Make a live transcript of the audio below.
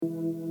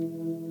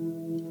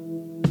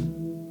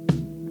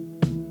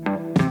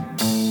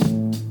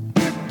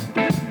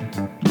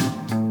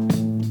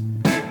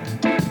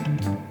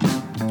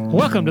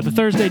Welcome to the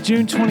Thursday,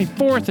 June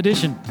 24th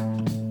edition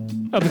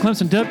of the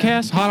Clemson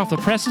Dubcast, hot off the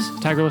presses,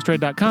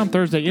 TigerIllustrated.com.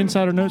 Thursday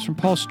insider notes from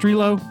Paul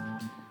Strelo.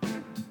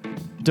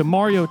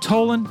 Demario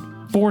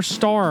Tolan,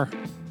 4-star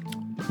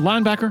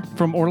linebacker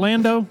from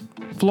Orlando,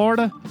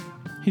 Florida.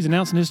 He's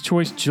announcing his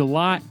choice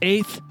July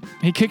 8th.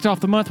 He kicked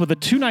off the month with a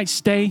 2-night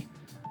stay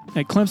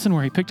at Clemson,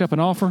 where he picked up an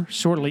offer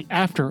shortly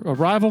after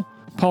arrival.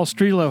 Paul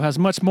Strelo has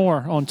much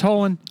more on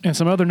Tolan and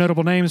some other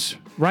notable names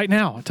right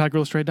now at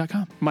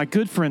TigerIllustrated.com. My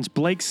good friends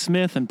Blake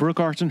Smith and Brooke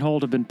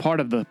Archenhold have been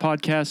part of the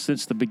podcast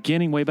since the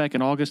beginning, way back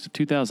in August of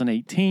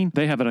 2018.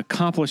 They have an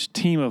accomplished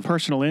team of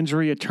personal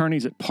injury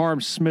attorneys at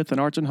Parham, Smith, and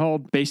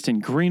Archenhold based in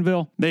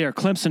Greenville. They are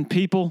Clemson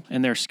people,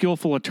 and their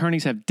skillful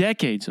attorneys have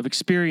decades of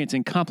experience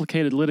in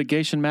complicated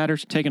litigation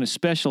matters, taking a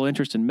special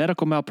interest in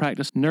medical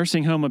malpractice,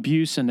 nursing home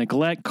abuse, and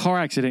neglect,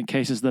 car accident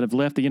cases that have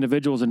left the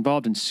individuals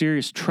involved in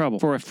serious trouble.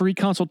 For a free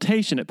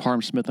consultation at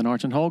Parham, Smith, and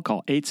Archenhold,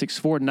 call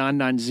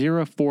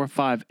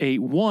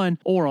 864-990-4581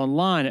 or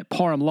online at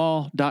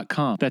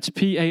parhamlaw.com. That's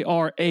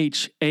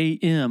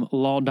P-A-R-H-A-M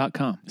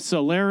law.com.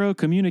 Celero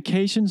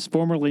Communications,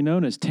 formerly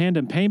known as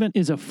Tandem Payment,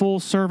 is a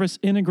full-service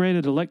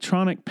integrated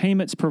electronic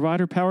payments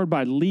provider powered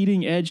by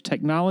leading-edge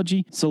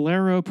technology.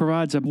 Celero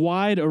provides a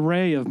wide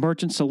array of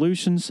merchant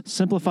solutions,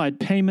 simplified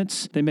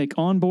payments. They make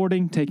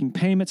onboarding, taking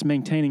payments,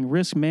 maintaining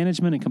risk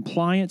management and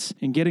compliance,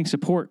 and getting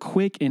support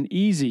quick and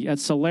easy. At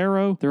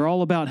Celero, they're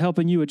all about helping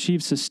you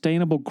achieve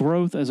sustainable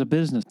growth as a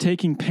business.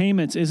 Taking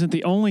payments isn't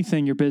the only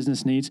thing your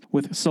business needs.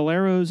 With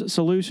Celero's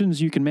solutions,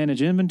 you can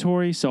manage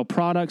inventory, sell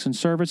products and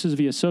services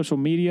via social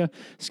media,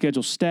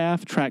 schedule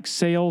staff, track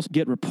sales,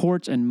 get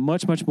reports, and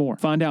much, much more.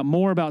 Find out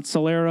more about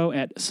Celero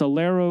at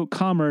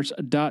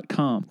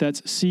celerocommerce.com.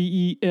 That's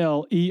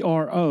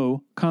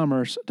C-E-L-E-R-O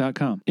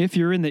commerce.com. If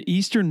you're in the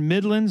Eastern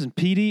Midlands and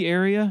PD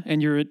area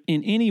and you're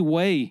in any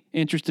way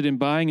interested in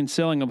buying and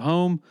selling a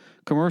home,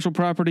 commercial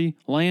property,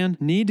 land,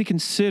 need to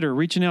consider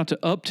reaching out to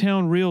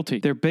Uptown Realty.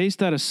 They're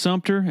based out of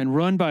Sumter and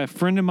run by a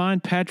friend of mine,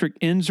 Patrick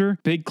Enzer,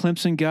 big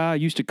Clemson guy,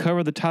 used to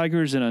cover the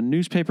Tigers in a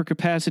newspaper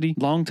capacity,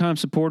 longtime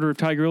supporter of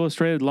Tiger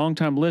Illustrated,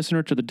 longtime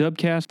listener to the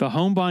Dubcast. The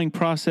home buying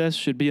process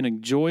should be an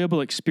enjoyable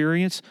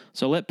experience,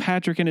 so let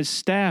Patrick and his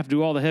staff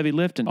do all the heavy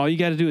lifting. All you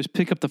got to do is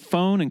pick up the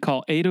phone and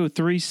call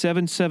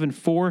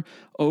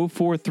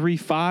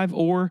 803-774-0435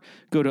 or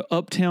go to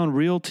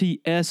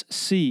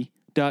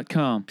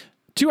uptownrealtysc.com.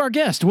 To our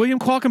guest, William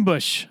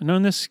Qualkinbush. I've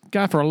known this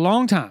guy for a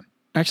long time.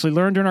 Actually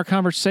learned during our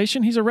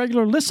conversation he's a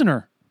regular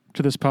listener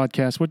to this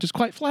podcast, which is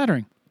quite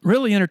flattering.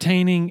 Really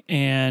entertaining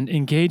and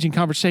engaging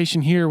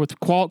conversation here with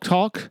Qualk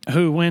Talk,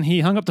 who, when he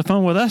hung up the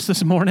phone with us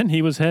this morning,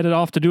 he was headed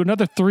off to do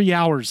another 3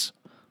 hours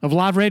of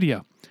live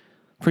radio.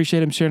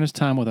 Appreciate him sharing his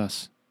time with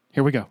us.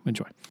 Here we go.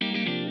 Enjoy.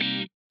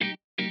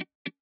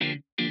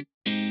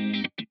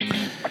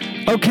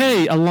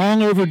 Okay, a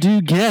long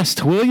overdue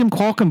guest, William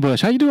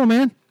Qualkinbush. How you doing,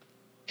 man?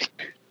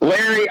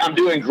 Larry, I'm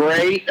doing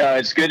great.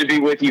 It's good to be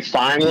with you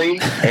finally,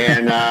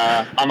 and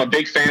I'm a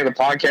big fan of the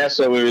podcast,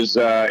 so it was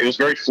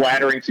very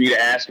flattering for you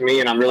to ask me,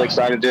 and I'm really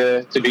excited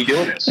to be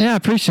doing this. Yeah, I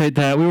appreciate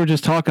that. We were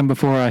just talking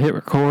before I hit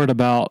record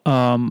about,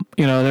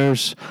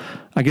 there's,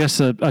 I guess,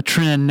 a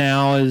trend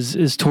now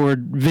is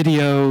toward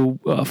video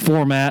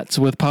formats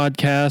with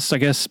podcasts, I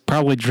guess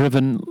probably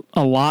driven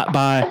a lot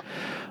by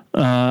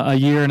a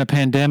year in a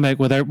pandemic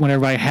when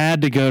everybody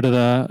had to go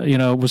to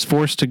was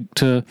forced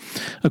to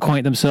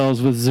acquaint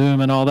themselves with Zoom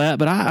and all that.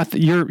 But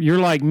you're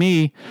like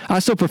me. I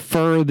still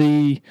prefer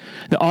the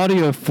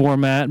audio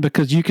format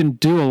because you can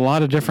do a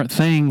lot of different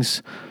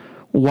things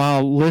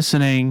while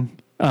listening,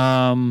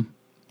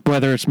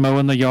 whether it's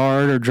mowing the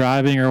yard or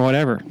driving or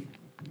whatever.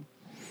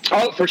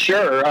 Oh, for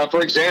sure.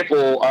 For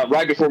example,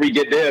 right before we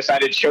did this, I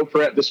did show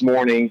prep this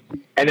morning,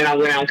 and then I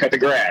went out and cut the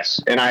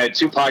grass. And I had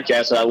 2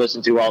 podcasts that I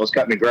listened to while I was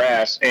cutting the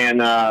grass.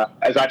 And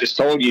as I just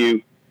told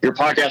you, your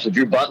podcast with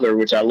Drew Butler,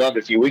 which I loved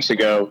a few weeks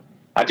ago,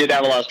 I did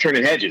that while I was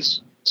trimming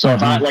hedges. So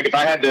if I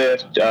had to,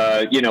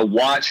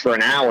 watch for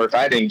an hour, if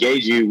I had to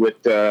engage you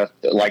with,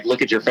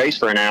 look at your face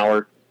for an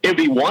hour, it would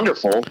be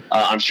wonderful,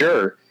 I'm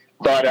sure.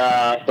 But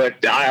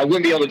I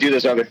wouldn't be able to do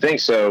those other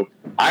things. So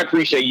I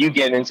appreciate you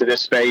getting into this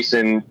space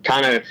and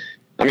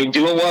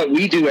doing what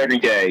we do every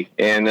day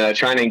and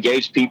trying to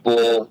engage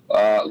people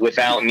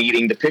without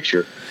needing the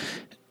picture.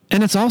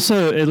 And it's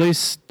also, at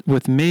least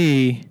with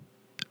me,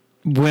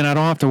 when I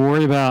don't have to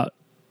worry about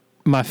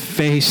my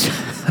face,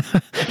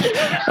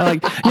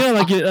 like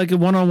a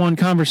one-on-one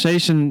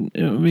conversation,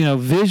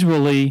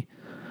 visually,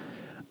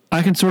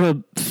 I can sort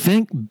of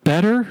think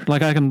better.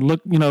 Like I can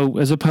look,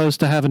 as opposed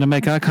to having to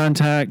make eye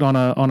contact on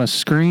a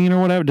screen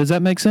or whatever. Does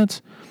that make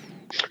sense?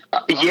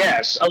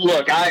 Yes.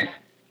 Look, I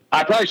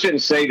probably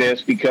shouldn't say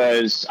this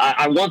because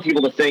I want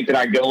people to think that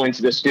I go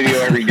into the studio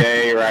every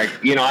day or I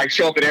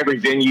show up at every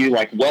venue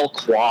like well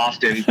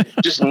coiffed and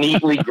just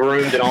neatly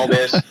groomed and all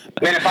this.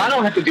 Man, if I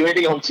don't have to do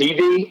anything on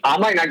TV, I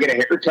might not get a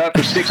haircut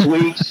for 6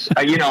 weeks.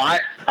 I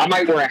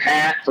might wear a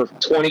hat for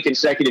 20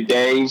 consecutive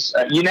days.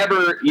 You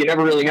never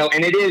really know.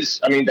 And it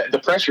is, the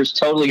pressure's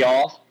totally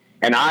off.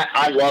 And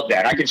I love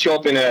that. I could show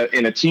up in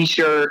a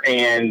t-shirt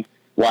and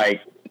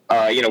like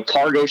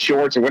cargo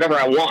shorts or whatever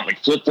I want, like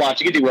flip-flops.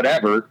 You can do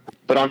whatever.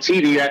 But on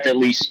TV, you have to at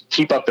least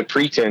keep up the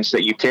pretense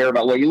that you care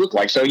about what you look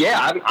like. So,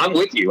 yeah, I'm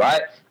with you.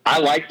 I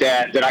like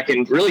that I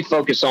can really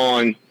focus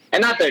on,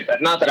 and not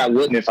that I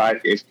wouldn't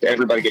if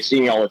everybody could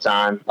see me all the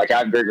time. Like, I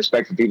have great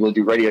respect for people who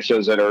do radio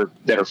shows that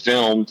are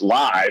filmed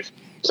live,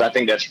 because I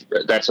think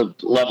that's a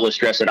level of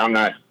stress that I'm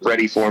not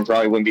ready for and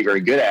probably wouldn't be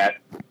very good at.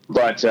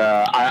 But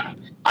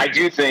I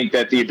do think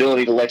that the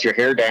ability to let your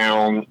hair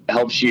down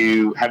helps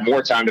you have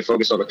more time to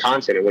focus on the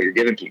content and what you're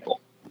giving people.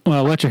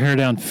 Well, let your hair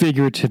down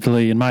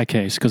figuratively in my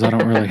case, because I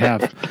don't really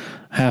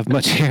have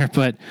much hair.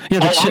 But yeah,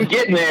 I'm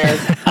getting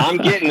there. I'm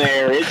getting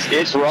there.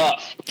 It's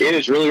rough. It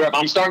is really rough.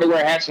 I'm starting to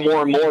wear hats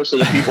more and more so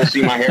that people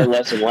see my hair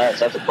less and less.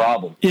 That's a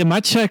problem. Yeah,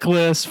 my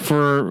checklist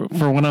for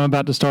when I'm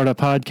about to start a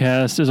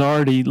podcast is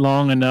already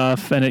long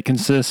enough, and it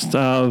consists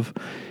of,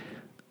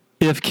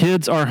 if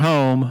kids are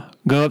home,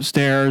 go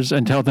upstairs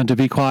and tell them to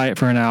be quiet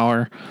for an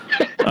hour.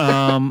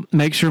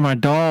 Make sure my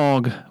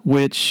dog,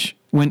 which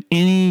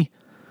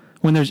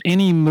when there's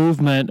any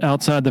movement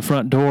outside the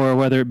front door,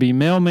 whether it be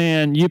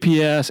mailman,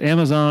 UPS,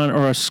 Amazon,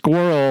 or a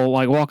squirrel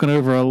like walking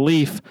over a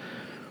leaf,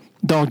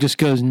 dog just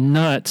goes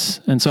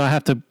nuts. And so I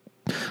have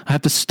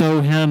to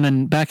stow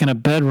him back in a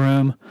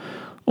bedroom,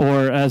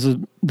 or as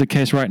the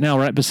case right now,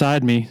 right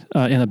beside me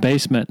in a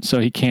basement, so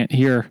he can't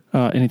hear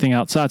anything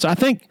outside. So I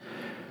think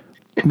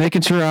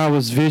making sure I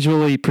was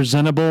visually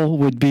presentable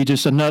would be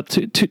just enough.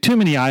 Too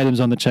many items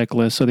on the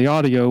checklist. So the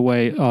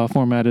audio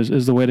format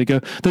is the way to go.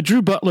 The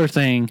Drew Butler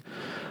thing.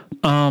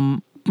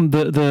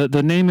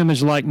 The name,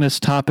 image, likeness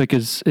topic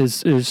is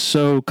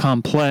so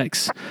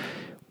complex.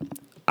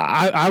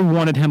 I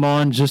wanted him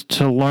on just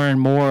to learn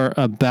more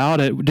about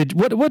it.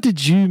 What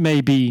did you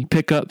maybe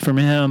pick up from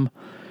him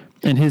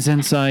and his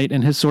insight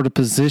and his sort of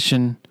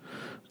position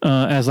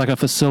as like a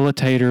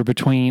facilitator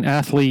between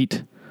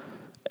athlete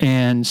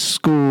and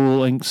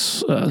school and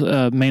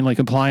mainly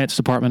compliance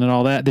department and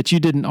all that you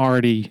didn't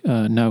already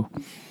know?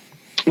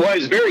 Well,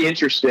 it's very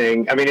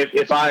interesting. I mean,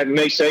 if I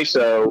may say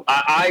so,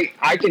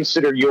 I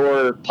consider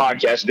your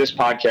podcast, this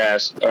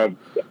podcast,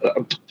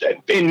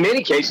 in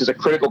many cases, a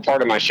critical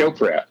part of my show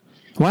prep.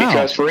 Wow.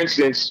 Because, for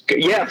instance,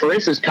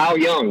 Kyle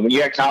Young, when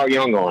you had Kyle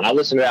Young on, I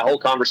listened to that whole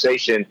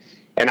conversation,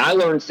 and I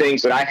learned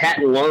things that I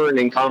hadn't learned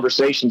in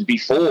conversations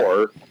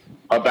before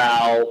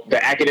about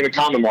the academic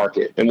common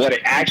market and what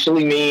it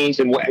actually means,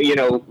 and what,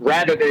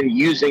 rather than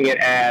using it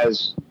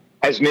as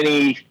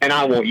many, and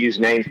I won't use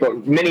names,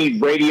 but many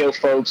radio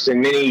folks and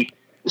many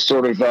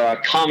sort of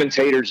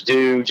commentators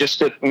do, just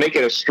to make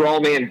it a straw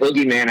man,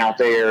 boogeyman out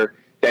there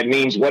that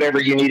means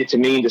whatever you need it to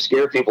mean to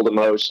scare people the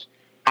most.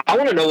 I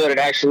want to know what it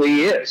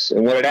actually is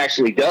and what it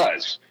actually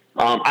does.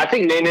 I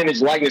think name,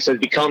 image, likeness has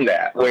become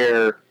that,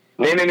 where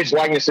name, image,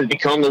 likeness has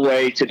become the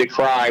way to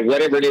decry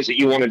whatever it is that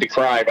you want to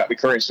decry about the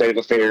current state of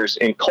affairs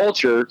in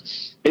culture,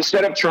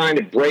 instead of trying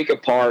to break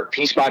apart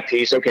piece by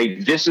piece. Okay,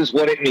 this is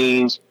what it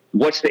means.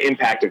 What's the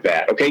impact of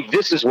that? Okay,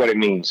 this is what it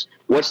means.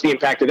 What's the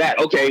impact of that?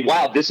 Okay,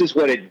 wow, this is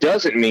what it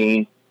doesn't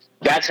mean.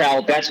 That's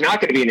not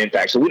going to be an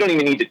impact. So we don't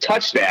even need to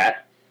touch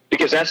that,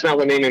 because that's not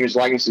what name, image,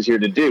 likeness is here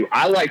to do.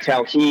 I liked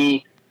how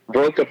he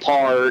broke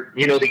apart,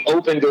 the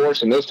open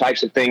doors and those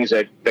types of things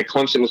that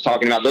Clemson was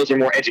talking about. Those are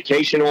more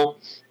educational,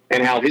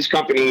 and how his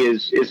company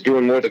is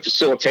doing more of the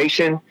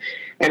facilitation,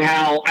 and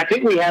how I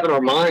think we have in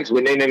our minds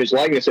with name, image,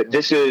 likeness that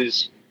this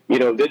is,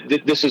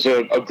 this is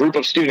a group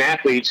of student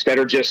athletes that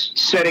are just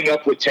setting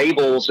up with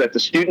tables at the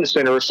student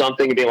center or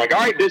something and being like,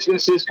 all right,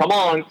 businesses, come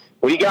on,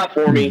 what do you got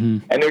for me?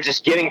 Mm-hmm. And they're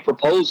just getting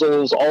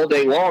proposals all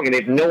day long, and they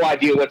have no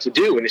idea what to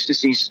do. And it's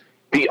just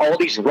all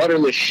these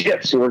rudderless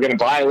ships who are going to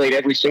violate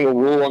every single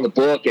rule on the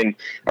book and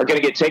are going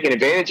to get taken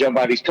advantage of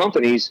by these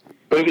companies.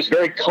 But it was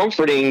very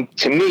comforting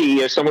to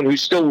me, as someone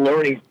who's still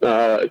learning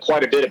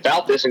quite a bit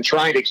about this and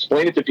trying to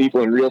explain it to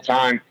people in real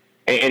time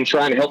and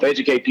trying to help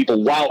educate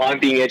people while I'm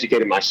being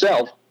educated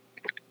myself.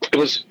 It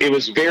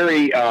was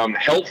very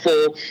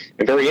helpful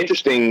and very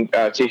interesting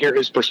to hear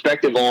his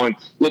perspective on,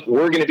 look,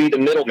 we're going to be the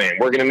middleman.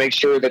 We're going to make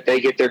sure that they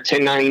get their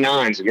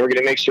 1099s, and we're going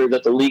to make sure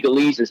that the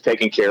legalese is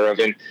taken care of,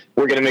 and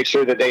we're going to make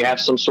sure that they have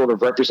some sort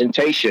of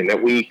representation,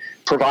 that we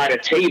provide a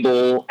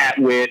table at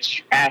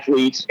which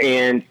athletes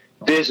and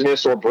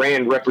business or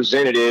brand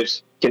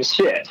representatives can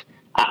sit.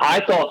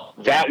 I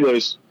thought that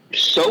was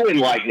so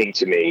enlightening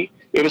to me.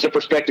 It was a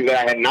perspective that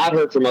I had not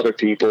heard from other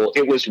people.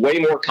 It was way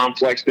more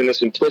complex than the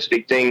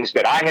simplistic things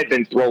that I had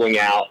been throwing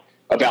out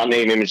about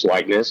name, image,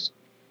 likeness.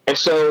 And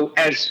so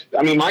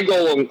my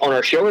goal on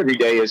our show every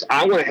day is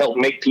I want to help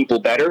make people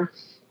better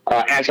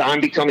as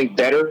I'm becoming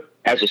better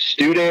as a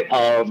student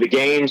of the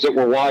games that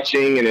we're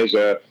watching, and as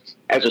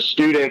a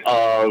student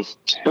of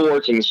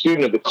sports and a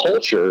student of the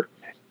culture.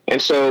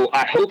 And so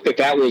I hope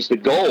that was the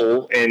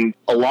goal. And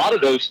a lot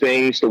of those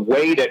things, the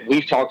way that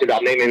we've talked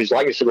about name, image,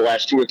 likeness for the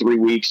last 2 or 3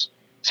 weeks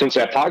since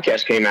that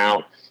podcast came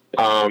out,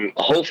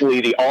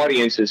 hopefully the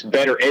audience is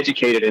better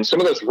educated, and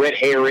some of those red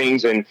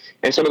herrings and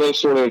some of those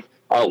sort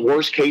of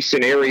worst case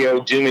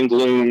scenario doom and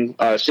gloom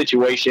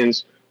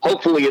situations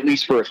hopefully, at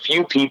least for a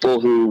few people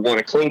who want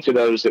to cling to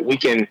those, that we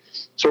can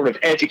sort of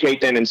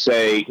educate them and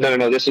say,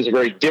 no, this is a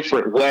very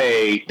different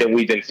way than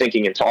we've been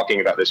thinking and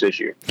talking about this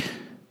issue.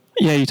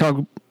 Yeah, you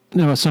talk,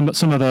 some of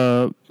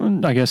the,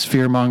 I guess,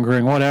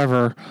 fear-mongering,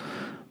 whatever.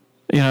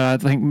 I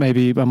think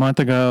maybe a month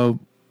ago,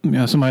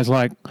 somebody's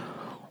like,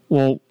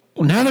 well,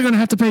 now they're going to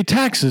have to pay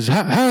taxes.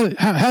 How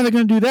are they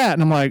going to do that?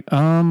 And I'm like,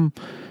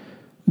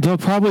 they'll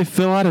probably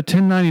fill out a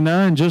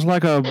 1099 just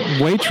like a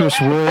waitress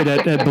would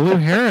at Blue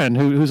Heron,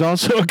 who's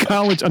also a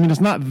college. I mean,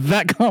 it's not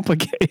that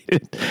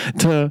complicated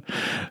to,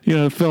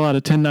 fill out a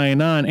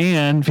 1099,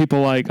 and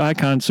people like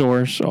Icon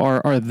Source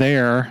are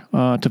there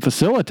to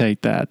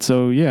facilitate that.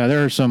 So yeah,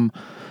 there's some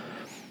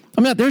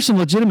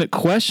legitimate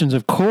questions,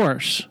 of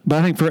course, but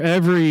I think for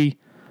every,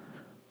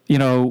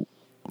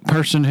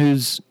 person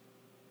who's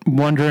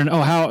wondering,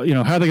 how are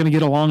they going to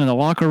get along in the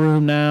locker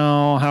room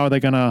now? How are they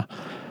going to,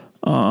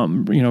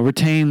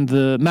 retain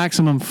the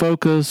maximum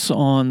focus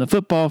on the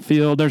football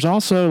field? There's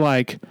also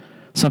like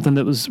something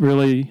that was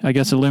really, I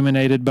guess,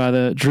 illuminated by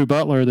the Drew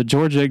Butler, the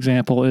Georgia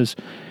example, is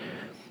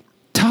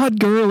Todd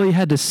Gurley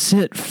had to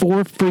sit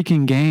 4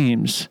 freaking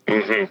games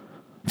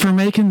for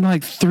making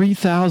like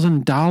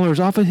 $3,000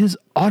 off of his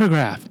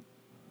autograph.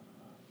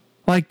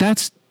 Like,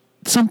 that's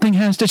something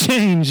has to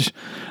change.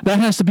 That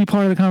has to be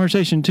part of the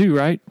conversation too,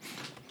 right?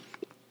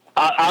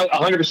 I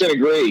 100%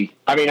 agree.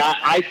 I mean,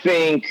 I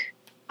think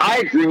I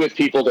agree with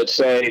people that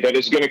say that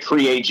it's going to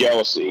create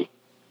jealousy.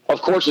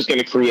 Of course it's going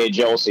to create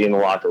jealousy in the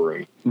locker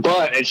room.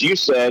 But as you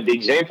said, the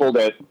example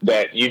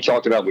that you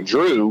talked about with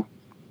Drew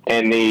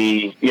and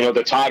the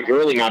Todd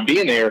Gurley not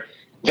being there,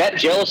 that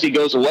jealousy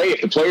goes away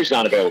if the player's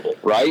not available,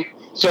 right?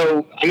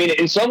 So, I mean,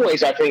 in some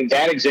ways, I think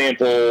that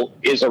example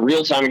is a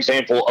real-time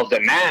example of the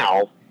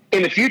now.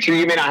 In the future,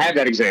 you may not have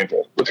that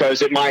example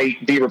because it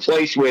might be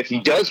replaced with he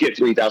does get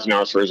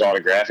 $3,000 for his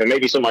autograph, and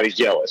maybe somebody's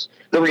jealous.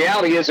 The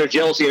reality is there's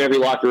jealousy in every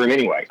locker room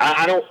anyway.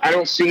 I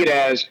don't see it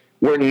as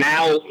we're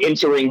now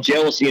entering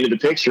jealousy into the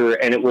picture,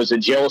 and it was a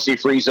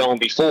jealousy-free zone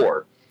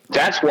before.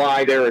 That's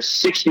why there are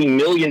 60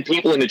 million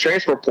people in the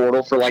transfer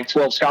portal for like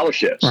 12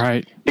 scholarships.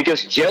 Right.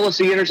 Because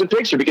jealousy enters the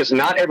picture because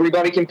not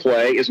everybody can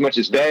play as much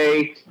as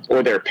they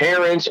or their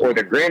parents or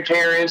their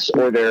grandparents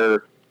or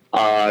their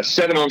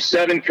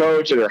 7-on-7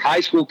 coach or their high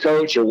school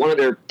coach or one of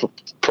their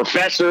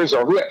professors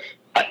or whoever.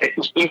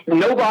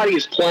 Nobody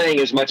is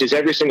playing as much as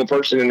every single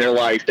person in their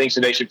life thinks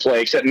that they should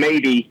play, except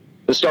maybe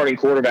the starting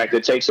quarterback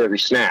that takes every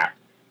snap.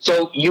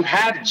 So you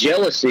have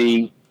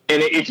jealousy,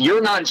 and if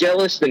you're not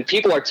jealous, then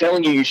people are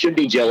telling you should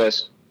be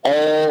jealous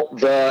all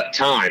the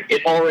time.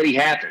 It already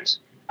happens.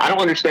 I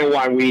don't understand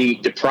why we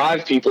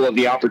deprive people of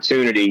the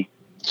opportunity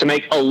to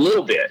make a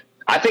little bit.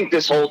 I think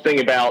this whole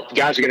thing about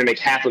guys are going to make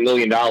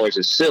 $500,000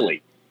 is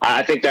silly.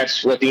 I think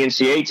that's what the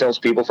NCAA tells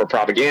people for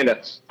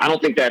propaganda. I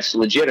don't think that's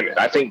legitimate.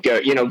 I think,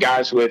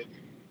 guys with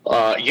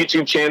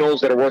YouTube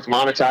channels that are worth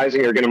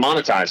monetizing are going to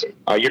monetize them.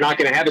 You're not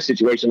going to have a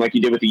situation like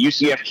you did with the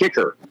UCF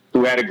kicker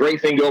who had a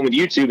great thing going with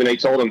YouTube, and they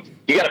told him,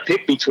 you got to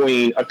pick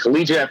between a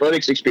collegiate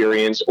athletics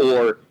experience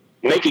or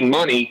making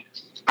money.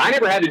 I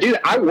never had to do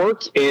that. I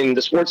worked in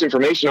the sports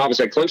information office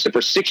at Clemson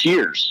for 6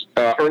 years,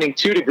 earning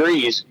 2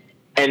 degrees.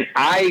 And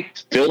I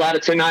filled out a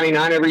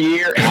 1099 every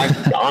year.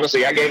 And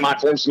honestly, I gave my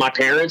forms to my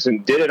parents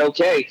and did it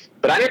okay.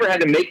 But I never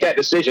had to make that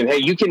decision. Hey,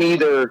 you can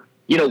either,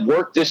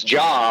 work this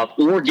job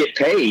or get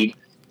paid.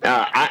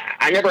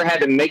 I never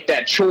had to make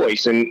that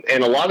choice. And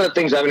a lot of the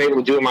things I've been able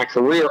to do in my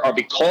career are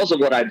because of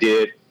what I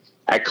did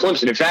at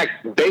Clemson. In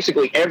fact,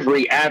 basically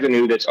every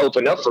avenue that's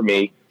opened up for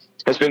me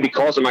has been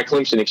because of my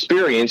Clemson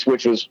experience,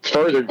 which was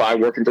furthered by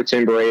working for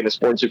Tim Bray in the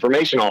Sports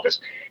Information Office.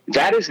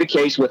 That is the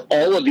case with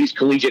all of these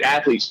collegiate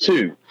athletes,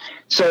 too.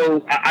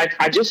 So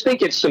I just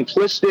think it's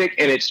simplistic,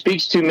 and it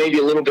speaks to maybe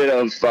a little bit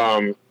of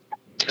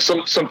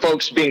some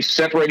folks being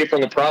separated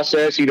from the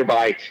process, either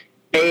by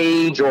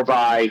age or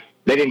by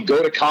they didn't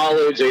go to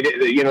college, they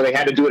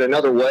had to do it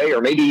another way,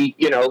 or maybe,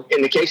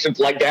 in the case of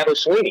like Dabo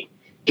Swinney,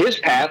 his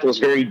path was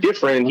very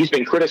different, and he's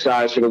been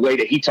criticized for the way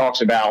that he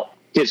talks about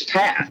his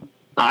path.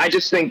 I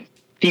just think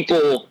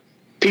people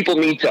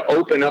need to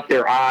open up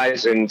their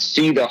eyes and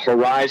see the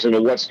horizon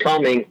of what's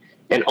coming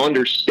and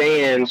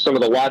understand some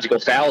of the logical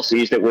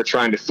fallacies that we're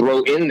trying to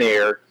throw in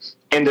there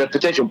and the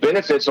potential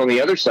benefits on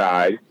the other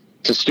side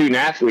to student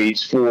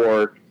athletes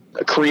for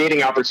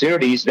creating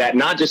opportunities that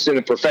not just in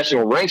the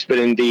professional ranks, but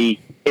in the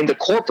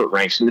corporate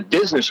ranks, in the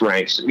business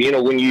ranks.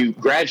 When you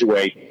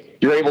graduate,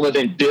 you're able to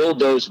then build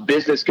those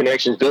business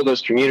connections, build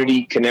those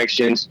community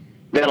connections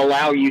that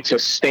allow you to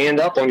stand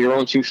up on your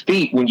own 2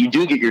 feet when you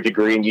do get your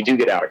degree and you do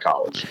get out of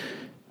college.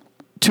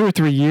 2 or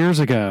 3 years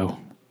ago,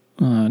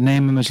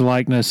 name, image,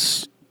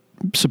 likeness,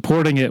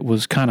 supporting it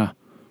was kind of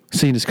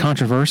seen as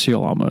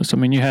controversial almost. I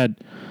mean, you had,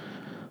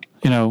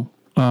 there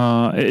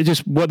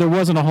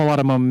wasn't a whole lot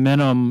of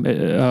momentum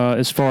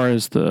as far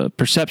as the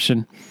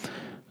perception.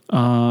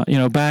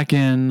 Back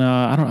in,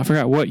 I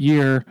forgot what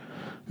year,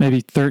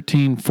 maybe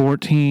 13,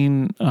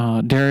 14,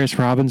 Darius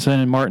Robinson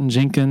and Martin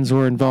Jenkins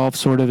were involved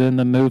sort of in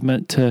the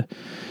movement to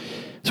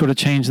sort of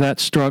change that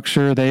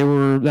structure.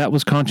 That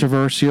was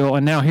controversial.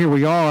 And now here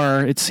we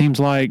are. It seems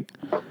like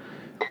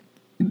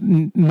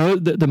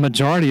the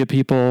majority of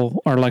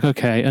people are like,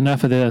 okay,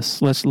 enough of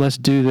this. Let's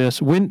do this.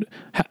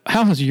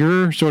 How has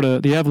your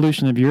the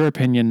evolution of your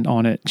opinion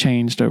on it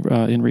changed over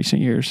in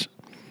recent years?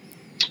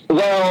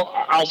 Well,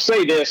 I'll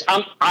say this.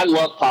 I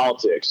love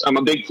politics. I'm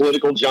a big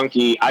political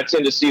junkie. I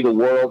tend to see the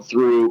world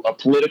through a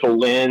political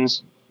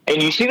lens.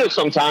 And you see this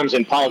sometimes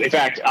in politics. In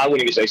fact, I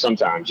wouldn't even say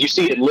sometimes. You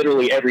see it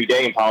literally every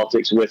day in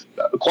politics with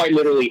quite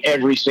literally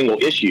every single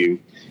issue,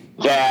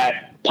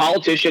 that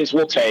politicians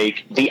will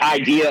take the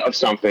idea of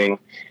something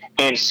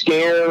and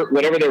scare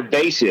whatever their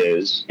base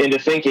is into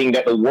thinking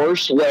that the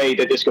worst way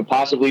that this could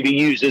possibly be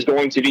used is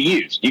going to be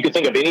used. You could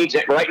think of any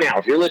example right now.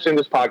 If you're listening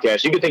to this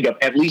podcast, you could think of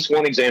at least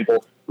one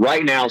example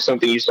right now,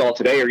 something you saw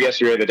today or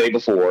yesterday or the day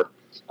before,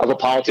 of a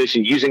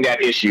politician using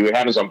that issue. It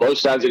happens on both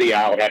sides of the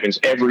aisle. It happens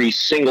every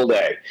single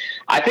day.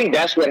 I think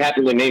that's what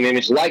happened with name,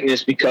 image,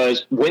 likeness,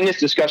 because when this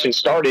discussion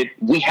started,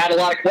 we had a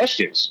lot of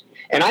questions.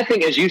 And I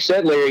think, as you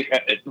said, Larry,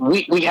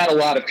 we had a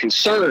lot of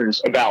concerns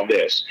about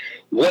this,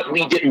 what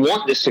we didn't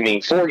want this to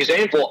mean. For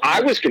example, I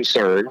was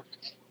concerned,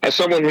 as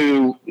someone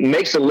who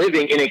makes a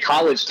living in a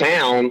college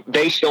town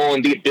based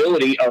on the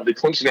ability of the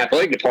Clemson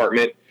athletic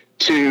department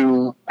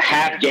to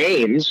have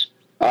games,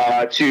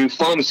 to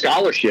fund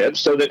scholarships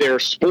so that there are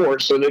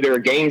sports, so that there are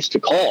games to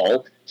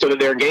call, so that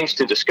there are games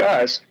to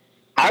discuss.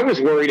 I was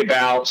worried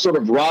about sort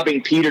of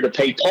robbing Peter to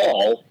pay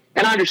Paul.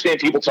 And I understand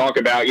people talk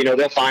about,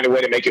 they'll find a way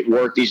to make it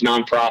work. These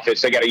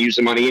nonprofits, they got to use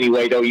the money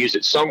anyway. They'll use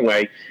it some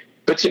way.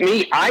 But to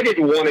me, I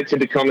didn't want it to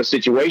become a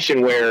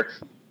situation where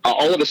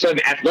all of a sudden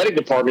athletic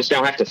departments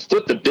now have to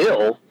foot the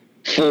bill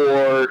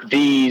for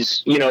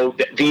these,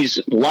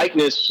 these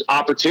likeness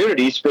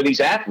opportunities for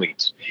these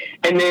athletes.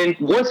 And then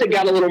once it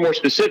got a little more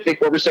specific,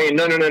 where we're saying,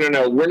 no,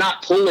 we're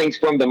not pulling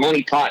from the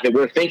money pot that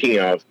we're thinking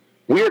of.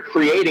 We're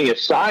creating a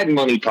side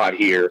money pot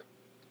here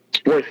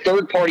where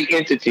third-party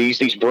entities,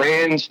 these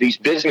brands, these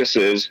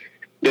businesses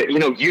that,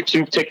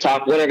 YouTube,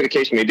 TikTok, whatever the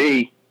case may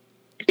be,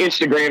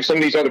 Instagram, some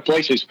of these other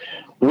places,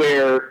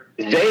 where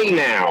they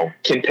now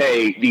can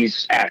pay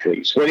these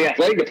athletes. Where the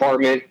athletic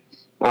department,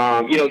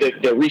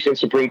 the recent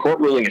Supreme Court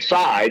ruling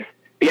aside,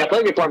 the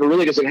athletic department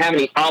really doesn't have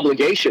any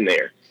obligation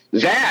there.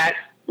 That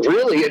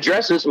really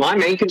addresses my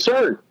main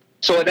concern.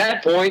 So at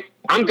that point,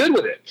 I'm good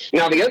with it.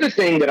 Now, the other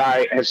thing that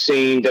I have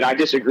seen that I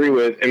disagree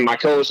with, and my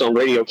co-host on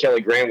radio,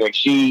 Kelly Gramlich,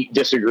 she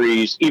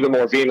disagrees even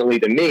more vehemently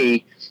than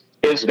me,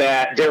 is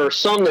that there are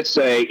some that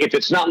say, if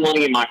it's not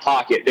money in my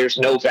pocket, there's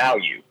no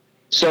value.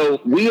 So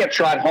we have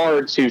tried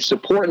hard to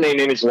support name,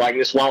 image,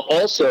 likeness, while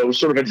also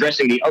sort of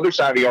addressing the other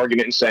side of the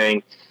argument and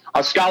saying,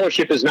 a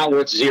scholarship is not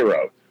worth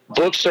zero.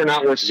 Books are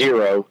not worth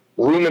zero.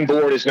 Room and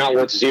board is not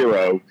worth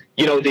zero.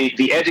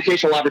 The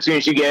educational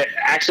opportunities you get,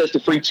 access to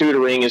free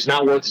tutoring is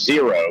not worth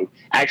zero.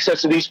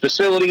 Access to these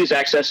facilities,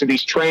 access to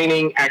these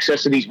training,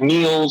 access to these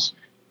meals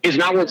is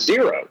not worth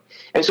zero.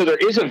 And so there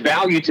is a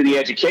value to the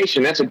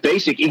education. That's a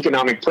basic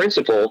economic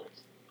principle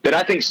that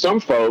I think some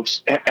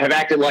folks have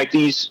acted like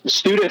these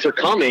students are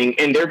coming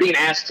and they're being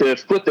asked to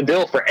foot the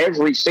bill for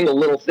every single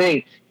little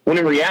thing. When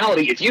in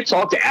reality, if you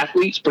talk to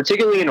athletes,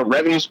 particularly in a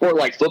revenue sport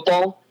like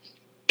football,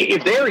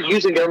 if they're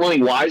using their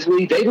money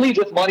wisely, they leave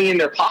with money in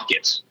their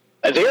pockets.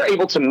 They're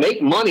able to make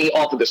money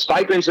off of the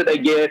stipends that they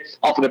get,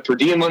 off of the per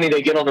diem money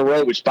they get on the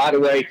road, which, by the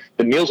way,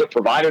 the meals are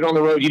provided on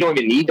the road. You don't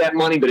even need that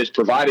money, but it's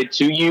provided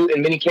to you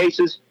in many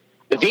cases.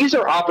 But these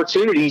are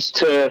opportunities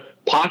to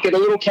pocket a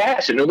little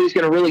cash that nobody's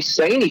going to really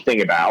say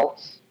anything about.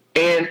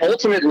 And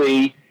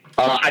ultimately,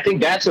 I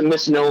think that's a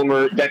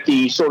misnomer that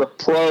the sort of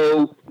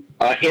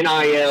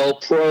pro-NIL,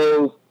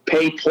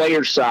 pro-pay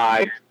player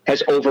side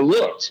has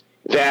overlooked,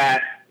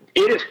 that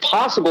it is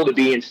possible to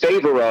be in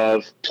favor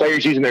of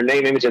players using their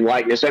name, image, and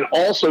likeness, and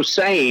also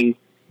saying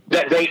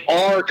that they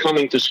are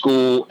coming to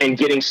school and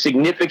getting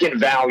significant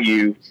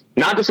value,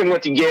 not just in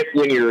what you get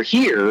when you're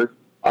here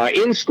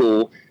in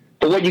school,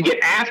 but what you get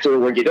after,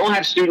 where you don't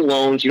have student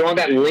loans, you don't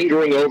have that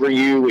lingering over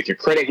you with your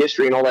credit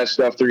history and all that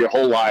stuff through your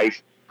whole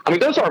life. I mean,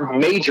 those are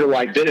major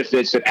life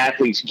benefits that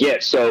athletes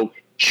get. So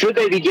should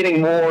they be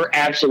getting more?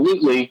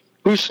 Absolutely.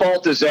 Whose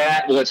fault is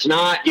that? Well, it's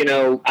not,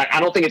 I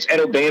don't think it's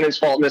Ed O'Bannon's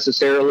fault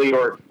necessarily,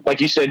 or like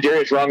you said,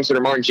 Darius Robinson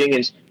or Martin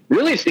Jenkins.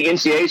 Really, it's the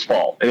NCAA's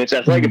fault, and it's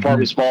athletic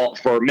department's fault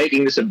for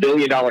making this a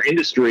billion-dollar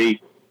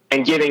industry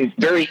and giving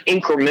very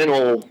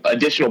incremental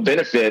additional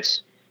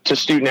benefits to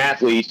student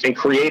athletes and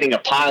creating a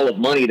pile of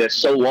money that's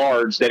so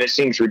large that it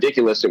seems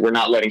ridiculous that we're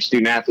not letting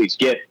student athletes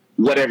get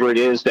whatever it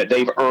is that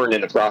they've earned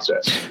in the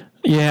process.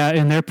 Yeah,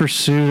 in their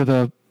pursuit of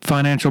the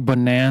financial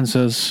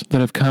bonanzas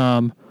that have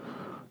come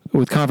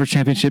with conference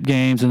championship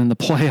games and then the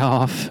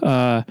playoff,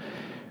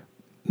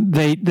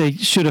 they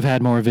should have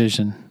had more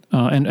vision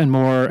and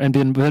more and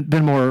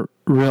been more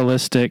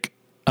realistic.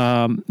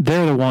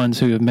 They're the ones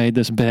who have made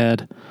this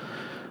bed,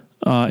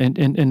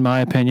 in my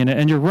opinion.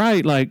 And you're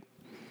right, like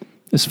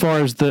as far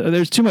as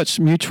there's too much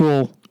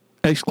mutual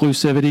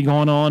exclusivity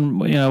going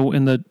on,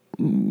 in the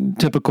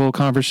typical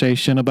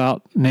conversation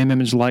about name,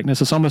 image,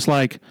 likeness. It's almost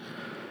like,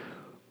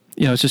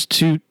 it's just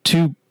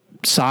two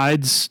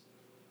sides.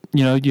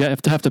 You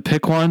have to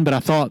pick one, but I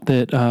thought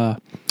that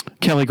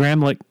Kelly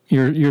Gramlich,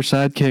 your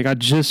sidekick, I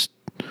just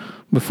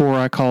before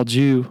I called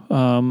you,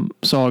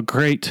 saw a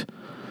great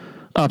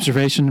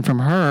observation from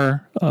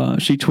her.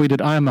 She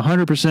tweeted, "I am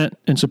 100%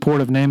 in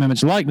support of name,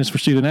 image, likeness for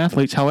student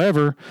athletes.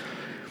 However,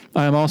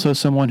 I am also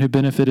someone who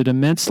benefited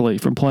immensely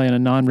from playing a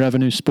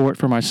non-revenue sport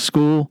for my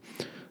school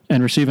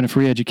and receiving a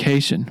free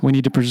education. We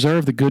need to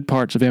preserve the good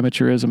parts of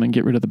amateurism and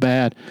get rid of the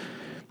bad."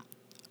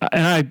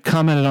 And I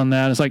commented on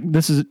that. It's like,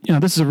 this is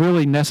a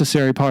really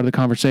necessary part of the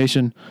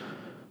conversation,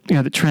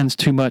 that trends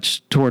too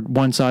much toward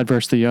one side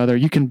versus the other.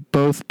 You can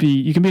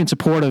be in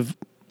support of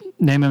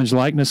name, image,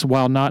 likeness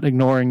while not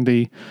ignoring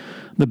the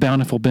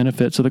bountiful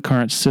benefits of the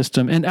current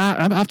system. And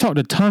I've talked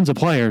to tons of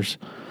players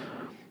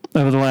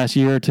over the last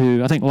year or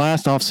two. I think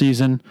last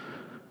offseason,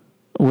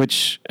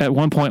 which at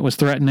one point was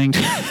threatening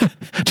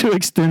to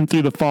extend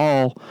through the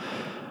fall,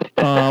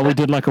 we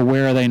did like a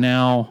Where Are They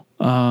Now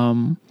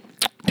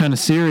kind of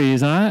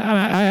series. And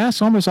I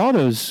asked almost all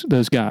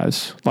those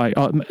guys, like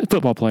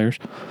football players,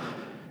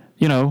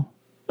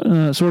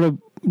 sort of,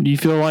 do you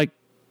feel like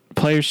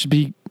players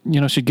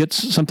should get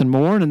something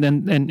more? And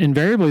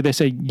invariably they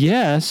say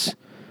yes,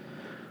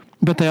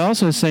 but they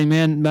also say,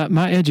 man,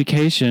 my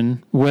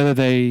education, whether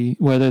they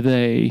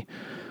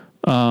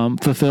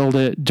fulfilled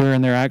it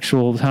during their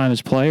actual time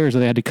as players or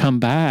they had to come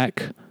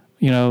back,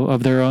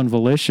 of their own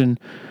volition,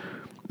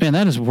 man,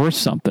 that is worth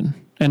something.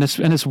 And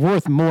it's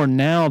worth more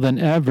now than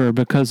ever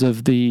because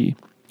of the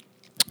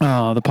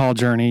Paul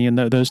journey and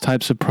those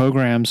types of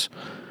programs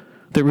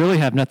that really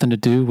have nothing to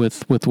do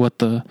with what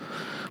the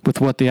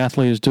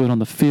athlete is doing on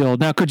the field.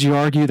 Now, could you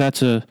argue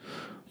that's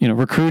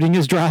recruiting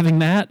is driving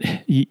that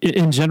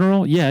in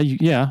general?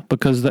 Yeah,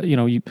 because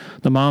the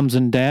moms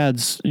and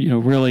dads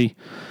really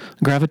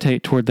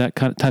gravitate toward that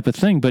kind of type of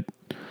thing. But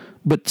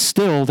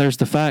still, there's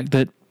the fact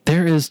that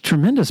there is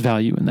tremendous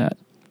value in that.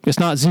 It's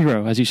not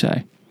zero, as you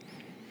say.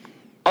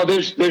 Oh,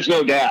 there's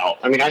no doubt.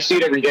 I mean, I see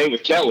it every day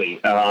with Kelly.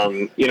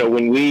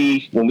 When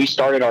we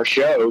started our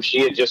show,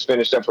 she had just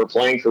finished up her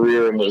playing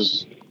career and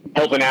was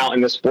helping out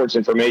in the sports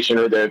information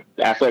or the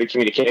athletic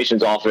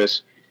communications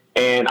office.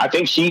 And I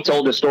think she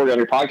told this story on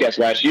your podcast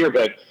last year,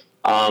 but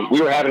we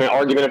were having an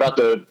argument about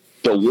the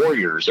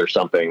Warriors or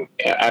something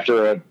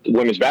after a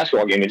women's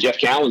basketball game. And Jeff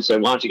Cowan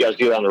said, "Why don't you guys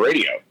do it on the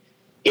radio?"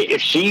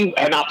 If she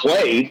had not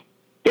played,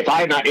 if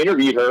I had not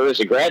interviewed her as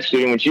a grad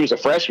student when she was a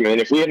freshman,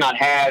 if we had not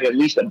had at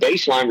least a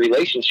baseline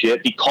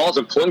relationship because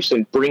of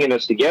Clemson bringing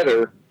us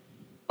together,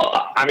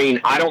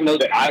 I don't know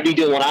that I'd be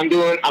doing what I'm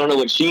doing. I don't know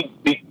what she'd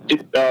be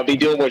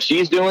doing what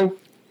she's doing.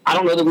 I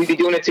don't know that we'd be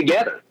doing it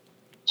together.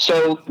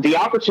 So the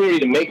opportunity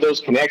to make those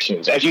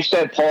connections, as you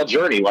said, Paul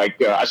Journey,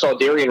 I saw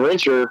Darian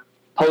Rencher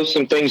post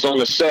some things on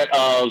the set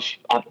of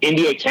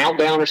NBA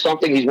Countdown or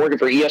something. He's working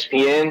for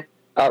ESPN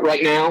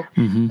right now.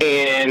 Mm-hmm.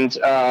 And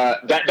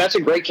that's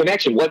a great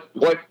connection. What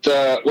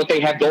they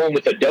have going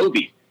with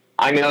Adobe.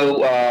 I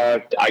know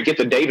I get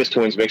the Davis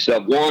twins mixed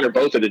up, one or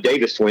both of the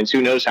Davis twins.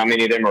 Who knows how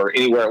many of them are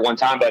anywhere at one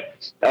time. But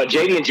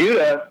JD and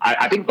Judah,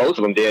 I think both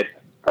of them did,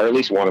 or at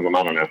least one of them,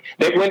 I don't know.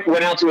 They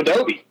went out to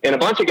Adobe, and a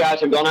bunch of guys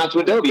have gone out to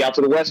Adobe, out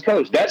to the West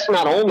Coast. That's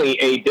not only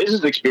a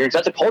business experience,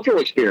 that's a cultural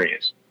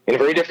experience in a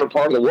very different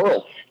part of the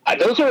world.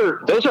 Those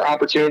are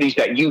opportunities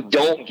that you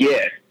don't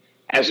get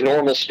as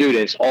normal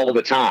students all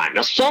the time.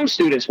 Now, some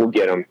students will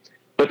get them,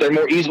 but they're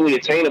more easily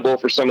attainable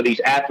for some of these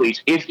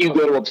athletes if you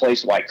go to a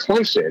place like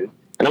Clemson.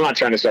 And I'm not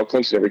trying to sell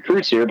Clemson to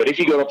recruits here, but if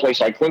you go to a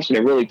place like Clemson,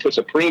 it really puts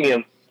a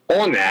premium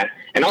on that.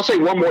 And I'll say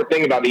one more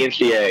thing about the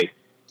NCAA.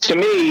 To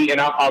me,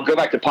 and I'll go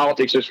back to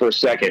politics just for a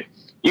second,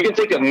 you can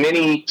think of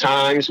many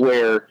times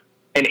where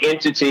an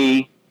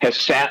entity has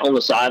sat on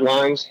the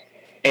sidelines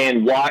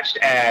and watched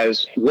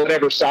as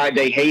whatever side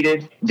they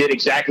hated did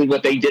exactly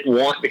what they didn't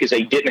want because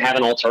they didn't have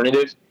an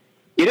alternative.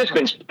 It has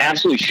been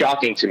absolutely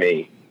shocking to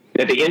me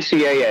that the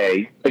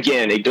NCAA,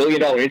 again, a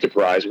billion-dollar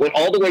enterprise, went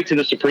all the way to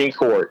the Supreme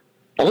Court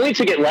only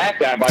to get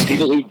laughed at by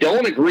people who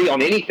don't agree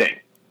on anything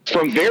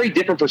from very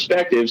different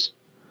perspectives,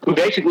 who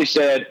basically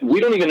said, we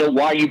don't even know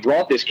why you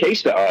brought this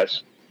case to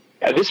us.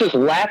 This is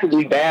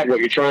laughably bad what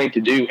you're trying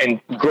to do and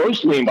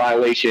grossly in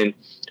violation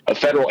of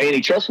federal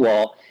antitrust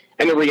law.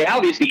 And the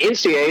reality is the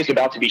NCAA is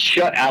about to be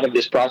shut out of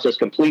this process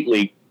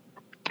completely,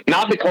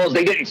 not because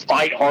they didn't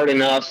fight hard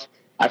enough.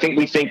 I think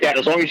we think that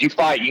as long as you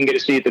fight, you can get a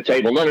seat at the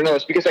table. No.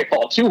 It's because they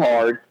fought too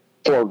hard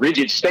for a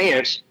rigid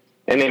stance,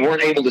 and they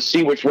weren't able to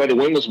see which way the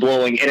wind was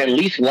blowing and at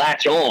least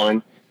latch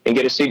on and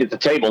get a seat at the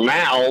table.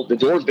 Now the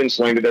door's been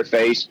slammed to their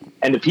face,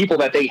 and the people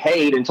that they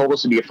hate and told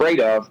us to be afraid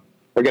of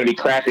are going to be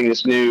crafting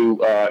this new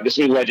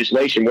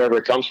legislation, wherever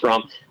it comes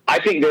from. I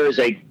think there is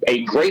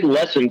a great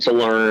lesson to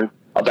learn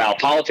about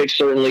politics,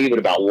 certainly, but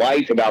about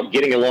life, about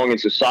getting along in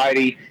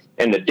society,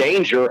 and the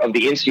danger of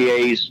the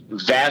NCAA's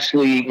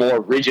vastly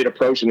more rigid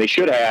approach than they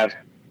should have,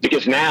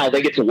 because now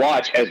they get to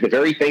watch as the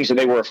very things that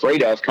they were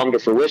afraid of come to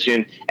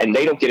fruition, and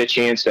they don't get a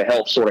chance to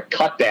help sort of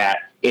cut that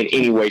in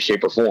any way,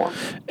 shape, or form.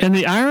 And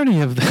the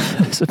irony of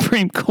the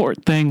Supreme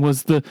Court thing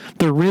was the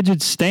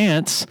rigid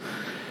stance,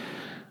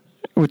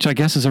 which I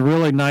guess is a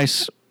really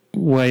nice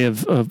way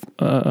of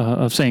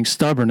saying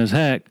stubborn as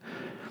heck,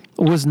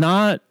 was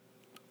not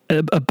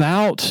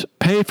about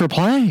pay for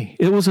play.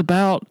 It was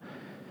about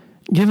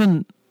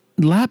giving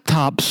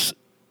laptops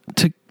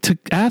to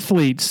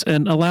athletes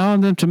and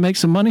allowing them to make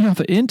some money off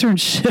of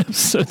internships.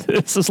 So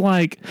this is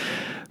like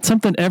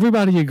something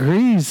everybody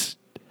agrees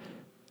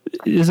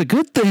is a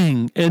good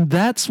thing. And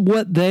that's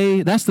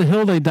the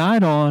hill they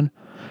died on.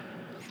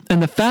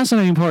 And the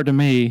fascinating part to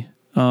me,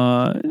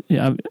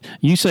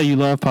 you say you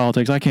love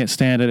politics. I can't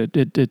stand it.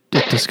 It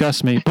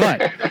disgusts me.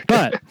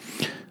 But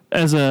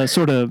as a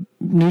sort of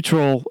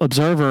neutral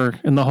observer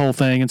in the whole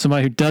thing and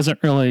somebody who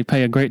doesn't really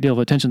pay a great deal of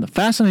attention, the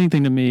fascinating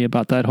thing to me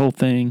about that whole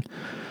thing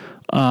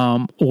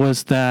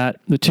was that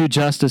the two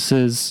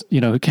justices,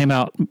 who came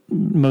out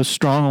most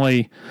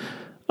strongly,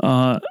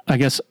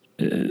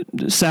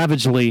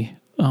 savagely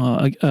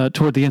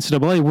toward the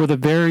NCAA were the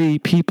very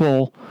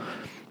people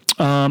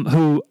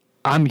who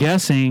I'm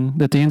guessing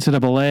that the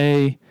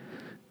NCAA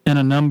and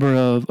a number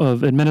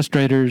of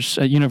administrators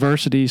at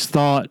universities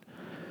thought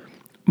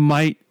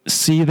might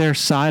see their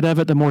side of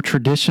it, the more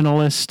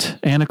traditionalist,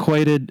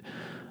 antiquated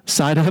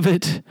side of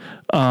it,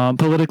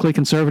 politically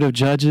conservative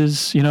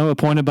judges,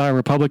 appointed by a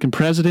Republican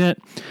president.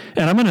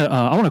 And I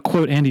want to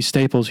quote Andy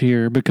Staples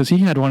here because he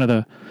had one of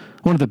the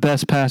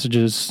best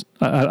passages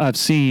I've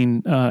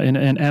seen in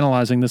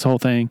analyzing this whole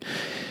thing.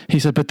 He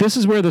said, "But this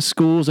is where the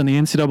schools and the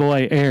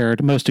NCAA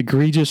erred most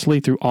egregiously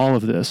through all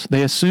of this.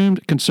 They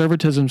assumed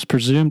conservatism's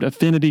presumed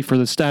affinity for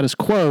the status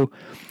quo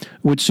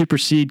would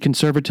supersede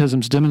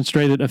conservatism's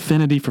demonstrated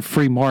affinity for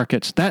free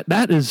markets."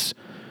 That is,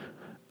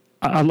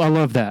 I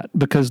love that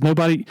because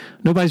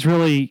nobody's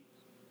really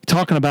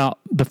talking about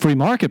the free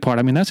market part.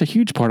 I mean, that's a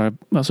huge part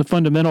that's a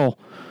fundamental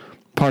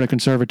part of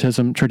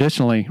conservatism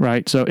traditionally,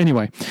 right? So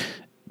anyway,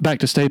 back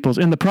to Staples.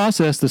 In the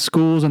process, the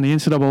schools and the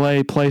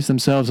NCAA place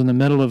themselves in the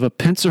middle of a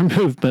pincer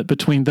movement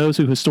between those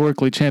who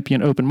historically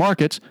champion open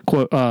markets,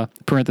 quote,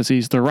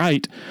 parentheses, the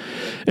right,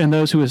 and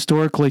those who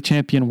historically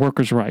champion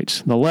workers'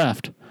 rights, the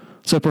left.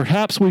 So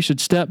perhaps we should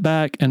step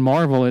back and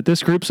marvel at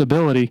this group's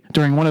ability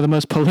during one of the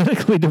most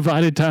politically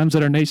divided times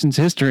in our nation's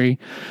history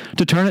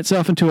to turn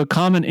itself into a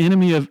common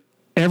enemy of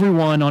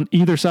everyone on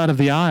either side of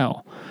the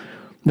aisle.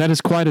 That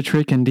is quite a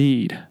trick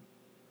indeed.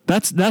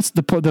 That's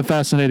the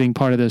fascinating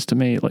part of this to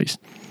me, at least.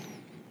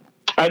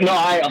 No,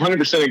 I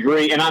 100%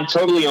 agree, and I'm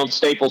totally on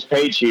Staples'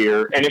 page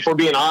here. And if we're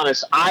being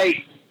honest,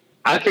 I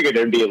figured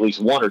there'd be at least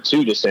one or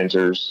two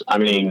dissenters. I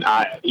mean,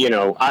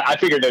 I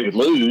figured they would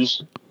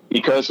lose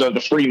because of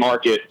the free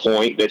market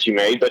point that you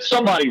made, but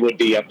somebody would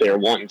be up there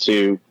wanting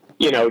to,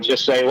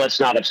 just say, let's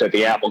not upset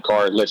the apple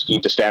cart. Let's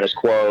keep the status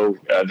quo.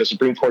 The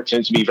Supreme Court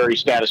tends to be very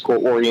status quo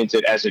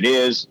oriented as it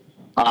is.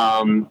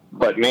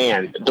 But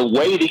man, the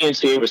way the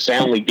NCAA was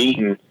soundly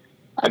beaten,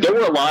 there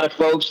were a lot of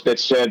folks that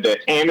said that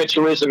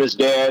amateurism is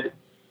dead.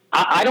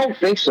 I don't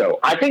think so.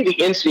 I think the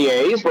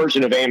NCAA's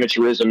version of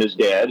amateurism is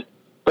dead.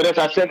 But as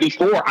I said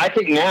before, I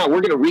think now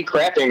we're going to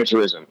recraft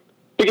amateurism.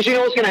 Because you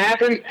know what's going to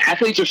happen?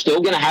 Athletes are still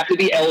going to have to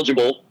be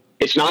eligible.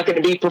 It's not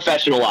going to be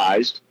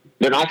professionalized.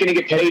 They're not going to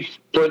get paid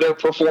for their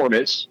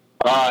performance,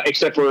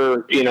 except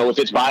for, if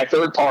it's by a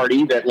third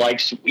party that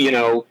likes,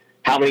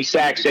 how many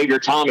sacks Xavier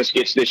Thomas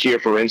gets this year,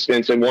 for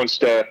instance, and wants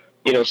to,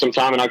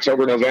 sometime in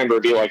October, November,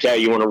 be like, hey,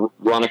 you want to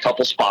run a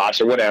couple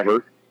spots or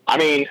whatever. I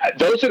mean,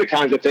 those are the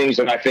kinds of things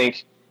that I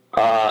think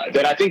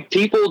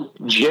people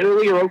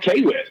generally are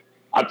okay with.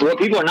 What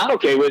people are not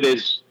okay with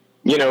is,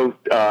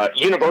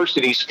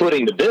 universities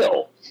footing the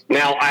bill.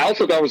 Now, I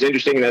also thought it was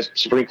interesting in that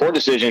Supreme Court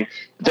decision,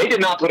 they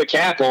did not put a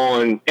cap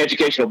on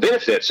educational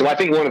benefits. So I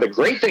think one of the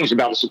great things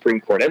about the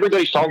Supreme Court,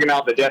 everybody's talking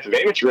about the death of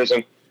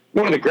amateurism.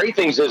 One of the great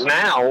things is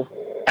now,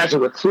 as a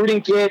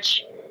recruiting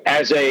pitch,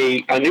 as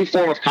a new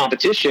form of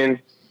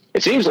competition,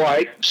 it seems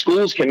like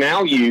schools can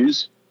now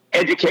use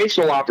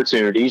educational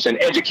opportunities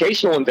and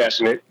educational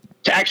investment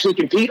to actually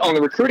compete on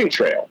the recruiting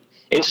trail.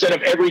 Instead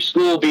of every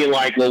school being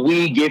like, well,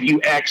 we give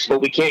you X, but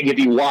we can't give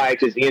you Y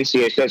because the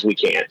NCAA says we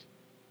can't.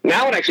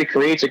 Now it actually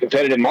creates a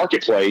competitive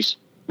marketplace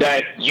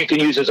that you can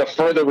use as a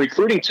further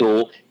recruiting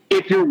tool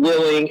if you're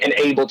willing and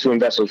able to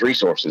invest those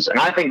resources. And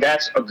I think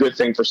that's a good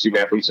thing for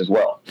student athletes as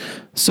well.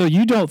 So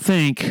you don't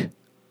think,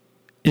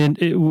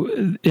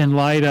 in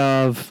light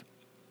of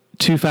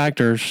two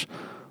factors,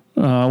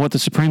 what the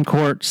Supreme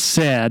Court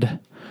said,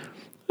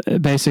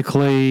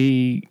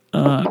 basically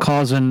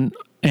causing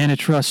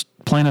antitrust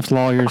plaintiffs'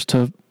 lawyers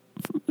to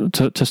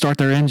start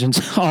their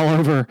engines all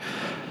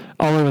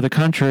over the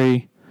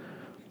country,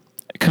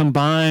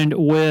 combined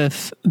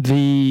with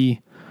the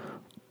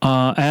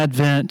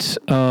advent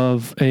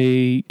of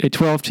a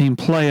 12-team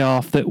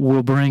playoff that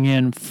will bring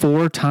in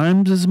 4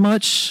 times as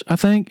much, I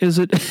think, as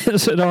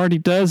it already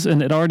does,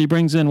 and it already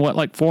brings in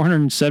like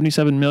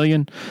 $477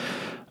 million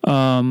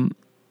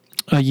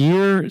a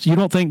year. You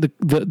don't think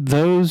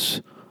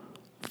those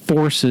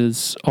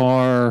forces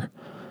are?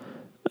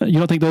 You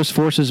don't think those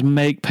forces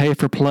make pay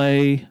for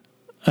play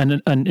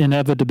an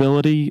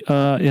inevitability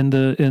in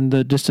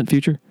the distant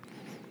future?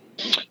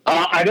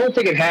 I don't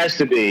think it has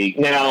to be.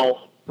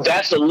 Now,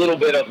 that's a little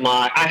bit of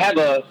I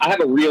have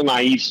a real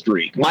naive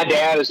streak. My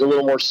dad is a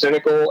little more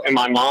cynical, and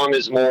my mom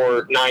is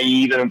more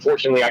naive. And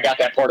unfortunately, I got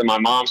that part of my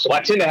mom. So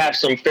I tend to have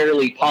some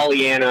fairly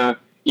Pollyanna,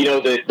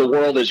 the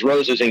world is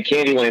roses and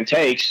Candyland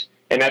takes.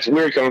 And that's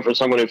weird coming from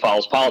someone who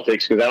follows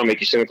politics, because that'll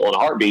make you cynical in a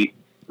heartbeat.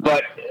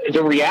 But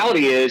the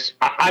reality is,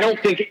 I don't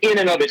think in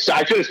and of itself,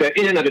 I should have said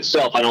in and of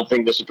itself, I don't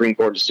think the Supreme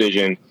Court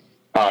decision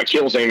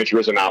kills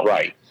amateurism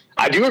outright.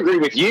 I do agree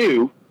with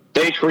you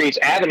that it creates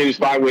avenues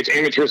by which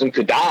amateurism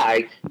could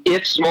die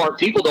if smart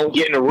people don't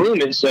get in a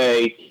room and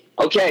say,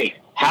 okay,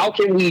 how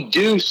can we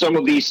do some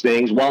of these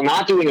things while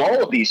not doing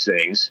all of these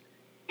things,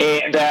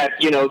 and that,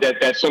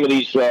 that some of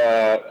these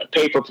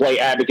pay-for-play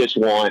advocates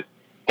want,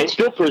 and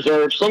still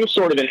preserve some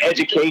sort of an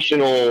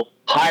educational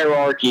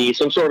hierarchy,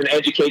 some sort of an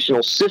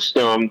educational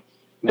system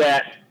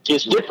that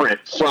is different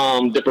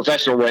from the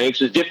professional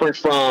ranks, is different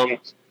from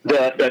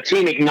the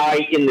Team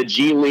Ignite in the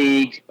G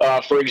League,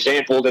 for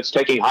example, that's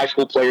taking high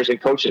school players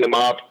and coaching them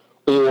up,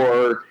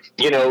 or,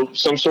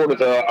 some sort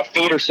of a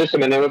feeder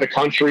system in another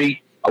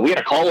country. We had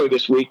a caller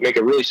this week make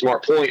a really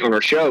smart point on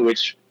our show,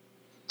 which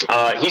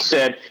he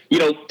said,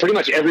 pretty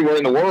much everywhere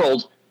in the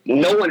world,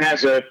 no one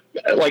has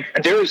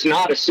there is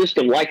not a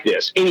system like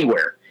this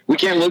anywhere. We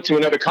can't look to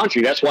another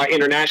country. That's why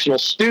international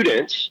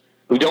students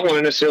who don't want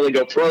to necessarily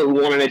go pro, who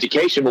want an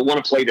education but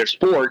want to play their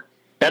sport,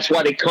 that's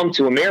why they come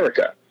to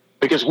America,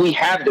 because we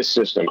have this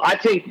system. I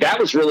think that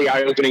was really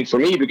eye-opening for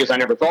me, because I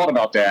never thought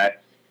about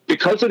that,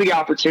 because of the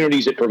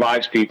opportunities it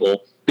provides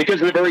people, because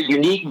of the very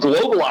unique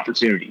global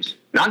opportunities,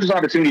 not just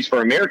opportunities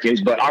for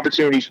Americans, but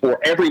opportunities for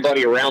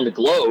everybody around the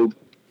globe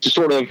to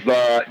sort of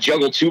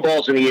juggle two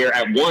balls in the air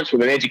at once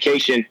with an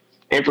education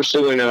and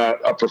pursuing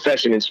a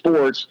profession in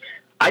sports.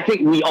 I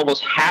think we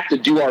almost have to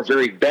do our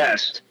very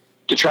best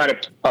to try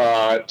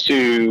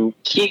to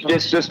keep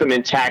this system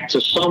intact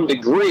to some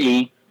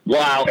degree,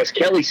 while, as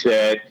Kelly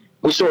said,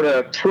 we sort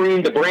of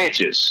prune the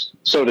branches,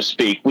 so to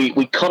speak.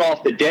 We cut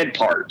off the dead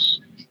parts,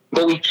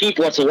 but we keep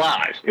what's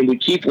alive, and we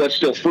keep what's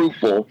still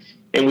fruitful,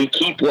 and we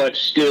keep what's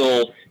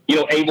still,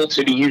 able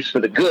to be used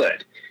for the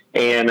good.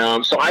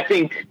 And so I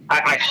think,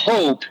 I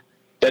hope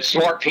that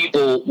smart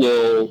people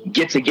will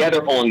get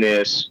together on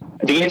this.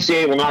 The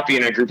NCAA will not be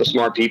in a group of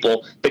smart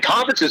people. The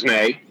conferences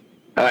may,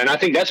 and I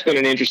think that's been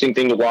an interesting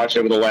thing to watch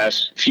over the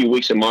last few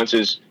weeks and months,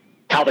 is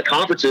how the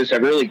conferences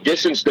have really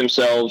distanced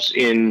themselves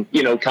in,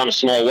 kind of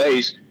small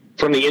ways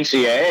from the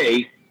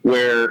NCAA,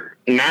 where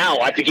now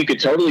I think you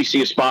could totally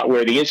see a spot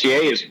where the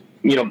NCAA is,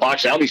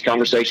 box out these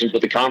conversations,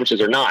 but the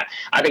conferences are not.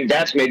 I think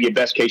that's maybe a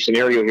best case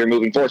scenario here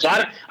moving forward. So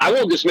I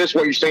won't dismiss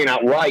what you're saying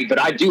outright, but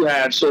I do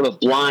have sort of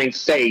blind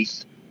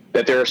faith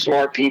that there are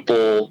smart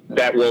people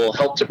that will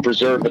help to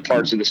preserve the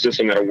parts of the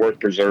system that are worth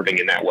preserving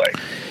in that way.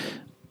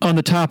 On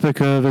the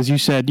topic of, as you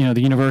said,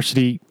 the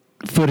universities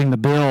footing the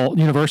bill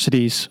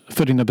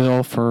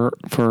for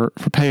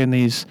paying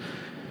these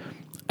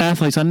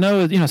athletes. I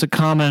know, it's a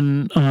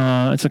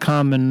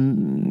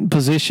common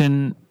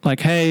position,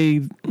 like,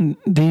 hey,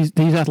 these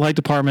athletic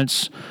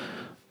departments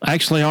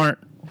actually aren't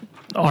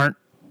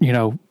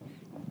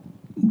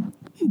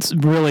it's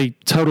really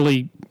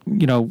totally,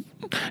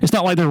 it's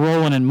not like they're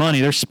rolling in money.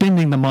 They're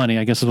spending the money,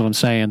 I guess is what I'm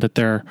saying, that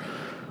they're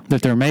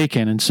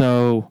making. And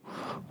so,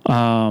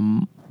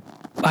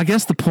 I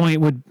guess the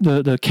point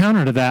the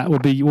counter to that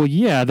would be, well,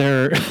 yeah,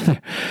 they're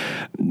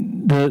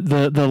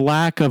the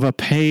lack of a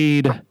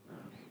paid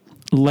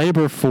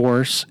labor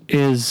force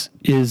is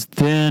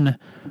then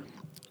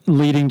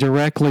leading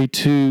directly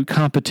to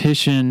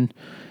competition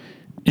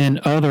in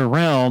other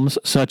realms,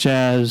 such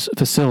as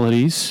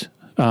facilities,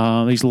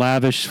 these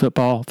lavish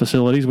football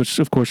facilities, which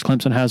of course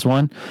Clemson has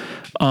one.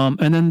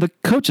 And then the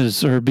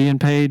coaches are being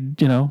paid,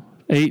 $7,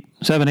 $8,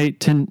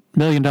 $10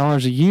 million a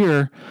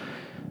year.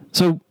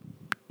 So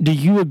do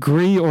you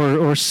agree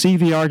or see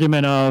the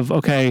argument of,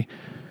 okay,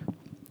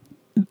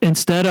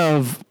 instead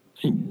of,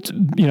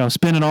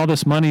 spending all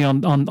this money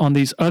on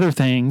these other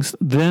things,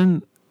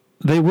 then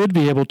they would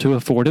be able to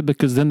afford it,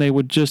 because then they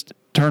would just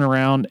turn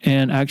around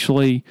and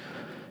actually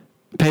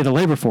pay the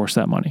labor force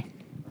that money?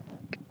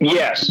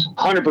 Yes,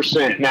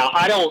 100%. Now,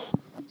 I don't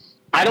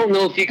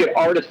know if you could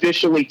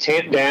artificially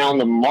tamp down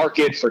the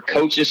market for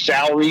coaches'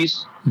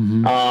 salaries.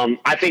 Mm-hmm.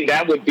 I think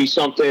that would be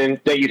something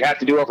that you'd have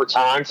to do over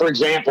time. For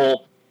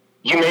example,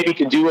 you maybe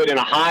could do it in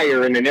a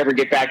hire and then never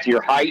get back to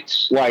your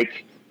heights.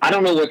 Like, I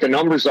don't know what the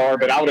numbers are,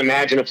 but I would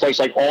imagine a place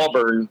like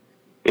Auburn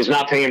is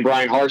not paying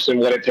Brian Harsin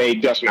what it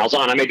paid Gus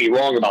Malzahn. I may be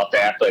wrong about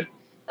that, but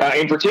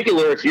in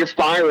particular, if you're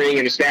firing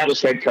an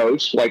established head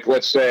coach, like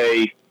let's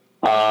say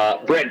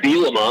Brett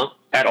Bielema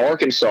at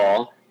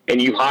Arkansas,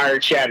 and you hire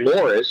Chad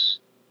Morris,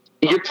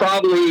 you're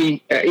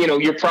probably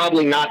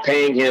not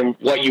paying him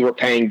what you were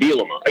paying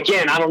Bielema.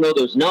 Again, I don't know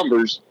those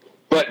numbers,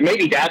 but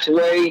maybe that's a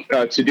way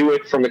to do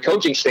it from the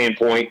coaching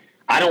standpoint.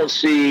 I don't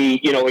see,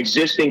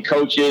 existing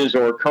coaches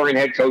or current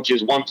head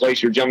coaches one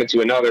place or jumping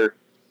to another,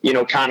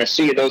 kind of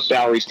see those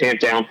salaries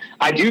tamped down.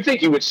 I do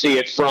think you would see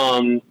it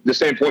from the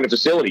standpoint of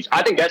facilities.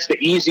 I think that's the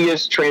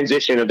easiest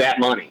transition of that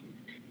money,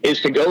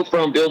 is to go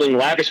from building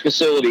lavish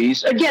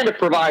facilities, again, to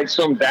provide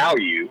some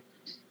value,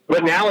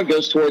 but now it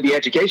goes toward the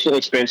educational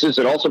expenses.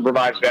 It also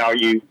provides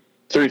value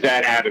through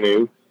that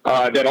avenue.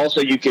 That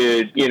also you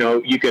could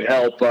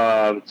help,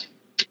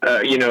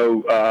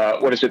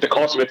 the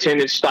cost of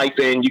attendance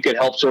stipend, you could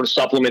help sort of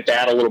supplement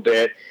that a little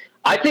bit.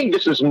 I think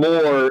this is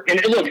more,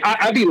 and look,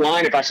 I'd be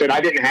lying if I said I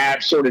didn't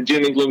have sort of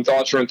doom and gloom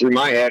thoughts run through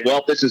my head. Well,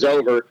 if this is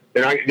over,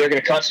 they're going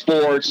to cut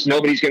sports.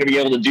 Nobody's going to be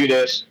able to do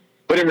this.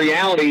 But in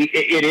reality,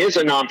 it is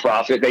a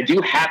nonprofit. They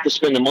do have to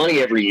spend the money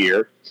every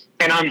year.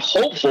 And I'm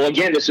hopeful,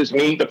 again, this is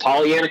me, the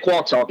Pollyanna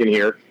Qualk talking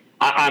here.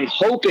 I'm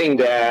hoping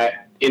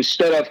that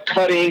instead of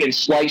cutting and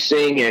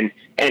slicing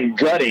and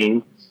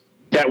gutting,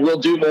 that we'll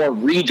do more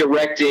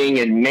redirecting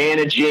and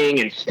managing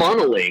and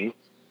funneling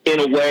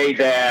in a way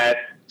that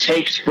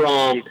takes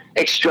from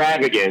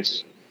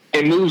extravagance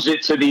and moves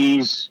it to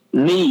these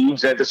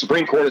needs that the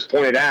Supreme Court has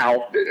pointed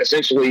out,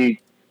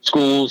 essentially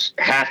schools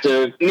have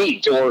to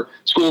meet or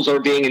schools are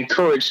being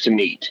encouraged to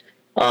meet.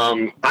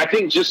 I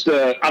think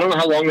I don't know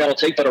how long that'll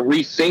take, but a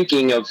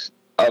rethinking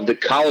of the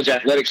college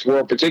athletics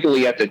world,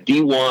 particularly at the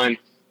D1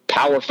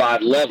 Power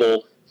 5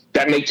 level,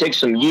 that may take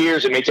some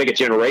years. It may take a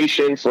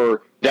generation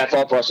for that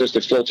thought process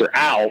to filter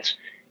out.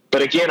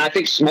 But again, I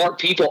think smart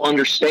people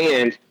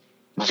understand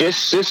this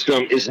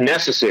system is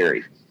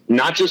necessary,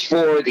 not just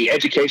for the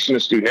education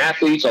of student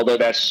athletes, although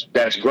that's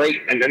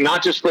great, and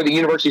not just for the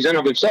universities in and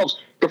of themselves,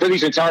 but for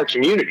these entire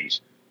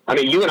communities. I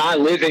mean, you and I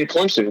live in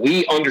Clemson.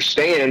 We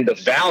understand the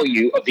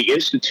value of the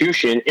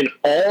institution in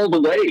all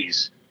the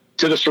ways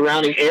to the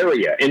surrounding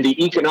area and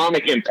the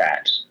economic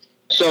impacts.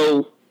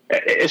 So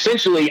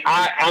essentially,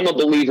 I'm a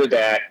believer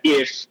that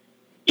if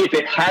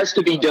it has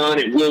to be done,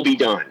 it will be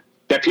done.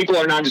 That people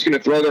are not just going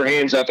to throw their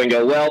hands up and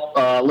go, well,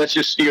 let's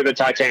just steer the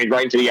Titanic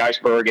right into the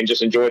iceberg and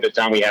just enjoy the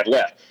time we have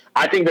left.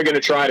 I think they're going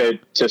to try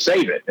to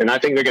save it, and I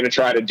think they're going to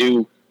try to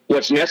do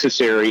what's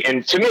necessary.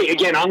 And to me,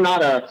 again, I'm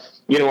not a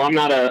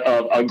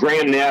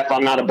Graham Neff,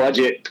 I'm not a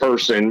budget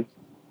person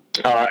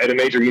at a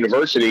major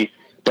university,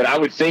 but I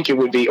would think it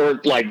would be, or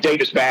like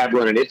Davis Babb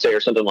running ITSE or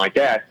something like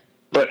that.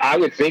 But I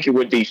would think it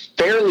would be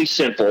fairly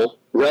simple,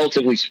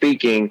 relatively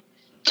speaking,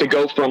 to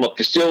go from a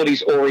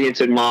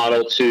facilities-oriented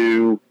model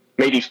to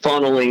maybe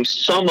funneling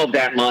some of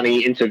that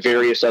money into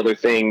various other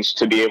things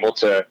to be able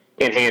to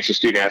enhance the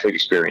student-athlete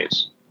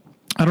experience.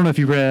 I don't know if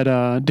you read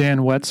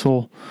Dan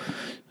Wetzel,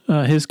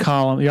 his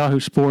column, Yahoo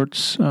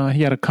Sports.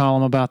 He had a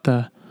column about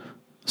the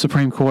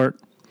Supreme Court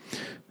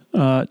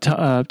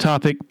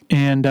topic,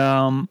 and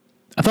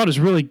I thought it was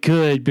really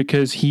good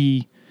because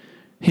he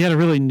had a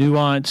really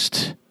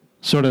nuanced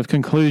sort of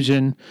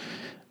conclusion.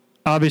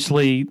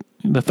 Obviously,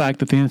 the fact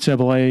that the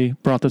NCAA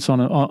brought this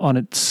on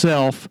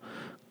itself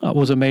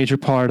was a major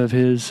part of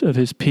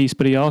his piece,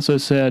 but he also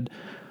said,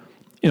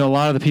 a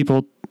lot of the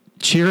people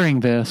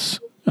cheering this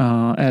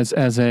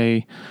as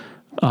a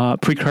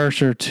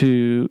precursor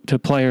to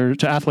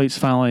athletes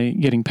finally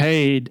getting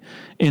paid,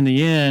 in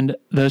the end,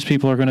 those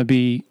people are going to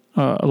be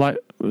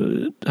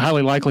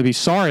highly likely be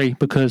sorry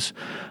because,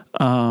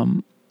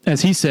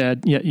 as he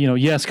said,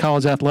 yes,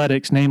 college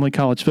athletics, namely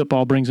college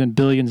football, brings in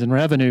billions in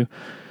revenue,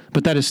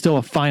 but that is still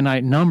a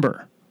finite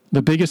number.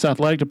 The biggest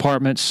athletic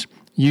departments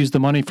use the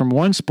money from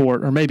one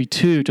sport or maybe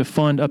two to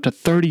fund up to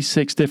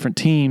 36 different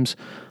teams.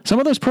 Some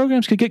of those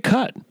programs could get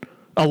cut.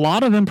 A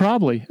lot of them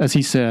probably, as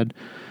he said.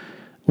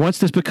 Once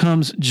this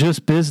becomes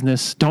just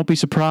business, don't be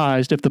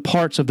surprised if the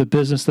parts of the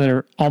business that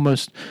are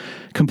almost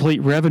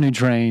complete revenue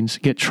drains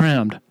get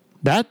trimmed.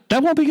 That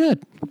won't be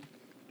good.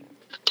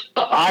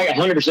 I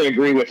 100%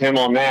 agree with him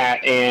on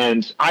that.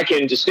 And I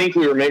can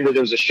distinctly remember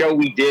there was a show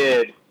we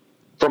did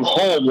from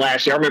home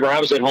last year. I remember I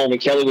was at home and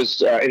Kelly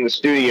was in the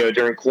studio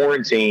during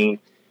quarantine.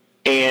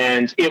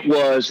 And it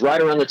was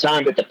right around the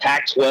time that the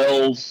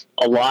Pac-12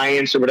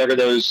 Alliance or whatever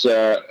those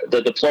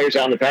the players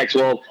out in the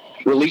Pac-12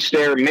 released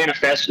their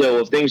manifesto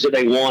of things that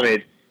they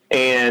wanted.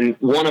 And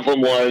one of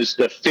them was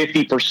the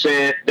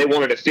 50%. They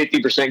wanted a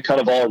 50% cut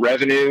of all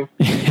revenue.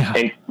 Yeah.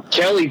 And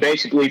Kelly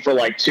basically for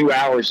like 2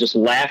 hours just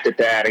laughed at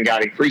that and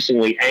got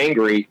increasingly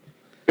angry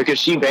because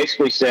she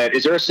basically said,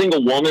 is there a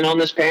single woman on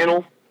this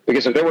panel?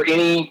 Because if there were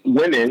any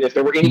women, if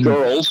there were any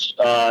girls,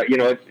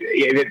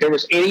 if there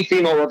was any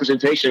female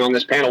representation on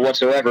this panel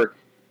whatsoever,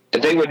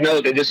 that they would know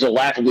that this is a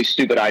laughably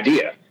stupid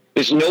idea.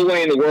 There's no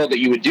way in the world that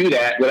you would do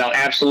that without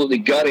absolutely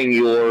gutting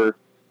the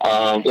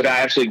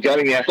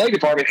athletic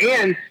department.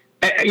 And,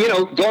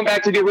 going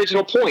back to the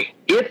original point,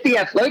 if the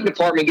athletic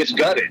department gets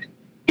gutted,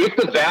 if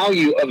the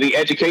value of the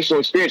educational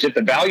experience, if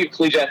the value of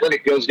collegiate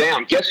athletic goes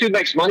down, guess who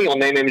makes money on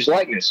name, image,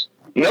 likeness?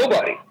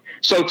 Nobody.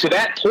 So to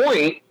that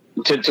point,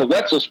 to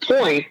Wetzel's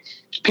point,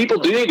 people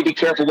do need to be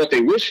careful what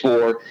they wish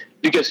for,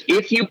 because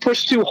if you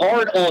push too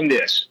hard on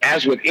this,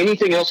 as with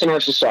anything else in our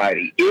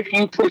society, if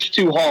you push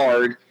too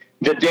hard,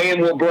 the dam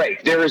will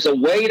break. There is a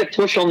way to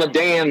push on the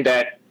dam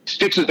that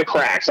fixes the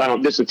cracks.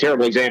 This is a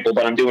terrible example,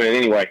 but I'm doing it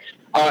anyway.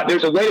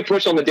 There's a way to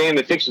push on the dam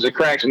that fixes the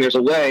cracks, and there's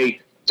a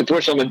way to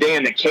push on the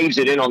dam that caves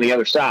it in on the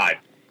other side.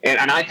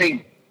 And I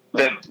think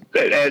that,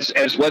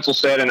 as Wetzel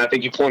said, and I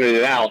think you pointed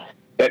it out,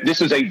 that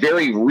this is a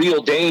very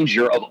real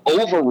danger of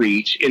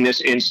overreach in this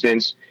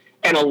instance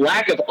and a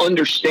lack of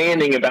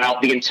understanding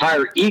about the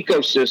entire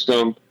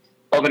ecosystem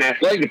of an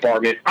athletic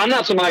department. I'm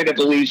not somebody that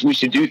believes we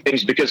should do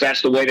things because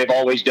that's the way they've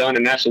always done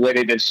and that's the way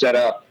they've been set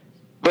up.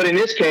 But in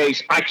this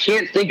case, I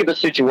can't think of a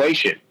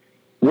situation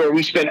where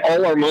we spend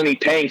all our money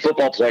paying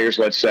football players,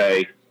 let's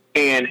say,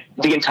 and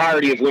the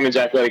entirety of women's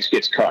athletics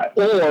gets cut,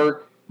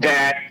 or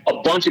that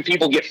a bunch of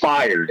people get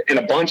fired and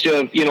a bunch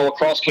of,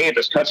 across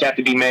campus cuts have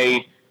to be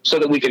made so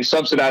that we can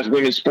subsidize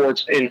women's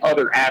sports in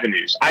other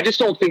avenues. I just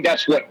don't think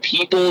that's what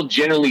people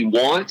generally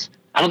want.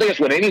 I don't think that's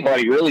what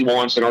anybody really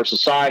wants in our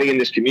society, in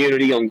this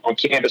community, on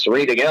campus, or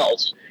anything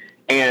else.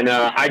 And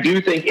I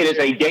do think it is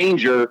a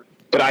danger,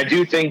 but I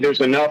do think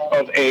there's enough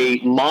of a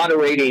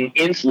moderating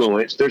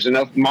influence. There's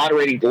enough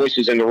moderating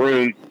voices in the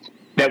room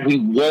that we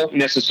won't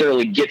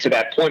necessarily get to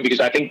that point, because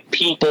I think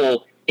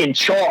people in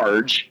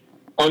charge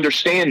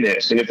understand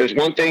this. And if there's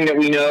one thing that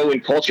we know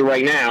in culture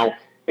right now,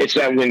 it's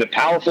that when the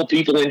powerful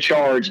people in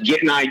charge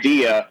get an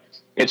idea,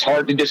 it's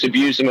hard to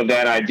disabuse them of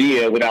that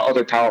idea without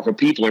other powerful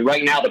people. And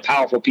right now, the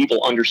powerful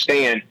people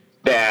understand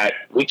that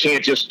we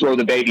can't just throw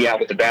the baby out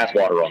with the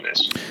bathwater on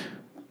this.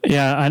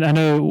 Yeah, I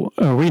know,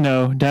 or we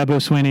know, Dabo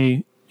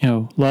Swinney,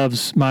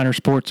 loves minor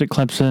sports at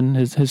Clemson.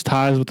 His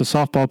ties with the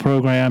softball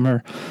program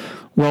are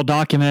well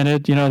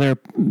documented. There are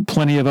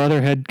plenty of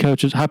other head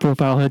coaches,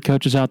 high-profile head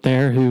coaches out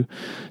there who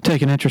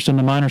take an interest in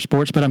the minor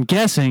sports. But I'm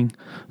guessing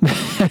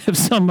that if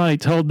somebody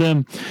told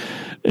them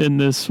in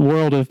this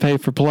world of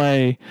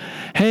pay-for-play,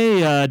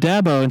 hey,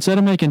 Dabo, instead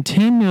of making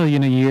 $10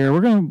 million a year,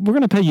 we're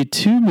gonna pay you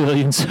 $2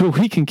 million so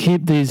we can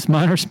keep these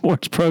minor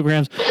sports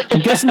programs. I'm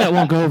guessing that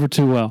won't go over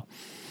too well.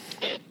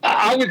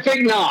 I would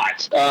think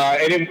not,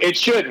 and it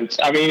shouldn't.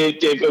 I mean,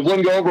 it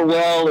wouldn't go over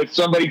well if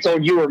somebody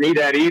told you or me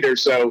that either.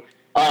 So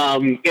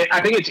I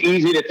think it's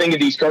easy to think of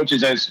these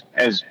coaches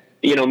as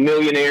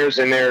millionaires,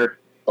 and they're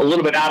a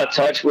little bit out of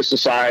touch with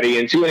society.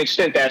 And to an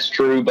extent, that's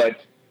true.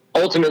 But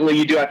ultimately,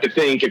 you do have to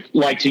think,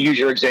 to use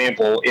your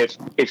example,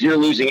 if you're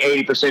losing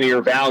 80% of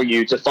your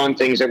value to fund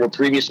things that were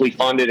previously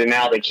funded and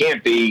now they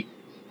can't be,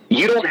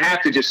 you don't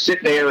have to just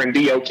sit there and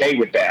be okay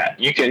with that.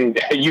 You can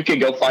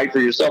go fight for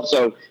yourself.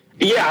 So.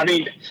 Yeah, I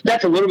mean,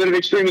 that's a little bit of an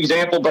extreme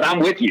example, but I'm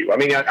with you. I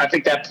mean, I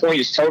think that point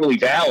is totally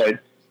valid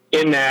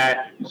in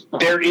that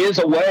there is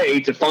a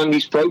way to fund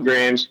these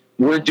programs.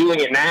 We're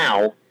doing it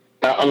now.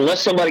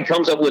 Unless somebody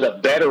comes up with a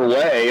better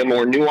way, a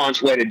more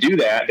nuanced way to do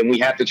that, then we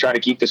have to try to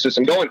keep the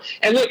system going.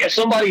 And look, as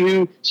somebody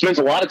who spends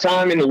a lot of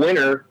time in the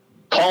winter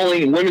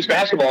calling women's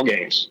basketball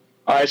games,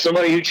 as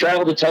somebody who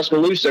traveled to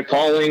Tuscaloosa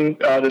calling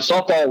the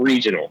softball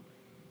regional,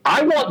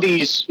 I want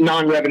these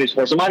non-revenue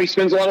sports. Somebody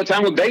spends a lot of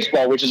time with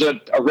baseball, which is a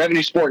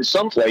revenue sport in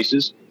some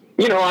places.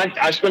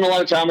 I spend a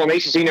lot of time on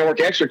ACC Network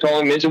Extra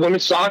calling men's and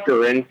women's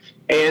soccer and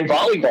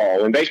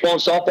volleyball and baseball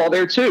and softball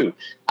there too.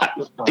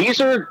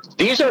 These are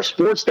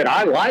sports that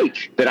I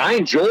like, that I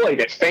enjoy,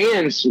 that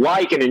fans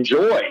like and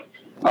enjoy,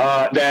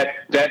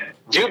 that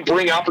do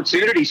bring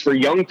opportunities for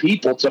young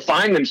people to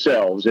find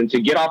themselves and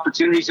to get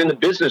opportunities in the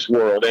business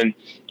world and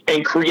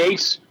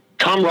creates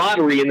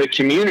camaraderie in the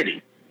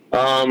community.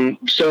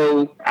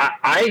 So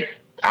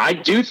I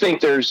do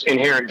think there's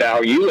inherent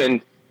value, and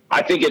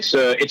I think it's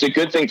a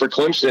good thing for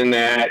Clemson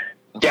that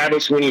Dabo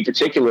Swinney in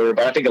particular,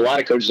 but I think a lot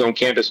of coaches on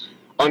campus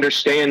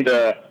understand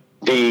the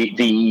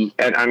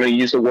and I'm going to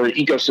use the word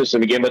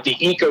ecosystem again, but the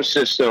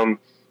ecosystem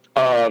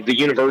of the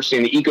university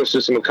and the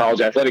ecosystem of college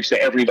athletics,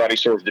 that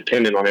everybody's sort of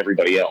dependent on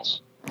everybody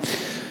else.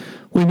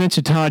 We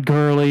mentioned Todd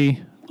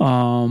Gurley.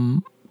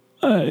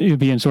 You're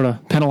being sort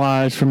of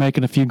penalized for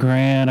making a few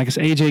grand. I guess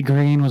A.J.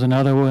 Green was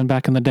another one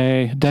back in the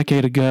day, a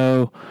decade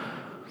ago.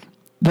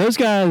 Those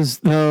guys,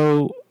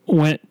 though,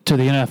 went to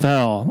the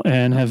NFL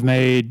and have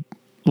made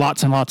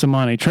lots and lots of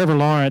money. Trevor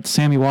Lawrence,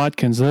 Sammy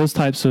Watkins, those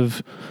types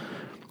of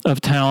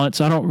talents,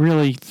 I don't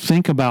really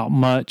think about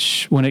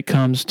much when it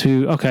comes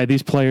to, okay,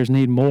 these players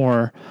need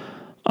more,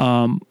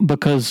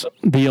 because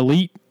the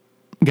elite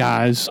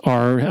guys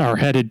are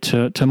headed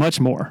to much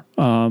more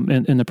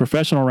in the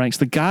professional ranks.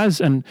 The guys,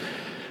 and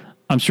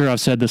I'm sure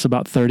I've said this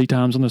about 30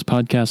 times on this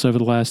podcast over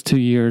the last 2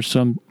 years,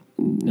 so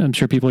I'm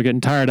sure people are getting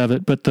tired of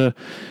it, but the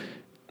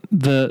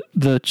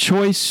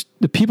choice,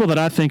 the people that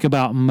I think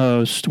about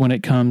most when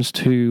it comes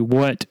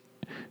to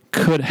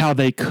how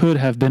they could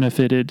have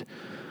benefited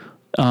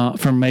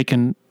from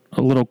making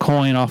a little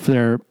coin off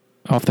their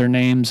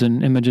names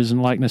and images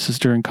and likenesses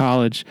during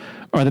college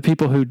are the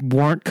people who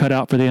weren't cut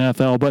out for the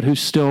NFL, but who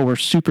still were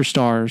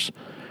superstars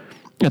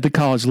at the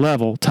college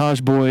level. Taj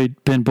Boyd,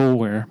 Ben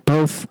Boulware,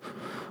 both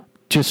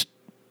just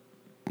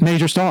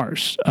major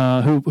stars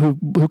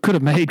who could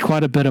have made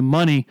quite a bit of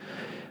money.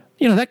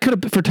 That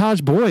could have, for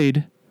Taj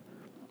Boyd,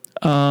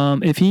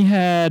 if he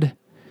had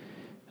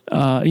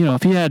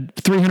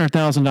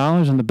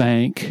 $300,000 in the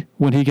bank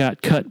when he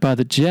got cut by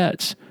the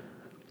Jets,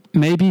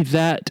 maybe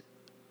that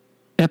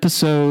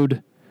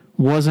episode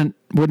wouldn't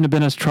have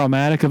been as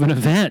traumatic of an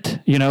event,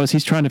 as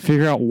he's trying to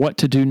figure out what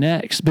to do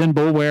next. Ben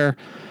Boulware,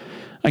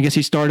 I guess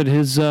he started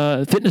his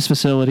fitness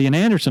facility in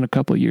Anderson a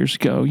couple of years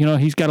ago.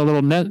 He's got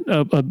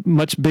a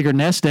much bigger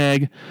nest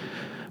egg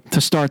to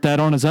start that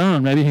on his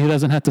own. Maybe he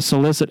doesn't have to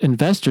solicit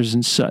investors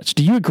and such.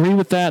 Do you agree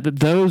with that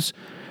those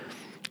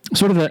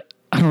sort of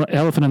I don't know,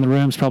 elephant in the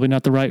room is probably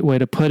not the right way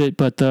to put it,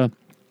 but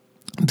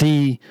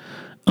the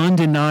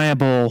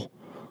undeniable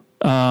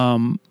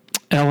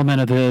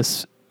element of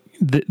this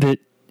that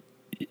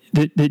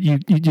you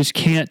just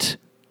can't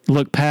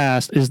look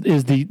past is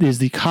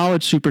the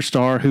college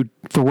superstar who,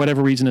 for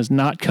whatever reason, is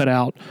not cut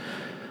out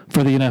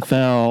for the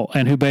NFL,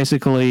 and who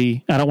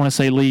basically, I don't want to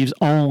say leaves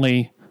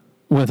only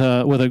with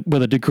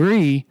a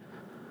degree,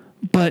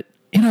 but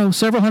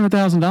several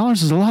 $100,000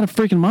 is a lot of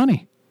freaking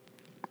money.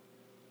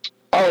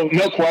 Oh,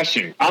 no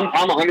question. I'm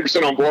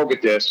 100% on board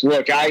with this.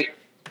 Look, I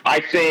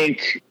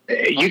think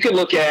you can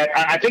look at,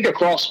 I think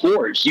across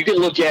sports, you can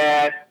look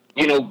at,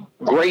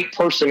 great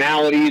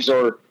personalities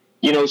or,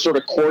 sort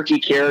of quirky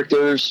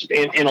characters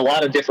in a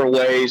lot of different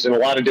ways in a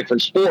lot of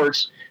different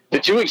sports. The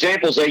two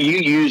examples that you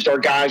used are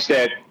guys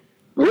that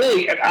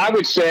really, I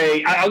would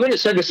say, I wouldn't have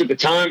said this at the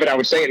time, but I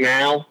would say it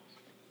now.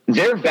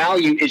 Their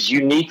value is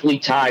uniquely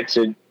tied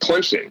to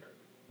Clemson.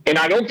 And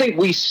I don't think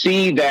we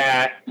see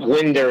that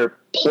when they're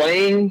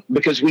playing,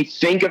 because we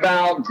think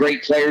about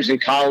great players in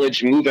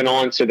college moving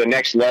on to the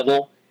next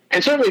level.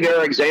 And certainly there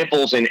are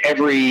examples in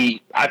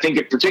every, I think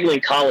particularly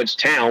in college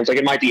towns, like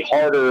it might be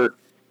harder,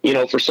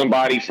 for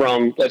somebody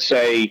from, let's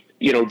say,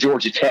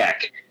 Georgia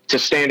Tech to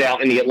stand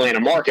out in the Atlanta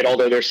market,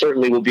 although there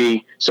certainly will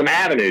be some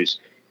avenues.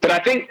 But I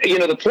think,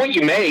 the point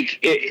you make,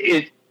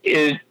 it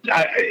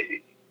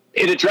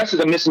addresses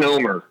a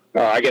misnomer,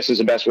 I guess is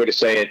the best way to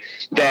say it,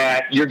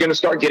 that you're going to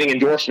start getting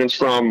endorsements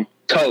from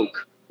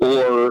Coke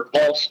or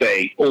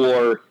Allstate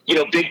or,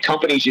 big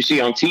companies you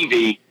see on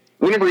TV,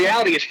 when in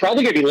reality it's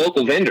probably going to be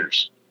local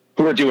vendors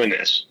who are doing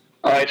this.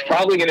 It's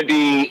probably going to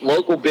be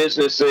local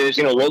businesses,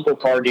 local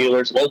car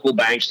dealers, local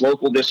banks,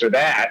 local this or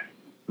that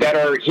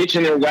are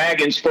hitching their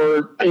wagons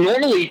for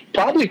normally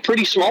probably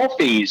pretty small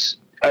fees,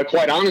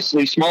 quite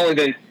honestly, smaller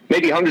than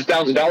maybe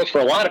 $100,000 for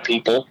a lot of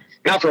people.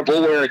 Now for a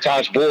Bull Wearer or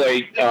Taj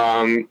Boyd,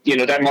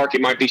 that market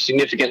might be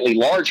significantly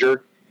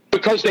larger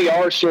because they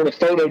are sort of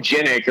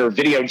photogenic or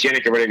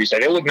videogenic or whatever you say.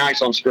 They look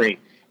nice on screen.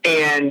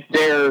 And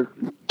they're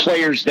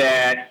players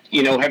that,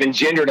 have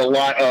engendered a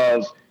lot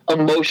of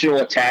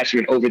emotional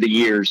attachment over the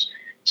years.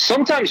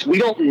 Sometimes we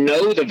don't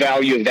know the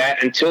value of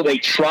that until they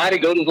try to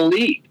go to the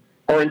league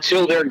or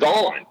until they're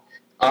gone.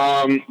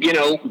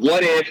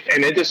 What if,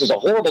 and this is a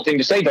horrible thing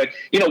to say, but,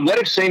 what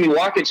if Sammy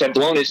Watkins had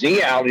blown his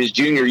knee out his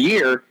junior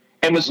year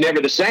and was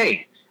never the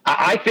same?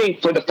 I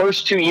think for the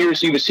first 2 years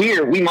he was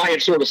here, we might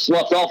have sort of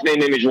sloughed off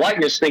name, image,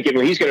 likeness, thinking,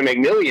 well, he's going to make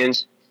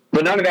millions,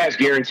 but none of that is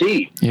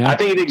guaranteed. Yeah. I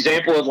think an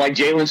example of like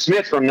Jalen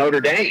Smith from Notre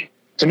Dame.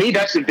 To me,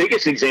 that's the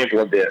biggest example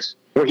of this,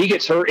 where he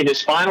gets hurt in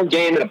his final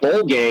game in a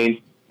bowl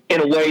game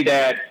in a way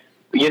that,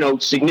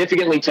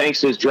 significantly tanks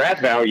his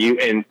draft value.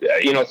 And,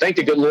 thank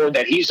the good Lord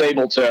that he's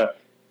able to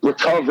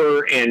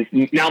recover and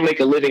now make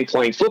a living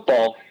playing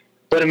football.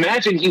 But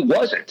imagine he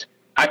wasn't.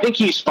 I think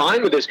he's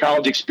fine with his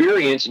college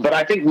experience, but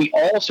I think we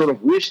all sort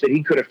of wish that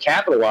he could have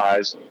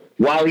capitalized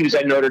while he was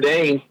at Notre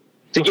Dame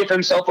to give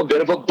himself a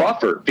bit of a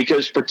buffer,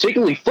 because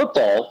particularly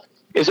football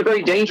is a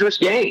very dangerous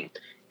game.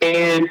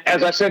 And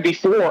as I said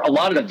before, a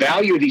lot of the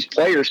value of these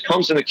players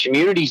comes in the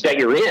communities that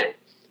you're in.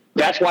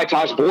 That's why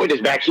Taj Boyd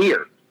is back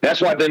here. That's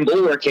why Ben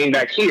Buller came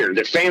back here.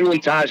 Their family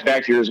ties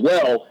back here as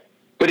well.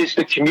 But it's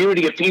the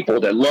community of people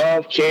that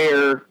love,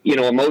 care,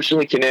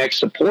 emotionally connect,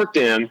 support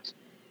them.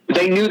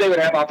 They knew they would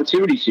have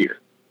opportunities here.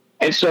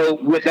 And so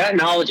with that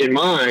knowledge in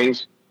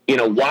mind,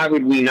 why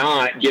would we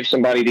not give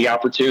somebody the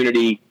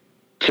opportunity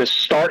to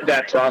start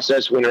that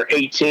process when they're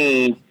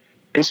 18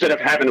 instead of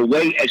having to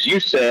wait, as you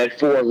said,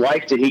 for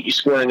life to hit you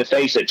square in the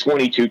face at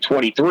 22,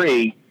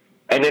 23,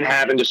 and then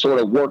having to sort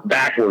of work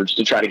backwards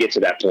to try to get to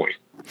that point?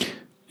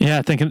 Yeah,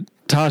 I think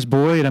Taj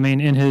Boyd,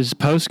 in his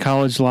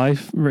post-college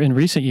life in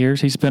recent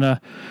years, he's been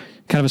a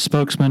kind of a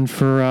spokesman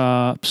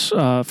for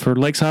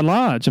Lakeside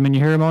Lodge. You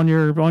hear him on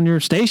your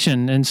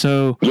station, and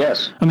so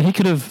yes, he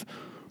could have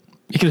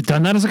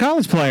done that as a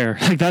college player.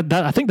 Like that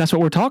I think that's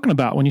what we're talking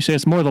about when you say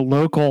it's more the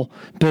local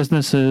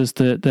businesses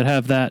that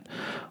have that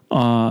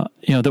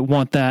that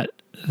want that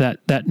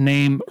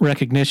name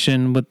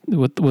recognition with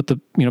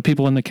the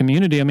people in the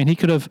community. He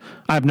could have.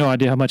 I have no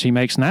idea how much he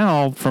makes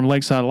now from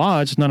Lakeside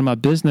Lodge. It's none of my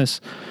business.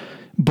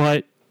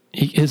 But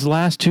his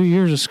last 2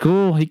 years of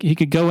school, he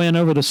could go in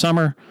over the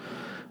summer,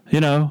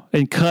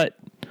 and cut,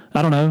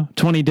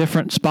 20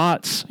 different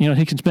spots.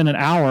 He can spend an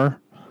hour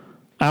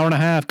and a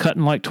half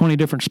cutting like 20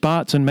 different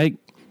spots and make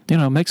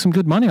some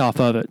good money off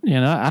of it.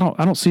 I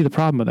don't see the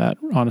problem with that,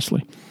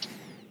 honestly.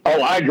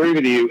 Oh, I agree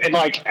with you. And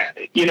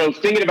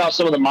thinking about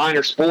some of the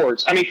minor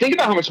sports, think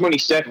about how much money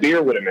Seth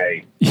Beer would have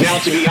made. Now,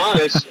 to be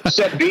honest,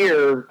 Seth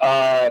Beer,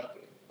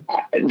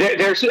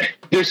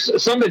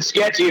 there's something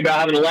sketchy about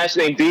having a last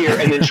name Beer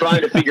and then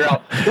trying to figure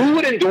out who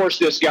would endorse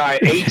this guy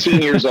at 18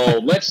 years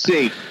old. Let's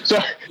see. So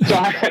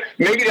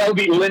maybe that would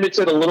be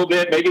limited a little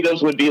bit. Maybe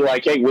those would be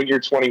like, hey, when you're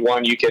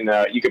 21, you can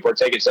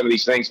partake in some of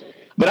these things.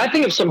 But I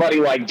think of somebody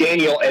like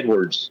Danielle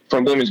Edwards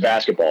from women's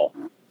basketball,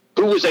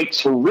 who was a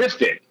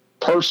terrific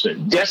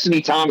person.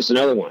 Destiny Thomas,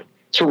 another one.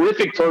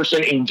 Terrific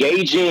person,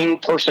 engaging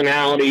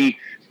personality.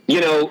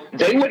 They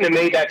wouldn't have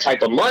made that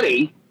type of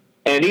money,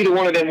 and neither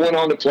one of them went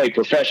on to play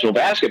professional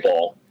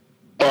basketball.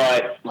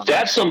 But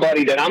that's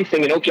somebody that I'm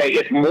thinking, okay,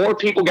 if more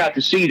people got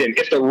to see them,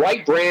 if the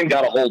right brand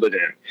got a hold of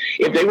them,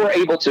 if they were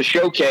able to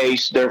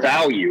showcase their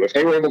value, if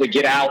they were able to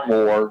get out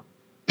more,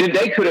 then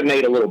they could have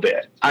made a little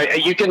bit.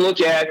 You can look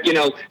at,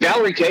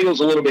 Valerie Cagle's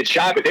a little bit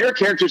shy, but there are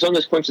characters on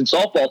this Clemson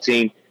softball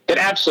team that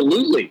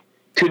absolutely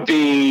could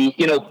be,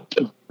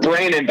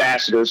 brand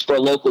ambassadors for a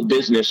local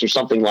business or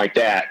something like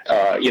that,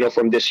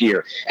 from this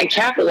year, and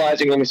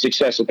capitalizing on the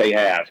success that they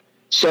have.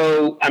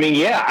 So,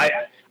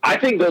 I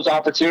think those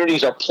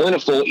opportunities are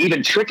plentiful,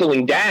 even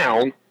trickling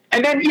down.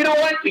 And then, you know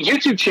what?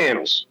 YouTube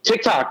channels,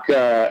 TikTok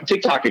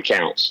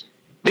accounts.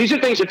 These are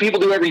things that people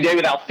do every day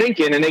without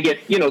thinking, and they get,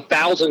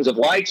 thousands of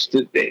likes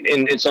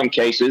in some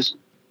cases.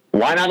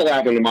 Why not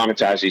allow them to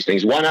monetize these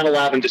things? Why not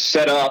allow them to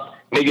set up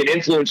maybe an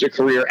influencer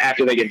career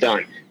after they get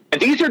done?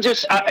 And these are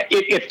just,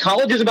 if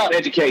college is about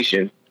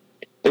education,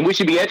 then we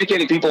should be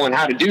educating people on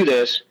how to do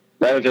this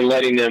rather than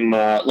letting them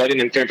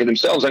fend for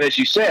themselves. And as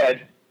you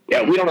said,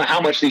 we don't know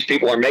how much these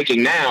people are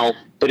making now,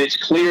 but it's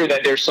clear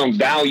that there's some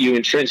value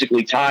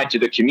intrinsically tied to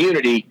the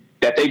community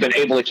that they've been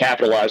able to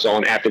capitalize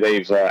on after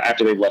they've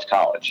left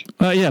college.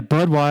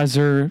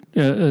 Budweiser,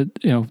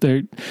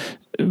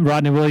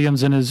 Rodney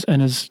Williams and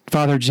his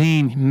father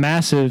Gene,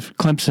 massive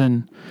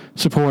Clemson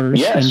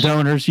supporters and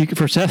donors.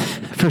 For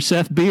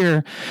Seth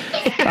Beer,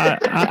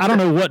 I don't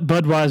know what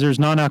Budweiser's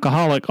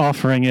non-alcoholic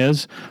offering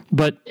is,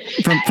 but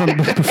from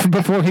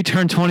before he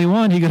turned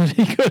 21, he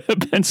could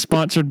have been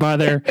sponsored by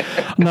their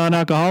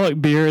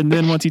non-alcoholic beer, and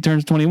then once he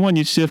turns 21,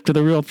 you shift to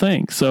the real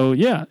thing. So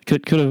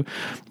could have.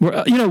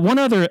 One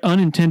other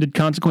unintended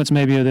consequence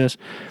maybe of this.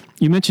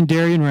 You mentioned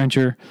Darian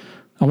Rencher.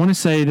 I want to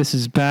say this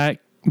is back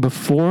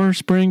before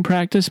spring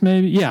practice,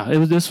 maybe. Yeah,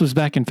 this was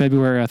back in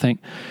February, I think.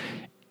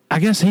 I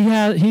guess he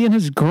and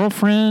his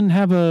girlfriend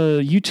have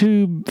a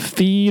YouTube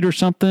feed or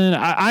something.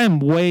 I am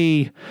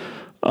way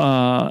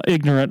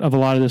ignorant of a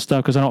lot of this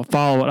stuff because I don't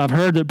follow it. I've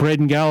heard that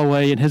Braden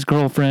Galloway and his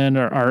girlfriend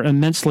are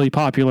immensely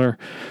popular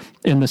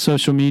in the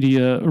social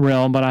media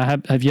realm, but I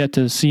have yet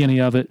to see any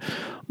of it.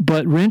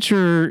 But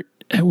Rencher,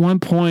 at one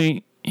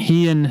point,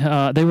 he and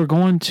they were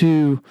going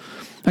to,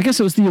 I guess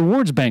it was the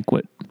awards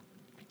banquet.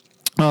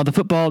 The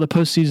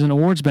postseason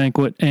awards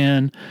banquet,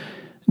 and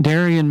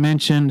Darian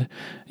mentioned,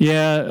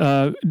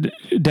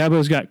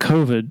 Dabo's got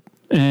COVID,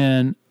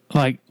 and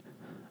like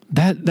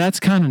that's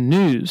kind of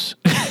news,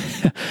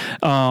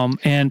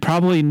 and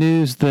probably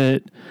news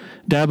that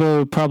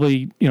Dabo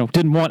probably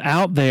didn't want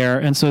out there,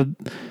 and so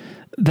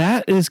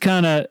that is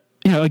kind of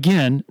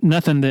again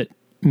nothing that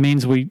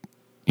means we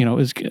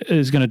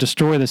is going to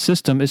destroy the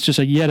system. It's just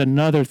yet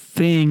another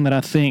thing that I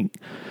think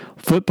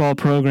football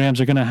programs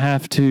are going to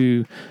have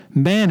to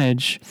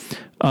manage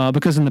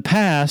because in the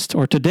past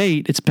or to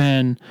date, it's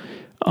been,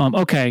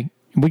 okay,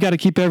 we got to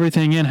keep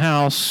everything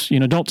in-house.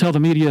 Don't tell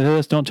the media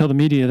this, don't tell the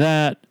media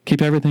that,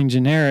 keep everything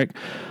generic.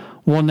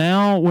 Well,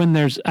 now when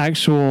there's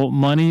actual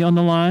money on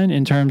the line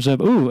in terms of,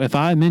 if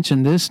I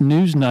mention this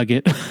news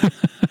nugget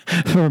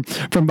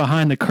from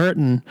behind the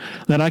curtain,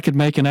 that I could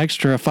make an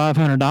extra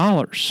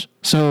 $500.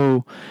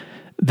 So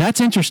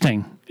that's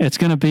interesting. It's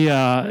going to be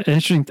an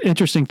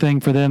interesting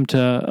thing for them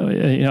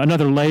to,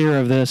 another layer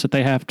of this that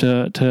they have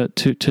to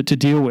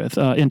deal with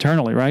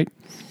internally, right?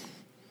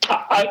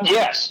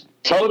 Yes,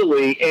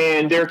 totally.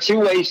 And there are two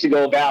ways to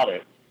go about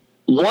it.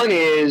 One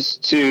is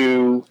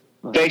to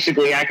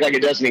basically act like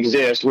it doesn't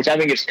exist, which I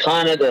think is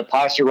kind of the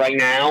posture right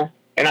now.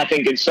 And I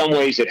think in some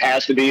ways it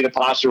has to be the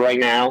posture right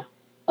now.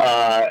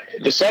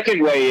 The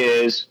second way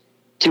is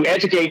to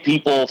educate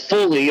people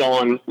fully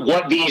on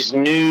what these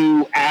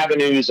new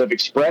avenues of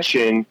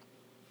expression,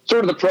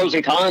 sort of the pros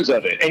and cons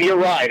of it. And you're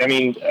right. I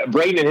mean,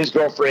 Braden and his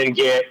girlfriend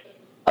get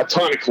a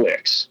ton of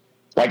clicks.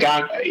 Like,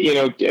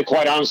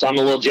 quite honestly, I'm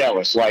a little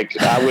jealous. Like,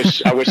 I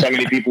wish how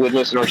many people would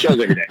listen to our shows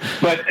every day.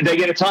 But they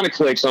get a ton of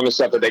clicks on the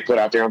stuff that they put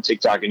out there on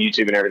TikTok and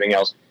YouTube and everything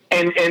else.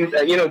 And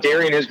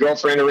Darian and his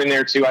girlfriend are in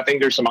there too. I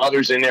think there's some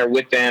others in there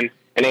with them,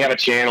 and they have a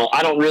channel.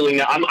 I don't really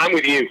know. I'm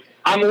with you.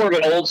 I'm more of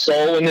an old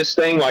soul in this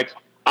thing. Like,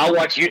 I'll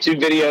watch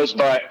YouTube videos,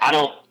 but I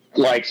don't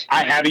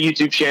I have a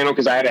YouTube channel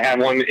because I had to have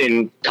one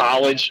in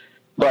college,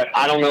 but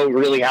I don't know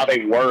really how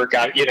they work.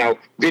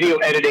 Video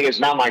editing is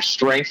not my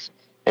strength.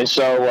 And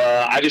so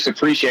I just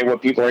appreciate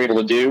what people are able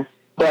to do.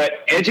 But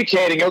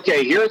educating,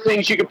 okay, here are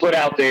things you can put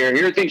out there.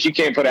 Here are things you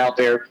can't put out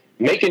there.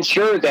 Making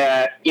sure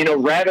that,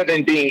 rather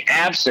than being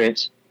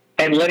absent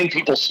and letting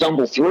people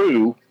stumble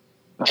through,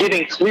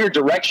 giving clear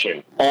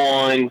direction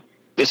on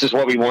this is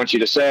what we want you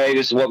to say.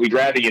 This is what we'd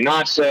rather you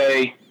not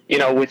say.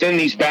 Within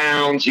these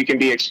bounds, you can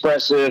be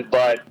expressive,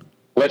 but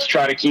let's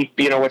try to keep,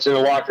 what's in the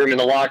locker room in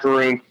the locker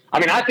room. I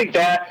mean, I think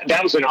that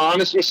was an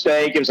honest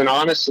mistake. It was an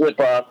honest slip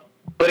up.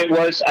 But it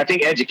was, I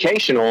think,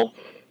 educational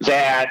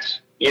that,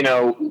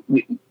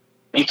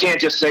 you can't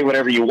just say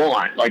whatever you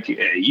want. Like,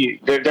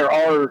 there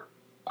are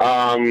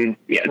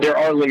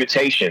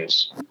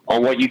limitations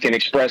on what you can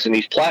express in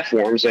these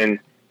platforms. And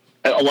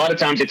a lot of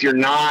times if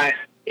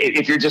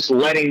you're just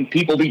letting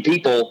people be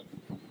people,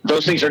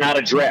 those things are not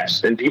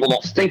addressed and people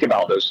don't think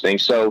about those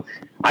things. So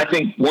I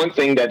think one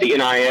thing that the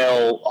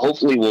NIL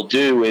hopefully will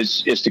do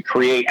is to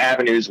create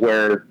avenues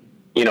where,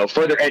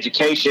 further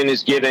education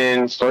is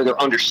given, further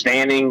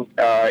understanding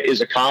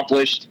is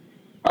accomplished,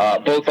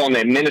 both on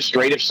the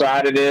administrative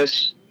side of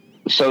this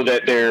so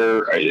that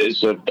there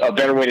is a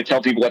better way to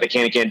tell people what they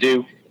can and can't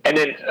do. And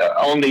then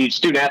on the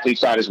student athlete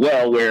side as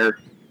well, where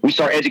we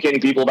start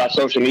educating people about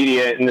social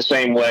media in the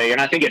same way.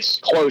 And I think it's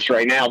close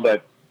right now,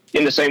 but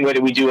in the same way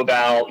that we do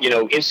about,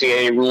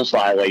 NCAA rules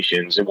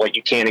violations and what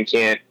you can and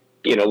can't,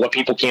 what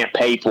people can't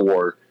pay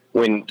for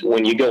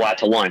when you go out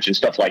to lunch and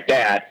stuff like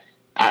that.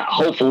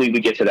 Hopefully we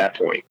get to that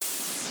point.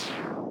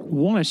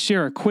 Want to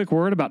share a quick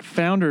word about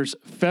Founders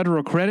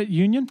Federal Credit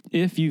Union.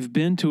 If you've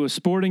been to a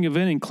sporting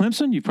event in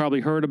Clemson, you've probably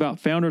heard about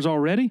Founders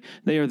already.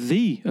 They are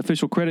the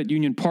official credit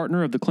union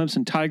partner of the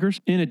Clemson Tigers.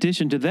 In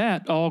addition to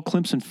that, all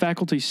Clemson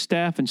faculty,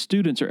 staff, and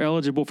students are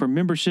eligible for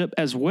membership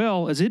as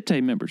well as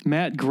IPTAY members.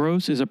 Matt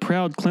Gross is a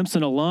proud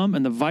Clemson alum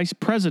and the vice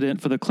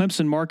president for the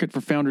Clemson market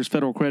for Founders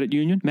Federal Credit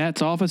Union.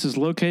 Matt's office is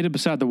located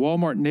beside the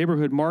Walmart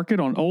Neighborhood Market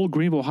on Old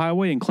Greenville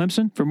Highway in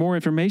Clemson. For more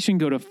information,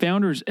 go to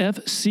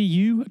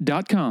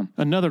foundersfcu.com.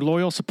 Another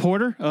loyal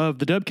supporter of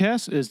the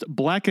Dubcast is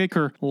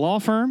Blackacre Law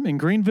Firm in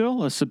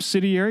Greenville, a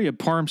subsidiary of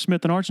Parham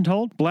Smith &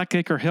 Archenhold.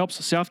 Blackacre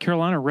helps South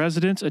Carolina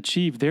residents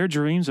achieve their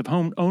dreams of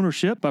home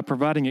ownership by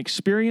providing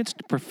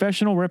experienced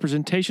professional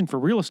representation for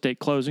real estate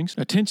closings.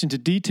 Attention to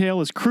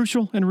detail is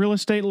crucial in real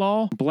estate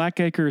law.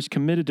 Blackacre is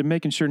committed to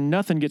making sure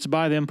nothing gets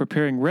by them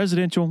preparing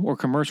residential or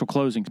commercial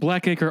closings.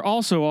 Blackacre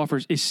also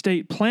offers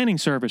estate planning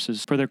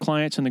services for their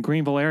clients in the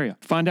Greenville area.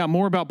 Find out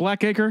more about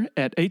Blackacre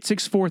at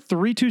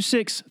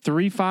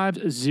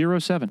 864-326-3507.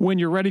 When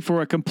you're ready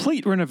for a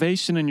complete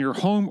renovation in your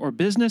home or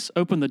business,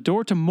 open the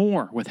door to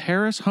more with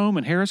Harris Home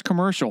and Harris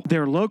Commercial.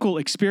 Their local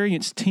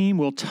experienced team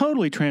will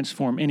totally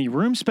transform any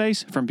room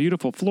space, from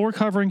beautiful floor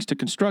coverings to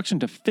construction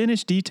to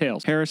finished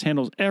details. Harris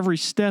handles every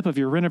step of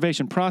your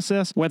renovation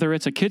process, whether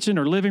it's a kitchen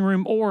or living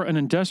room or an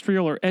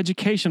industrial or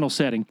educational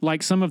setting,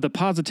 like some of the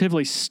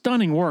positively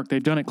stunning work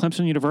they've done at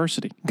Clemson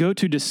University. Go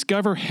to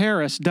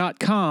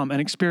discoverharris.com and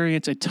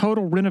experience a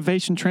total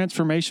renovation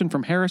transformation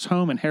from Harris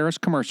Home and Harris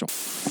Commercial.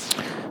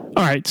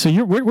 All right, so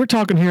we're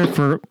talking here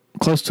for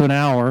close to an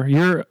hour.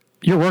 You're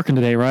working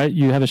today, right?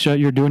 You have a show.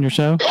 You're doing your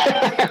show.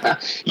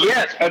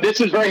 Yes,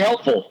 this is very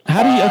helpful.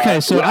 How do you?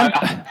 Okay, so go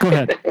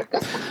ahead.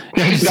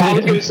 I was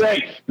going to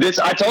say this.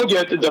 I told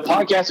you the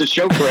podcast is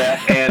show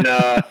prep, and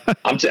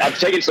I'm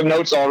taking some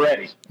notes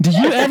already. Do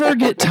you ever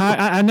get tired?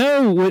 I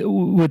know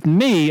with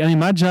me, I mean,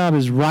 my job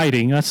is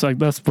writing. That's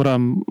what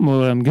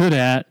I'm good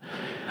at.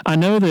 I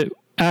know that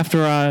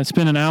after I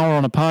spend an hour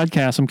on a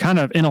podcast, I'm kind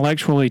of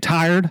intellectually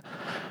tired.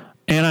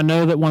 And I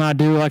know that when I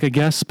do like a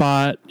guest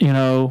spot,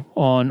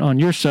 on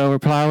your show or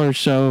Plyler's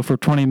show for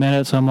 20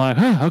 minutes, I'm like,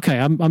 okay,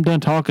 I'm done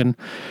talking.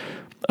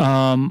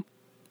 Do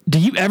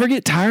you ever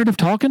get tired of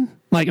talking?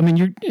 Like, I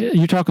mean,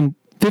 you're talking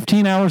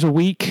 15 hours a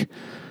week,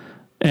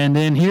 and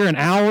then here an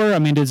hour. I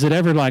mean, does it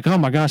ever like, oh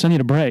my gosh, I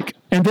need a break?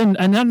 And then,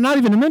 and not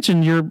even to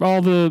mention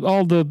all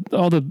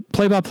the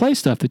play-by-play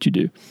stuff that you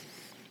do.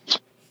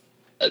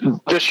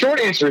 The short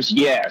answer is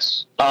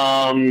yes.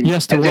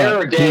 Yes to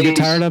what? Do you get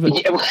tired of it?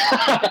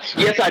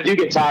 Yes, I do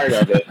get tired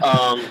of it.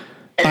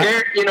 And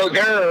there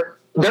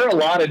are a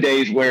lot of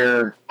days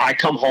where I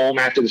come home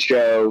after the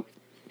show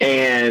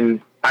and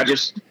I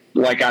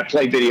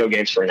play video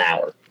games for an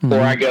hour, mm-hmm.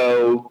 or I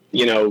go,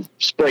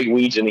 spray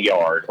weeds in the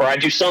yard, or I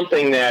do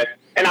something and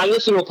I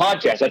listen to a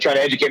podcast. I try to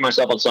educate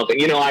myself on something.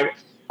 I'm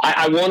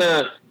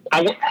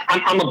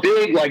a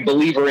big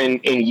believer in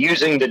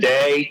using the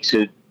day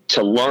to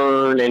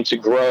learn and to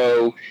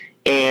grow.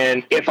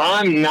 And if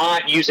I'm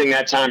not using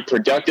that time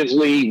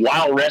productively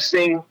while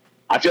resting,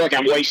 I feel like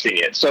I'm wasting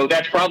it. So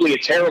that's probably a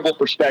terrible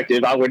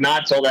perspective. I would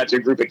not tell that to a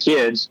group of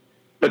kids,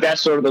 but that's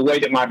sort of the way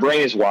that my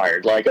brain is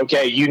wired. Like,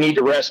 okay, you need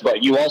to rest,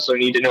 but you also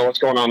need to know what's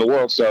going on in the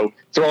world. So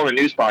throw on a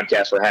news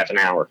podcast for half an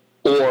hour.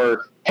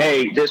 Or,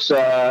 hey, this,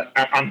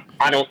 I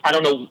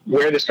don't know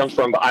where this comes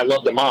from, but I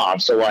love the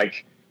mob. So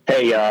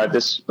hey,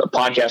 this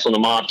podcast on the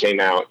mob came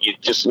out. You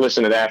just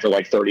listen to that for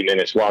 30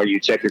 minutes while you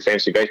check your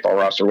fantasy baseball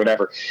roster or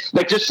whatever.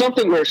 Just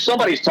something where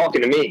somebody's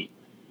talking to me,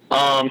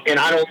 and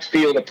I don't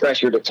feel the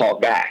pressure to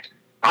talk back.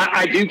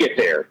 I do get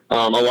there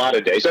a lot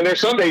of days. And there's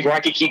some days where I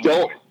can keep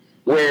going,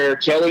 where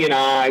Kelly and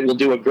I will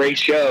do a great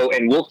show,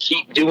 and we'll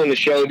keep doing the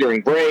show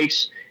during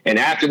breaks and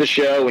after the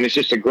show, and it's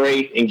just a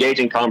great,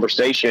 engaging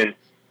conversation.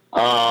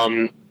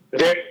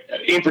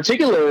 In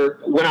particular,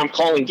 when I'm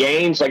calling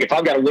games, if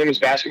I've got a women's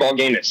basketball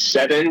game at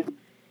 7,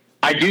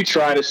 I do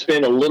try to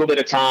spend a little bit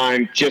of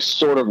time just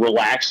sort of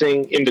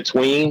relaxing in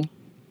between,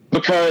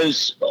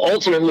 because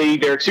ultimately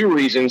there are two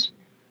reasons.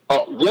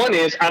 One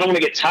is I don't want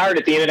to get tired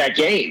at the end of that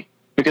game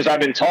because I've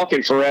been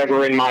talking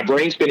forever and my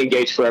brain's been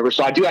engaged forever,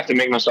 so I do have to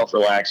make myself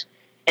relax.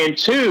 And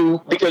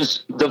two,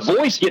 because the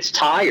voice gets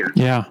tired.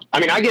 Yeah. I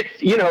mean, I get,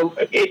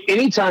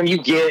 anytime you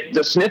get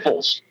the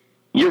sniffles,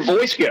 your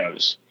voice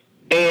goes.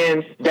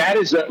 And that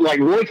is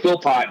Roy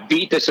Philpott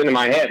beat this into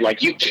my head.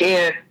 You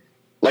can't,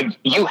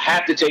 you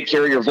have to take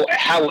care of your voice.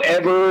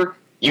 However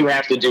you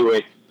have to do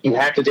it, you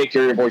have to take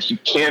care of your voice. You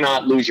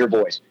cannot lose your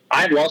voice.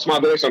 I've lost my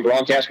voice on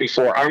broadcast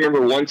before. I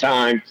remember one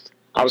time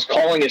I was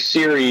calling a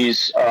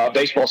series,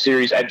 baseball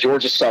series at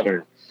Georgia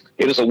Southern.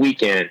 It was a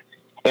weekend.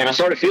 And I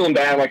started feeling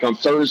bad on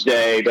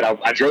Thursday, but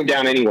I drove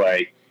down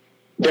anyway.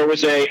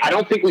 I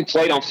don't think we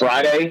played on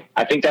Friday.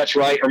 I think that's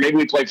right. Or maybe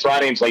we played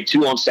Friday and played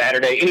 2 on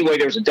Saturday. Anyway,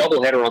 there was a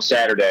doubleheader on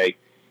Saturday.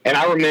 And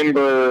I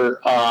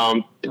remember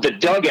the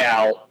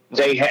dugout,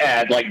 they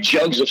had like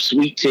jugs of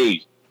sweet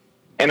tea.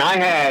 And I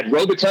had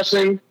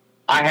Robitussin,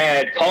 I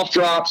had cough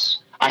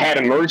drops, I had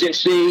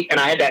Emergency, and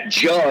I had that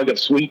jug of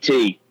sweet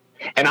tea.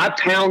 And I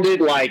pounded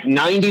like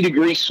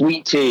 90-degree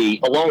sweet tea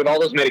along with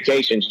all those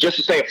medications just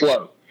to stay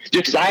afloat. Just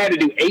because I had to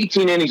do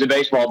 18 innings of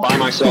baseball by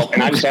myself,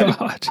 and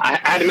I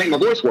had to make my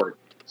voice work.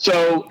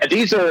 So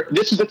this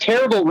is a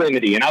terrible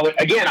remedy. And I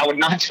would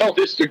not tell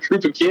this to a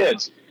group of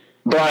kids,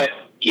 but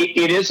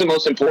it is the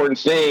most important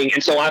thing.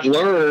 And so I've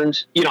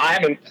learned, I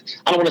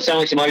don't want to sound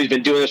like somebody who's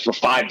been doing this for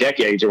 5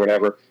 decades or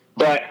whatever,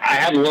 but I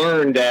have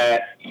learned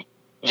that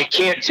you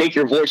can't take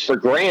your voice for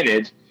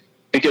granted,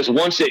 because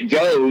once it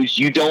goes,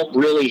 you can't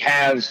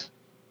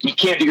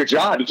do your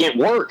job. You can't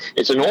work.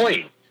 It's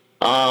annoying.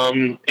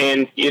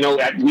 And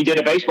we did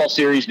a baseball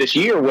series this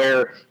year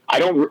where we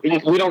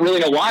don't really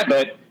know why,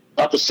 but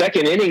about the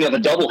second inning of a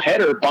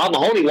doubleheader, Bob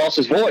Mahoney lost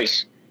his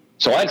voice.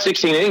 So I had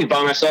 16 innings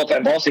by myself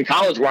at Boston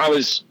College where I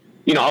was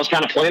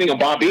kind of planning on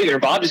Bob being there.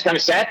 Bob just kind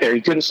of sat there.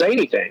 He couldn't say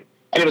anything.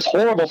 And it was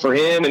horrible for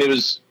him. And it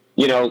was,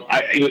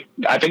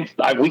 I think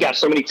we got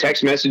so many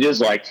text messages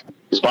like,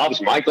 is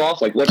Bob's mic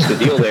off? Like, what's the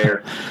deal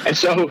there? And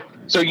so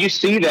you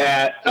see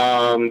that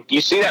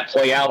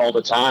play out all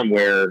the time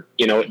where,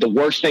 the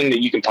worst thing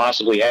that you can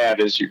possibly have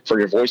is for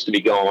your voice to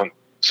be gone.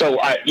 So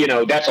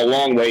that's a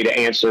long way to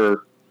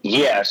answer.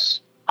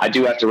 Yes, I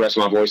do have to rest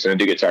my voice, and I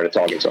do get tired of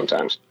talking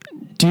sometimes.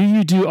 Do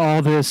you do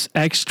all this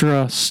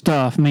extra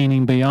stuff,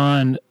 meaning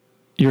beyond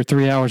your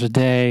 3 hours a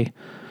day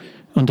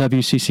on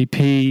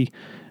WCCP,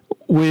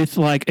 with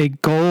like a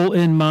goal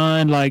in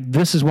mind, like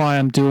this is why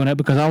I'm doing it,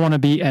 because I want to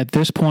be at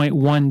this point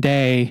one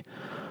day,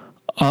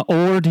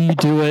 or do you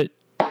do it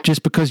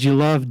just because you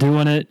love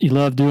doing it? You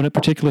love doing it,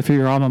 particularly for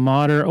your alma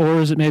mater,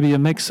 or is it maybe a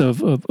mix of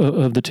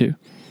the two?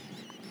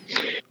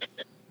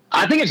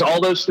 I think it's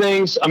all those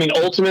things. I mean,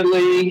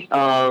 ultimately,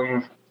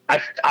 I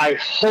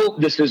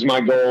hope this is my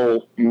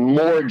goal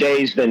more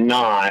days than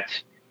not,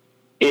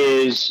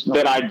 is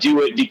that I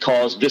do it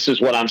because this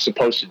is what I'm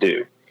supposed to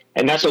do.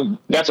 And that's a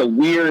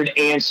weird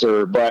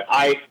answer, but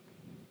I'm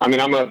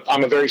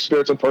a very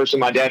spiritual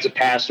person. My dad's a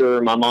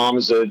pastor. My mom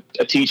is a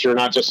teacher,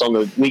 not just on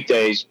the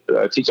weekdays,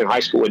 teaching high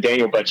school with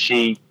Daniel, but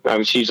she's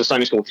a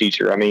Sunday school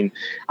teacher. I mean,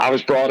 I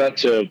was brought up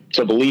to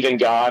believe in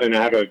God, and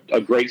I have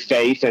a great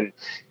faith. And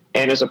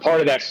as a part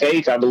of that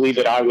faith, I believe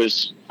that I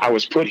was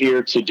put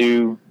here to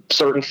do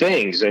certain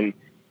things. And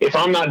if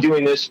I'm not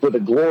doing this for the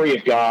glory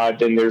of God,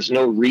 then there's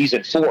no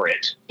reason for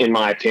it, in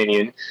my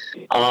opinion.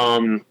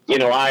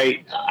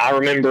 I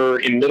remember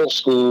in middle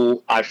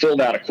school, I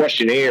filled out a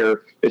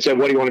questionnaire that said,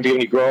 what do you want to be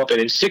when you grow up? And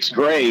in 6th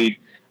grade,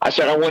 I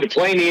said, I wanted to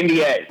play in the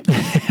NBA.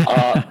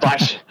 By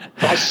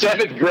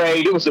 7th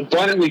grade, it was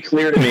abundantly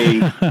clear to me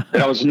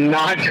that I was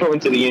not going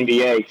to the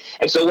NBA.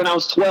 And so when I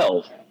was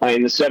 12,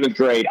 in the 7th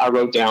grade, I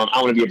wrote down,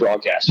 I want to be a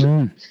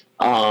broadcaster.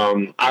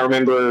 I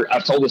remember,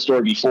 I've told this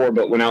story before,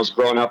 but when I was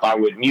growing up, I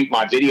would mute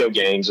my video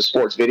games, the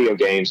sports video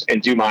games,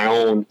 and do my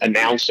own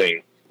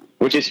announcing,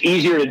 which is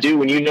easier to do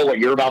when you know what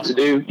you're about to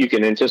do. You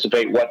can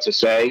anticipate what to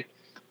say.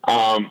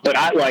 But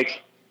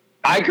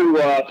I grew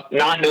up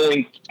not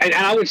knowing, and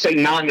I would say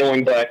not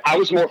knowing, but I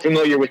was more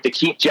familiar with the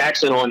Keith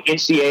Jackson on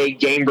NCAA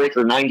Game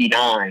Breaker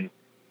 99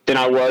 than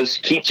I was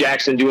Keith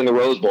Jackson doing the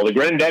Rose Bowl, the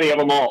granddaddy of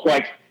them all.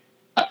 Like,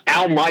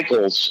 Al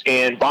Michaels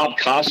and Bob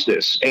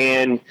Costas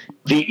and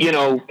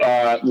lately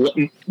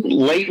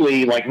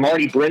like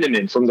Marty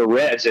Brenneman from the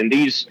Reds, and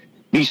these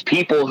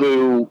people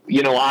who,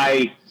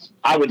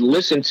 I would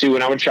listen to,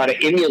 and I would try to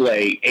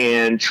emulate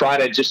and try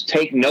to just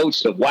take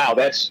notes of, wow,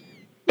 that's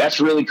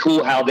really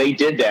cool how they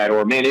did that.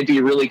 Or, man, it'd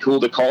be really cool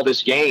to call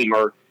this game.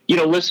 Or,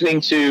 listening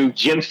to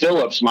Jim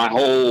Phillips my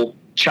whole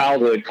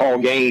childhood call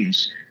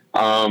games,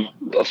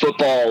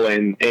 football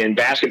and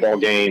basketball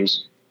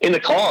games in the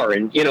car.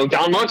 And,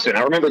 Don Munson,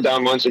 I remember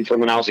Don Munson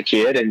from when I was a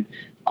kid, and,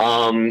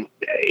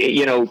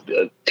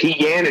 Pete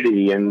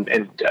Yannity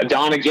and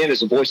Don again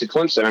is the voice of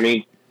Clemson. I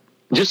mean,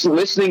 just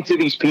listening to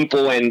these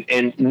people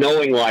and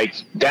knowing like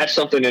that's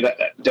something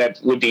that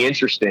would be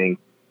interesting.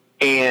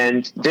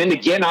 And then to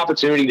get an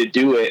opportunity to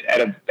do it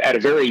at a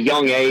very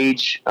young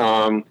age.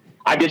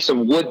 I did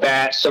some wood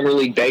bat summer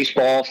league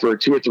baseball for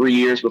 2 or 3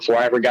 years before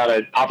I ever got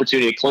an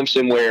opportunity at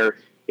Clemson, where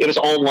it was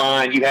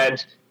online. You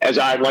had, as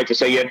I'd like to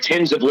say, you had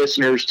tens of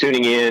listeners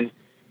tuning in,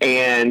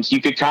 and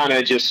you could kind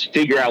of just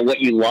figure out what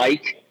you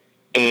like.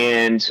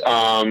 And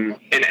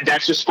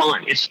that's just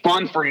fun. It's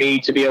fun for me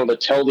to be able to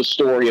tell the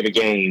story of a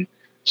game.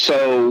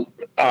 So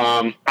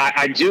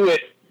I do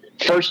it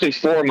first and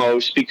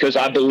foremost because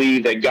I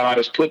believe that God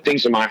has put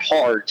things in my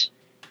heart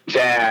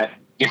that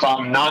if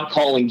I'm not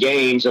calling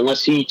games,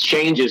 unless he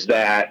changes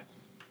that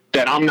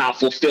I'm not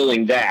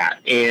fulfilling that.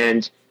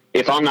 And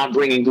if I'm not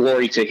bringing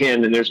glory to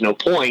him, then there's no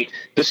point.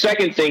 The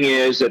second thing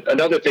is that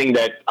another thing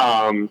that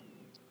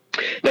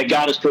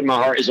God has put in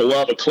my heart is a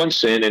love of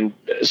Clemson. And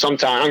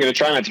sometimes, I'm going to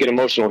try not to get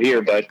emotional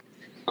here, but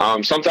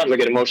sometimes I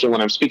get emotional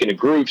when I'm speaking to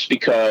groups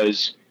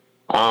because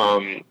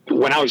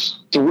When I was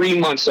 3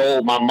 months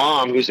old, my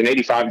mom, who's an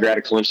 85 grad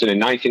at Clemson in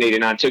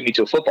 1989, took me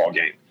to a football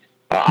game.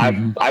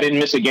 I didn't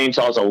miss a game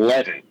until I was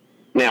 11.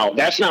 Now,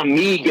 that's not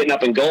me getting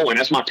up and going.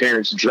 That's my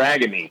parents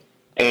dragging me.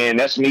 And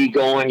that's me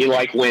going,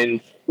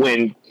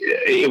 when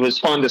it was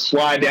fun to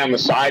slide down the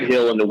side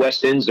hill in the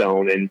west end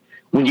zone, and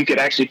when you could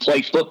actually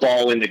play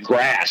football in the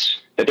grass,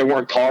 that there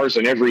weren't cars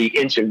in every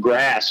inch of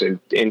grass in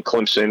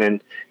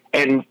Clemson,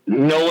 and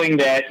knowing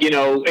that,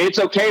 it's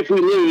okay if we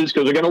lose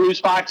because we're going to lose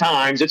 5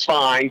 times. It's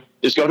fine.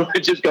 Just go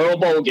to a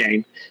bowl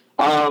game.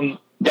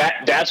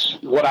 That's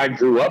what I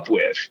grew up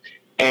with.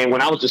 And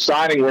when I was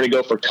deciding where to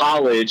go for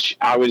college,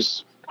 I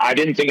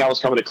didn't think I was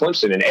coming to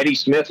Clemson. And Eddie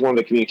Smith, one of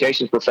the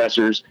communications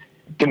professors,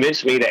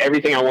 convinced me that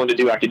everything I wanted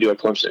to do, I could do at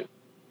Clemson.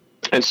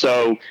 And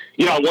so,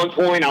 at one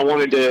point I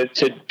wanted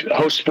to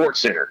host Sports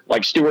Center,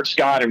 like Stuart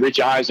Scott and Rich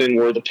Eisen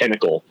were the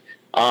pinnacle.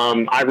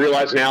 I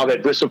realize now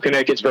that Bristol,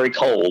 Connecticut's very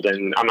cold,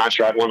 and I'm not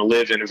sure I'd want to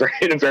live in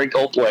a very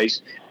cold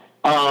place.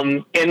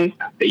 And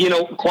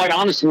quite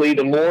honestly,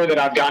 the more that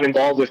I've gotten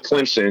involved with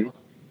Clemson,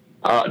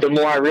 the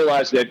more I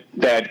realize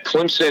that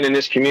Clemson and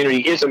this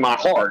community is in my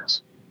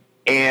heart,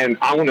 and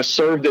I want to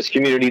serve this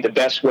community the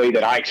best way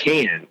that I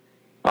can.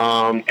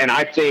 And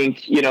I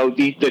think,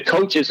 the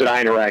coaches that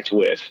I interact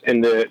with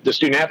and the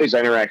student athletes I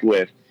interact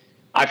with,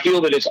 I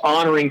feel that it's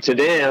honoring to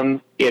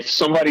them if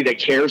somebody that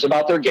cares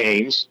about their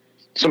games,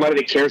 somebody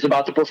that cares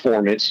about the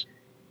performance,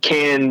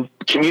 can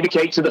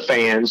communicate to the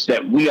fans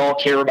that we all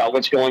care about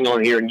what's going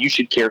on here and you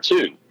should care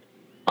too.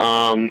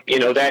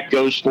 That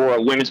goes for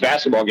a women's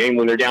basketball game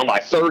when they're down by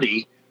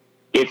 30.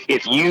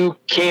 If you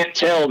can't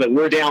tell that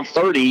we're down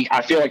 30,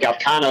 I feel like I've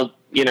kind of,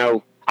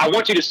 I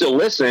want you to still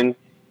listen,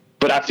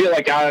 but I feel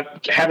like I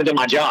haven't done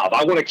my job.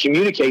 I want to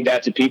communicate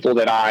that to people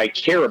that I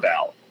care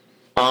about.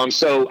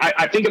 So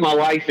I think of my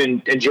life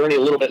and journey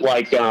a little bit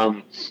like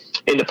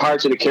in the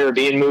Pirates of the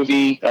Caribbean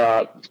movie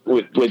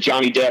with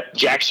Johnny Depp,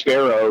 Jack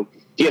Sparrow.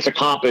 He has a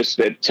compass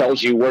that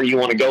tells you where you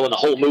want to go in the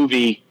whole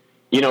movie.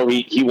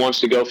 He wants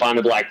to go find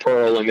the Black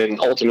Pearl, and then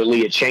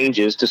ultimately it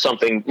changes to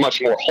something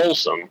much more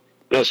wholesome.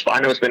 I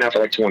know it's been out for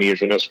like 20 years,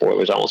 but no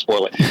spoilers. I won't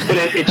spoil it. But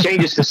it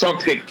changes to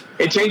something.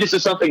 It changes to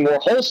something more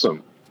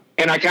wholesome.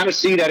 And I kind of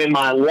see that in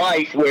my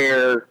life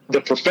where the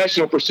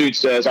professional pursuit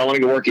says, I want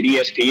to go work at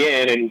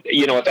ESPN, and,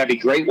 if that'd be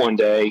great one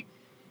day,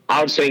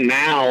 I would say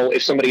now,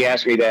 if somebody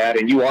asked me that,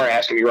 and you are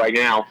asking me right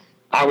now,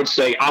 I would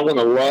say I want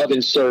to love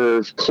and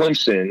serve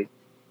Clemson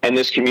and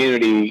this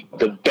community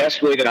the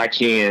best way that I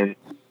can,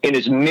 in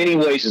as many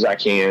ways as I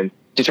can,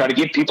 to try to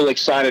get people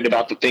excited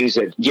about the things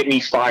that get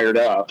me fired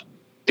up,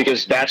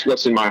 because that's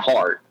what's in my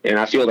heart. And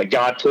I feel that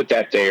God put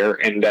that there,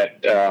 and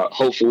that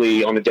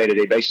hopefully on a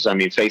day-to-day basis I'm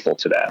being faithful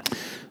to that.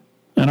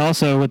 And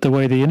also with the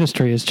way the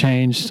industry has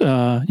changed,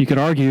 you could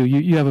argue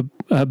you have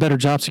a better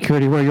job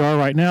security where you are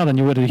right now than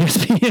you would at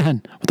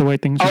ESPN with the way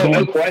things are going. Oh,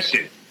 no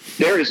question.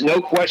 There is no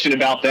question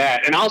about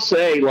that. And I'll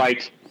say,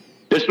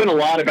 there's been a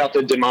lot about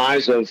the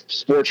demise of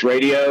sports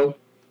radio,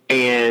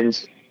 and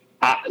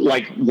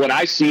what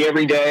I see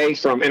every day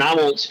and I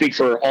won't speak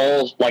for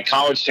all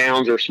college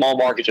towns or small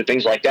markets or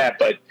things like that,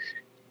 but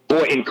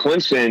boy, in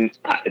Clemson,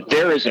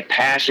 there is a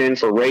passion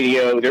for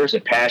radio. There's a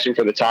passion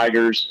for the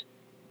Tigers.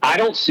 I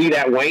don't see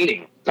that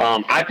waning.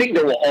 I think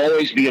there will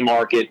always be a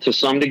market to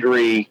some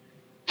degree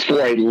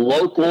for a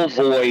local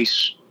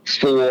voice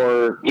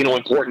for,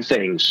 important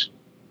things.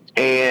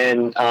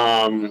 And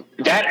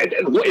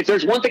if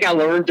there's one thing I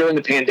learned during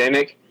the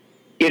pandemic,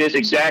 it is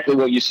exactly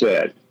what you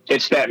said.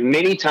 It's that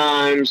many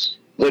times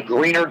the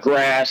greener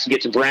grass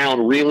gets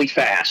brown really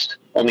fast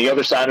on the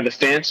other side of the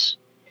fence.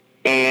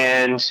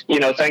 And,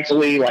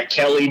 thankfully,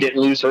 Kelly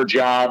didn't lose her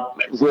job.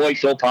 Roy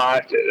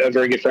Philpott, a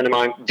very good friend of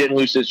mine, didn't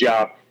lose his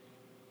job.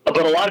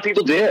 But a lot of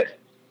people did.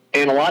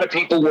 And a lot of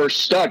people were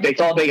stuck. They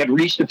thought they had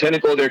reached the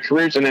pinnacle of their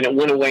careers, and then it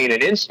went away in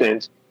an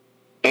instant.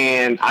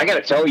 And I got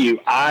to tell you,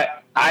 I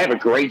have a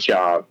great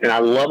job, and I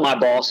love my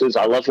bosses.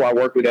 I love who I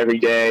work with every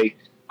day.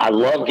 I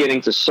love getting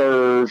to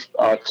serve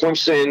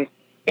Clemson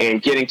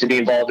and getting to be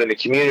involved in the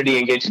community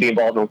and getting to be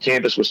involved on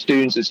campus with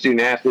students and student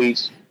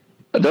athletes.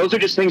 Those are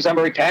just things I'm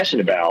very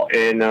passionate about.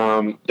 And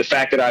the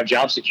fact that I have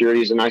job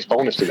security is a nice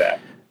bonus to that.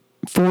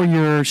 For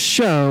your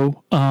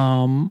show,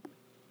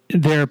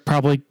 there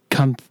probably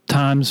come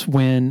times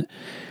when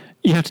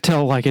you have to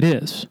tell it like it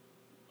is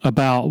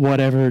about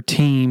whatever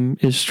team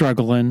is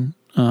struggling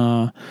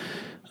at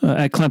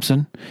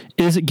Clemson.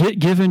 Is it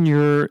given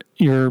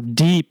your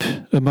deep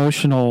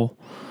emotional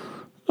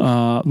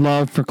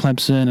love for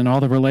Clemson and all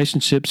the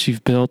relationships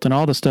you've built and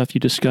all the stuff you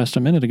discussed a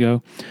minute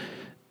ago,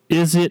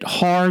 is it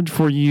hard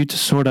for you to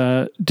sort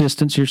of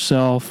distance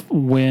yourself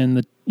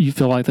when you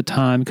feel like the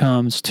time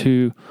comes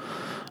to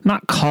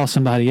not call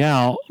somebody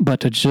out, but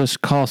to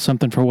just call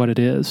something for what it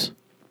is?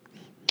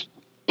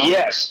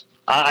 Yes,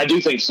 I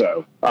do think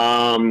so.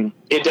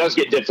 It does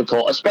get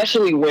difficult,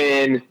 especially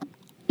when,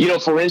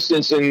 for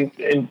instance,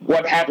 in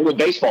what happened with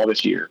baseball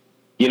this year.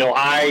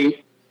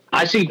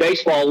 I see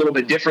baseball a little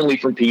bit differently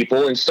from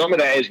people, and some of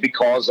that is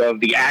because of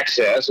the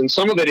access, and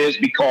some of it is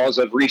because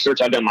of research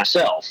I've done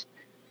myself.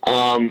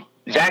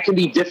 That can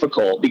be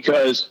difficult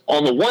because,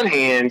 on the one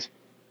hand,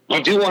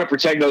 you do want to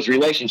protect those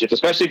relationships,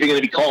 especially if you're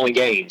going to be calling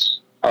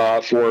games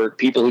for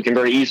people who can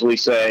very easily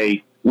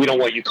say, we don't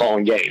want you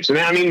calling games. And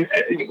I mean,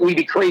 we'd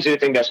be crazy to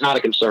think that's not a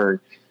concern.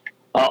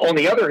 On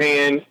the other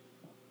hand,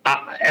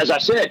 as I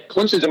said,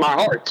 Clemson's in my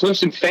heart.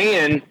 Clemson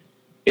fan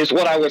is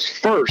what I was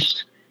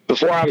first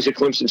before I was a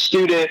Clemson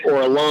student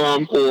or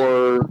alum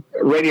or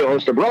radio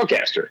host or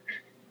broadcaster.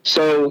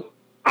 So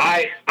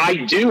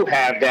I do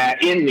have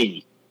that in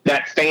me,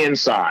 that fan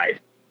side.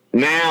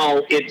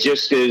 Now it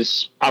just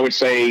is, I would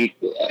say,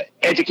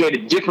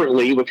 educated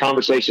differently with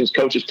conversations,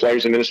 coaches,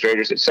 players,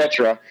 administrators,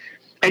 etc.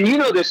 And you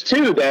know this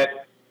too,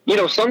 that, you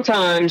know,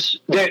 sometimes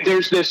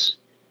there's this,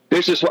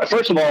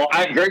 first of all,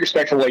 I'm very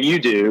respectful for what you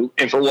do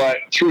and for what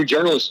true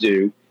journalists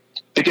do,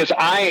 because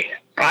I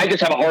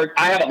just have a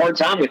hard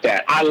time with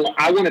that.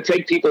 I want to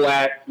take people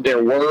at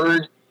their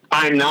word.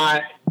 I'm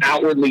not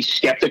outwardly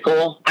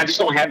skeptical. I just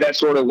don't have that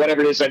sort of,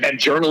 whatever it is, that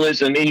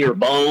journalism in your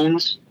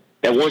bones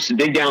that wants to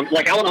dig down.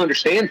 Like, I want to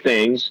understand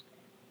things,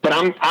 but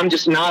I'm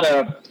just not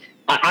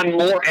I'm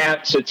more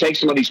apt to take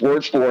somebody's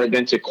words for it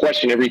than to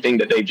question everything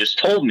that they just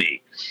told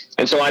me.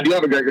 And so I do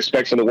have a great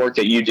respect for the work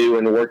that you do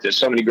and the work that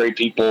so many great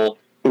people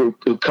who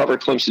cover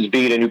Clemson's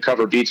beat and who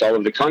cover beats all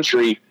over the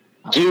country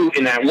do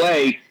in that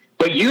way.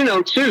 But you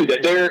know, too,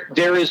 that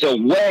there is a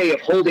way of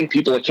holding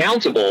people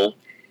accountable,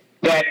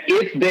 that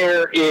if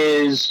there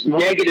is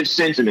negative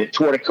sentiment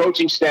toward a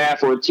coaching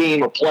staff or a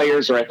team or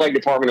players or athletic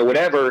department or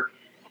whatever,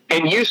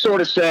 and you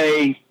sort of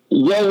say,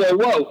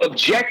 whoa,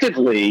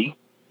 objectively,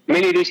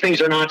 many of these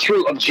things are not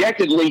true.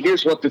 Objectively,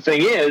 here's what the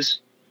thing is,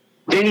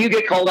 then you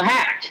get called a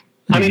hack.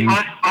 Mm-hmm. I mean,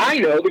 I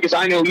know, because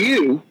I know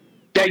you,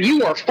 that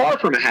you are far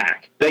from a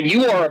hack, that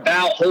you are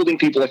about holding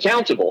people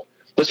accountable.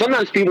 But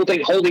sometimes people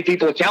think holding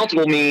people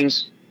accountable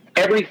means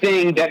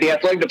everything that the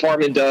athletic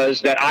department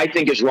does that I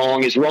think is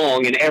wrong,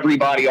 and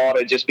everybody ought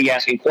to just be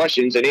asking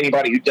questions, and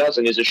anybody who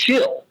doesn't is a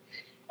shill.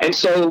 And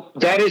so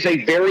that is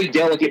a very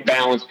delicate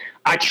balance.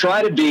 I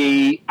try to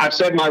be, I've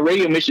said my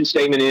radio mission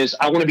statement is,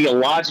 I want to be a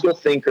logical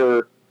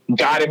thinker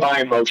guided by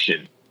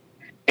emotion.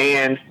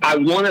 And I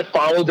want to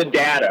follow the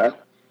data.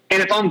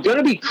 And if I'm going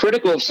to be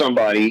critical of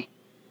somebody,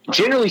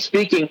 generally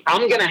speaking,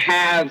 I'm going to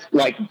have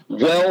like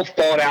well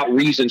thought out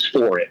reasons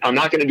for it. I'm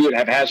not going to do it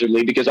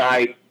haphazardly, because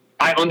I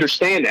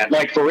understand that.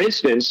 Like, for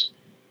instance,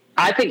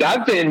 I think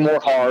I've been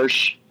more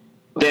harsh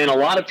than a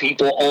lot of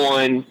people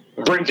on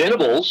Brent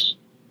Venables,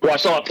 who I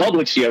saw at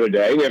Publix the other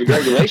day. We have a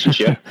great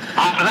relationship.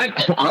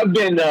 I've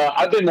been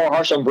more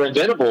harsh on Brent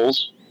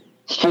Venables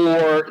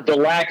for the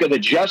lack of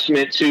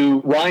adjustment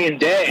to Ryan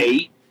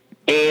Day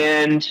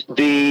and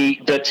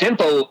the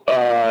tempo,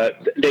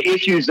 the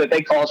issues that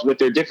they caused with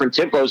their different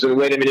tempos and the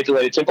way they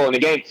manipulated tempo in the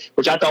game,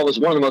 which I thought was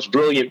one of the most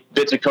brilliant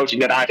bits of coaching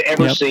that I've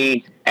ever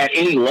seen at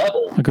any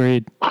level.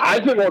 Agreed.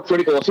 I've been more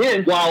critical of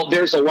him, while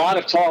there's a lot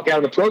of talk out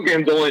of the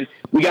program going,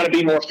 we got to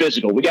be more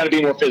physical. We got to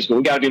be more physical.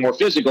 We got to be more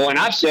physical. And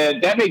I've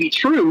said that may be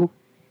true,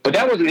 but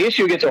that wasn't the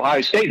issue against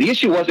Ohio State. The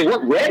issue was they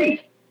weren't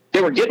ready.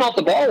 They were getting off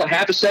the ball a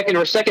half a second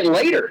or a second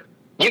later.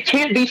 You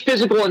can't be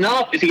physical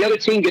enough if the other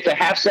team gets a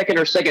half second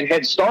or second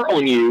head start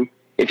on you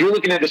if you're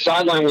looking at the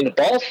sideline when the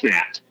ball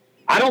snapped.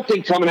 I don't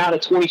think coming out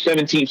of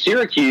 2017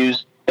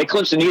 Syracuse that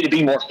Clemson needed to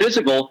be more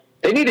physical.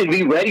 They needed to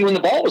be ready when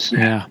the ball was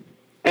snapped. Yeah.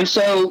 And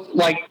so,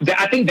 like,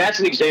 I think that's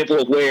an example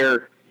of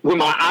where, when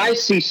my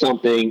eyes see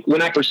something,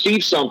 when I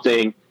perceive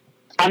something,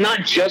 I'm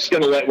not just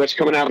going to let what's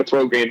coming out of the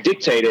program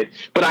dictate it,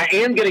 but I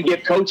am going to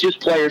give coaches,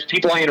 players,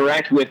 people I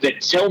interact with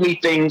that tell me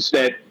things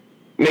that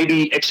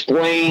maybe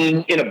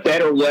explain in a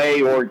better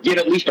way or give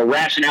at least a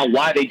rationale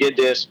why they did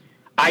this.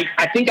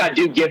 I think I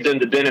do give them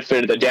the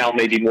benefit of the doubt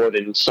maybe more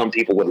than some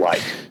people would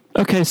like.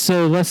 Okay,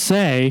 so let's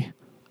say,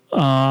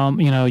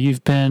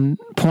 you've been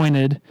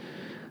pointed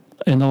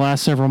in the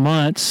last several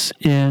months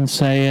in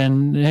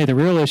saying, hey, the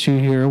real issue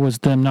here was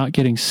them not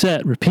getting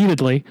set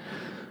repeatedly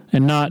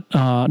and not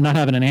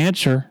having an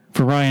answer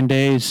for Ryan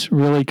Day's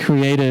really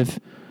creative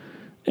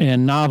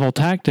and novel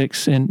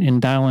tactics in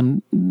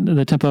dialing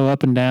the tempo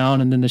up and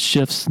down and then the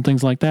shifts and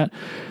things like that.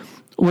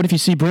 What if you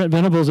see Brent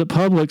Venables at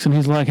Publix and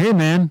he's like, hey,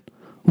 man,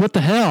 what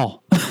the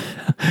hell?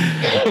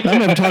 I'm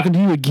never talking to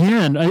you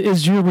again.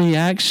 Is your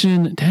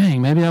reaction,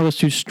 dang, maybe I was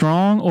too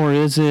strong? Or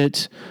is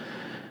it,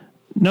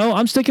 no,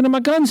 I'm sticking to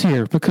my guns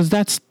here because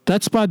that's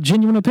my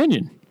genuine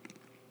opinion?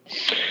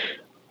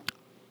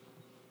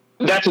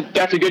 That's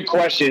a good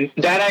question.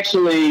 That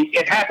actually,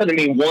 it happened to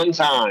me one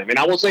time, and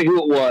I won't say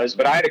who it was,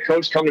 but I had a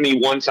coach come to me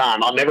one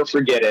time. I'll never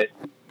forget it.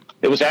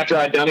 It was after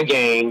I'd done a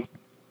game,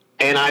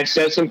 and I'd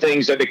said some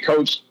things that the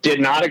coach did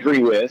not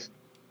agree with.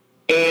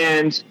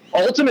 And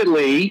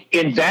ultimately,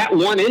 in that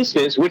one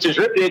instance,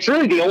 it's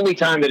really the only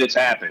time that it's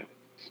happened.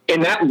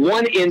 In that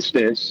one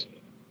instance,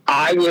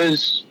 I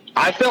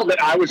felt that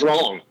I was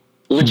wrong,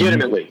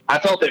 legitimately. I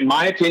felt that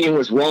my opinion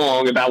was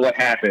wrong about what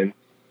happened,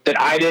 that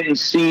I didn't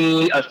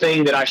see a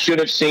thing that I should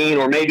have seen,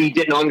 or maybe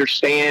didn't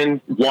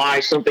understand why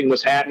something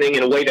was happening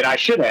in a way that I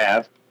should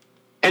have.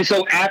 And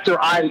so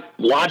after I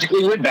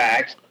logically went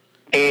back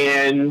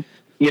and,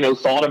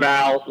 thought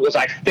about, was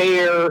I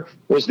fair?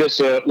 Was this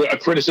a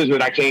criticism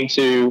that I came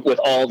to with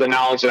all the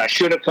knowledge that I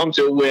should have come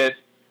to it with?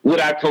 would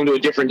I have come to a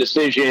different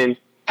decision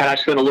had I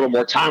spent a little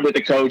more time with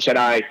the coach? Had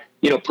I,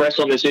 pressed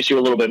on this issue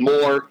a little bit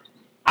more?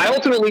 I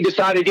ultimately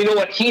decided, you know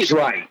what, he's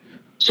right.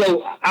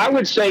 So I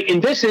would say in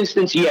this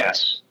instance,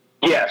 yes.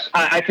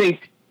 I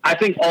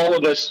think all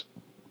of us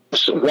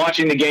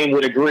watching the game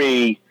would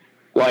agree.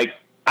 Like,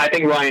 I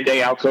think Ryan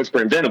Day outcoached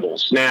Brent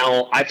Venables.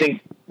 Now, I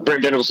think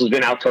Brent Venables has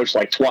been outcoached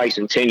like twice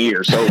in 10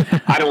 years. So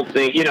I don't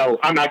think,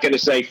 I'm not going to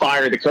say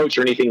fire the coach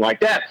or anything like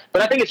that.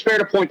 But I think it's fair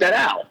to point that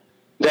out.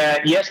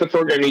 That, yes, the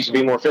program needs to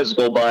be more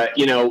physical, but,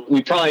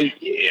 we probably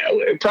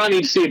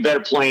need to see a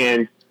better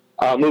plan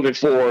moving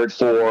forward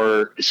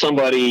for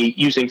somebody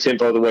using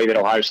tempo the way that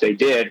Ohio State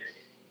did.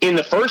 In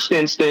the first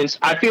instance,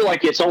 I feel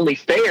like it's only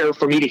fair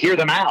for me to hear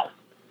them out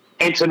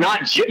and to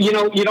not, you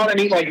know what I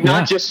mean? Like,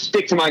 not just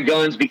stick to my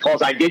guns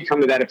because I did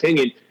come to that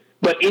opinion.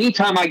 But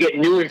anytime I get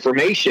new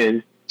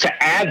information,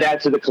 to add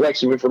that to the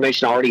collection of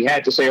information I already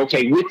had, to say,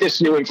 okay, with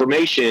this new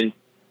information,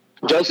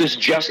 does this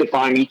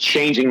justify me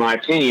changing my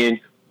opinion?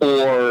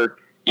 Or,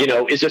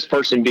 is this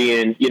person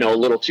being, a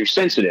little too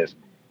sensitive?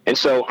 And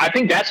so I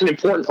think that's an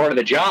important part of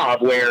the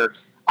job, where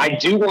I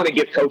do want to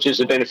give coaches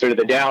the benefit of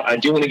the doubt. I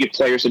do want to give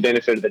players the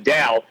benefit of the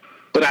doubt,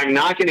 but I'm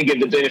not going to give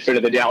the benefit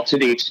of the doubt to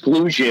the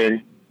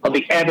exclusion of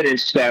the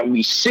evidence that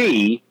we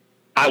see.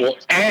 I will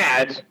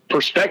add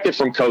perspective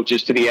from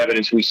coaches to the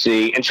evidence we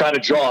see and try to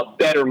draw a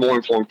better, more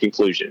informed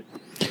conclusion.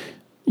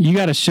 You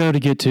got a show to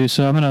get to,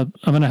 so I'm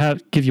gonna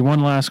give you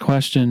one last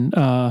question.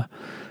 The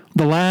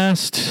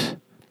last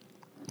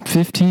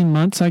 15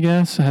 months, I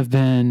guess, have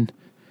been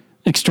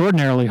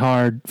extraordinarily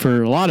hard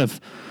for a lot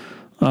of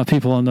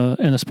people in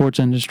the sports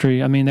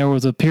industry. I mean, there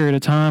was a period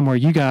of time where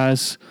you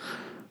guys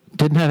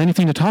didn't have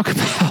anything to talk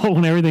about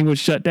when everything was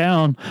shut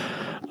down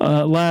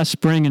last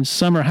spring and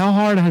summer. How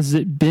hard has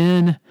it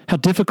been? How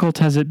difficult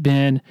has it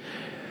been?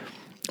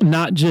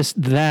 Not just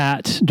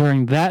that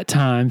during that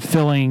time,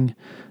 filling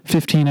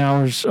 15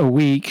 hours a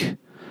week,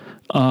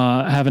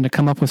 having to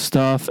come up with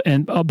stuff,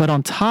 but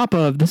on top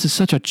of this is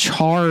such a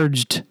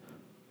charged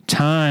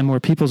time where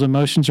people's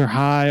emotions are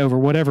high over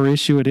whatever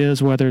issue it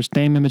is, whether it's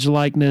name, image,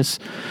 likeness,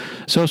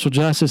 social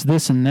justice,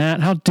 this and that.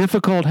 How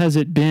difficult has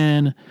it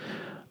been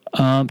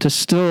to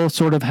still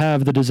sort of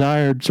have the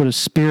desired sort of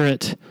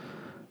spirit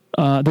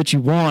that you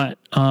want,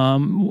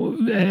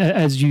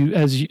 as you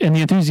and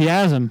the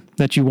enthusiasm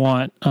that you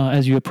want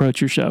as you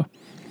approach your show?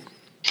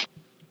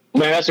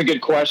 Man, that's a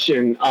good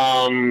question.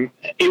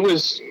 It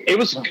was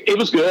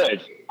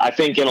good, I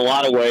think, in a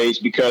lot of ways,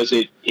 because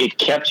it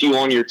kept you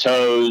on your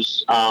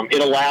toes.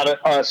 It allowed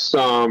us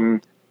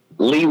some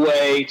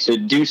leeway to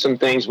do some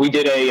things. We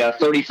did a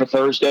 30 for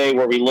Thursday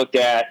where we looked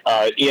at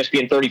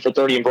ESPN 30 for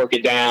 30 and broke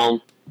it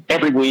down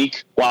every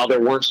week while there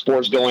weren't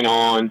sports going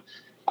on.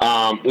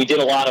 We did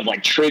a lot of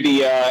like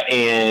trivia,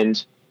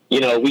 and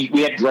we had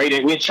we had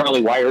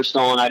Charlie Whitehurst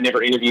on. I'd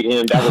never interviewed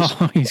him.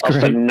 That was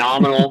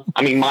phenomenal.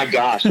 I mean, my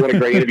gosh, what a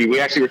great interview. We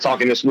actually were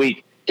talking this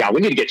week. God,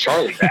 we need to get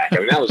Charlie back. I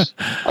mean, that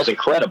was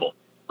incredible.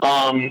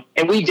 And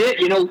we did,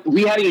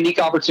 we had a unique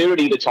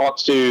opportunity to talk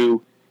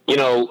to,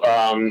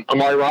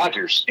 Amari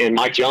Rogers and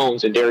Mike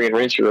Jones and Darian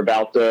Rencher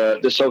about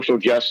the social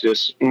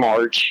justice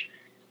march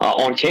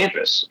on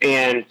campus.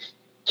 And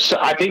so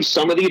I think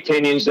some of the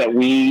opinions that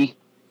we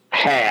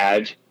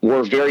had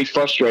were very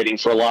frustrating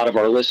for a lot of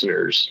our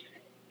listeners.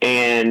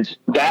 And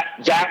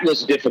that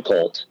was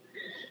difficult,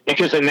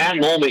 because in that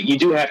moment you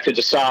do have to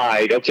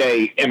decide,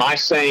 okay, am I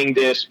saying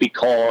this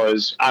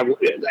because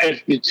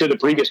to the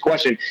previous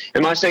question,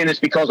 am I saying this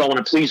because I want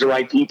to please the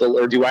right people,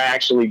 or do I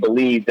actually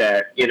believe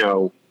that,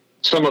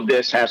 some of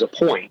this has a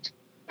point?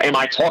 Am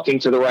I talking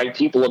to the right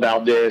people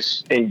about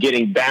this and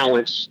getting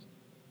balanced,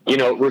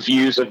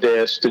 reviews of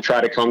this to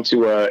try to come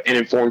to an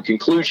informed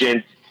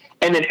conclusion?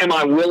 And then am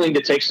I willing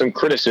to take some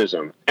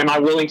criticism? Am I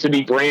willing to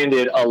be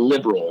branded a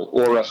liberal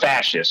or a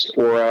fascist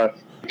or a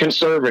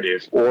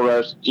conservative or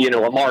a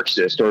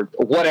Marxist or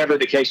whatever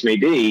the case may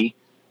be?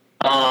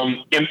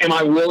 Am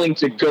I willing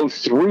to go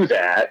through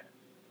that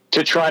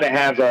to try to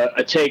have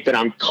a take that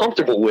I'm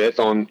comfortable with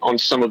on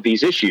some of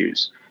these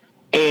issues?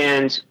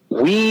 And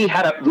we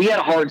had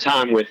a hard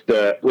time with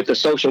the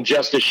social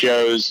justice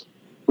shows,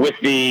 with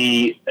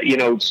the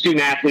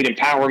student athlete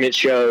empowerment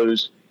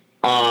shows.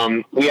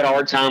 We had a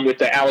hard time with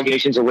the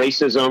allegations of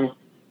racism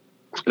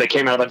that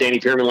came out about Danny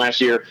Pearman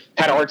last year.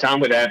 Had a hard time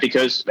with that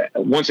because,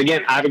 once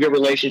again, I have a good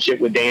relationship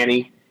with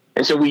Danny.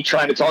 And so we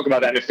tried to talk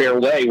about that in a fair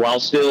way while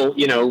still,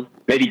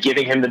 maybe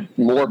giving him the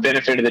more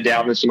benefit of the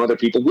doubt than some other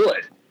people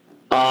would.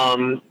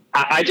 I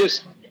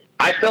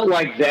felt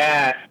like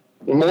that,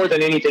 more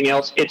than anything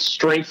else, it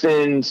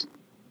strengthened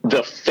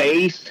the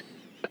faith.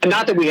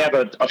 Not that we have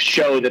a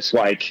show that's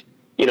like,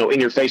 in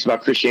your face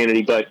about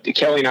Christianity, but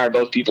Kelly and I are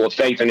both people of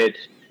faith, and it,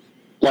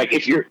 like,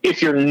 if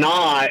you're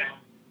not,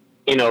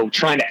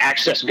 trying to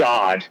access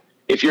God,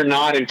 if you're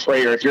not in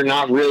prayer, if you're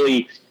not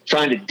really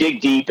trying to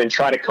dig deep and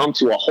try to come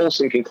to a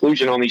wholesome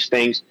conclusion on these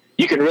things,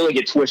 you can really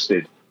get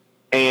twisted,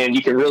 and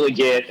you can really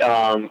get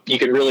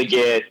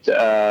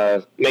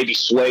maybe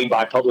swayed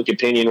by public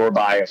opinion or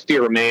by a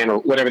fear of man or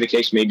whatever the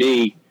case may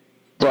be.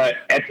 But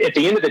at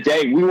the end of the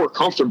day, we were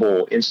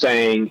comfortable in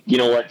saying, you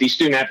know what, these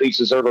student athletes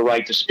deserve a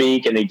right to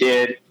speak, and they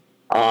did.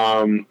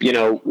 You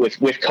know, with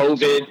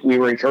COVID, we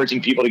were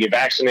encouraging people to get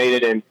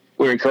vaccinated, and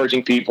we were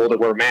encouraging people to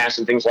wear masks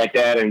and things like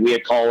that. And we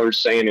had callers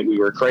saying that we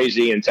were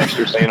crazy and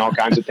texters saying all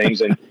kinds of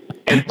things.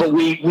 But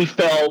we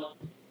felt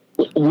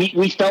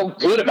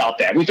good about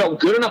that. We felt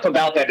good enough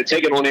about that to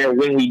take it on air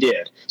when we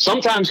did.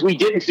 Sometimes we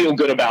didn't feel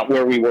good about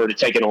where we were to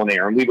take it on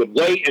air, and we would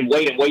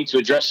wait to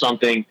address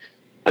something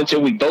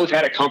until we both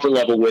had a comfort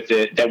level with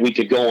it that we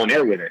could go on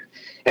air with it.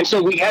 And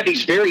so we had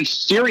these very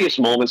serious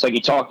moments, like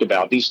you talked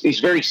about, these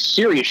very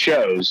serious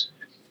shows.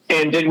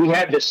 And then we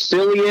had the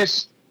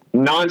silliest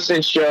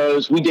nonsense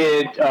shows. We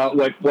did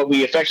what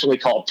we affectionately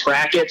call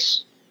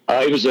brackets.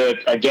 It was a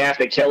gaffe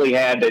that Kelly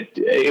had that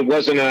it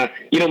wasn't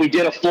we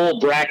did a full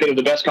bracket of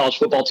the best college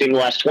football team in the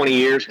last 20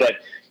 years, but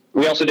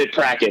we also did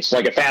brackets,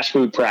 like a fast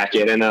food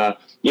bracket and a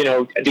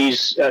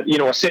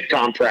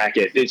sitcom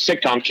bracket, it's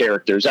sitcom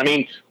characters. I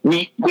mean,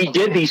 we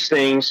did these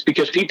things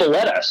because people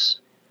let us,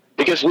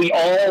 because we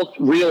all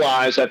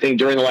realized, I think,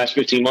 during the last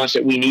 15 months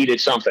that we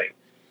needed something.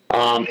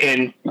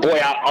 And boy,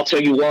 I'll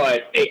tell you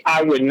what,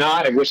 I would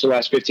not have wished the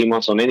last 15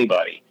 months on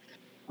anybody.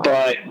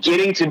 But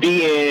getting to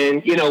be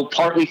in,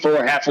 partly full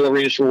or half full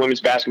arenas for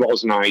women's basketball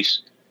is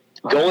nice.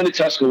 Going to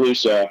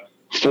Tuscaloosa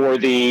for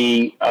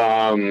the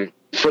NCAA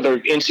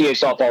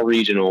softball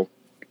regional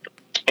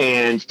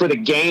and for the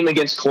game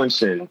against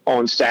Clemson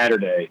on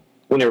Saturday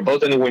when they were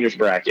both in the winner's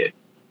bracket,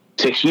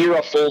 to hear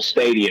a full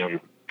stadium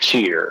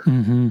cheer,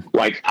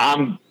 like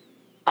I'm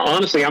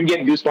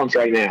getting goosebumps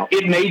right now.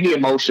 It made me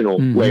emotional,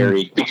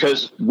 Larry,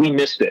 because we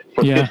missed it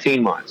for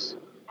 15 months.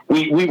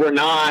 We were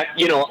not,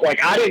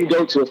 I didn't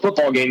go to a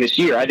football game this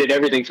year. I did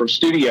everything from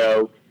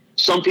studio.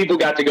 Some people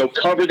got to go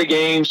cover the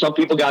game. Some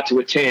people got to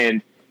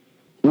attend.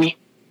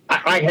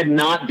 I had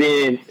not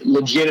been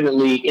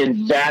legitimately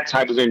in that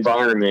type of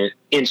environment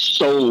in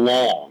so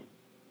long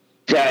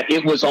that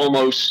it was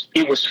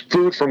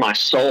food for my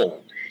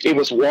soul. It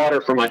was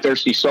water for my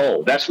thirsty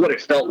soul. That's what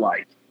it felt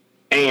like.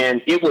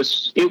 And it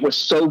was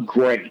so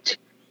great.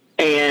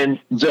 And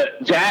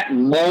that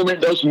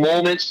moment, those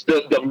moments,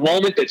 the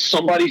moment that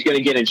somebody's going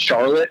to get in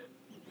Charlotte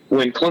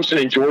when Clemson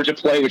and Georgia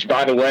play, which,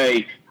 by the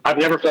way, I've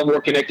never felt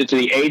more connected to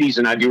the 80s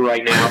than I do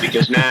right now,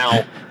 because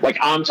now,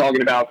 I'm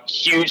talking about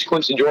huge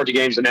Clemson-Georgia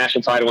games, the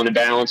national title in the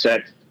balance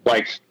that,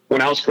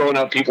 when I was growing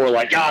up, people were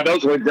like,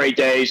 those were great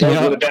days. Those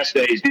were the best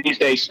days. These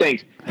days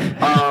stink.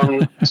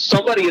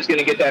 Somebody is going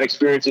to get that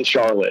experience in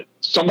Charlotte.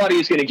 Somebody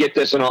is going to get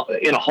this in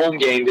a home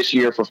game this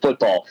year for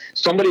football.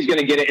 Somebody's going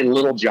to get it in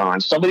Little John.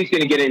 Somebody's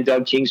going to get it in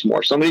Doug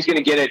Kingsmore. Somebody's going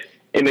to get it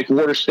in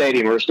McWhorter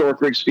Stadium or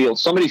Historic Riggs Field.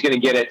 Somebody's going to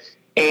get it.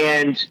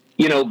 And,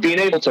 being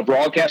able to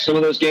broadcast some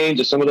of those games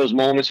and some of those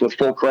moments with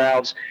full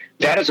crowds,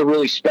 that is a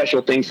really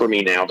special thing for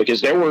me now,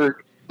 because there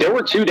were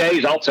 2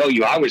 days, I'll tell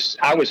you, I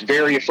was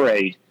very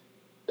afraid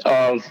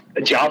of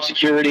job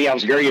security. I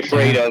was very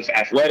afraid of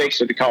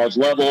athletics at the college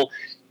level.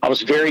 I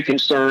was very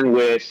concerned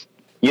with,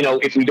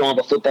 if we don't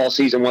have a football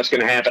season, what's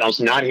going to happen. I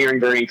was not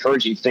hearing very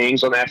encouraging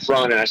things on that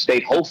front, and I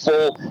stayed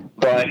hopeful,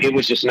 but it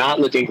was just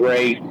not looking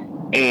great.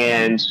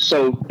 And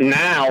so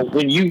now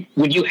when you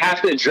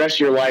have to address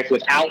your life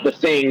without the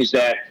things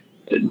that,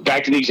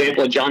 back to the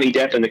example of Johnny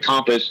Depp and the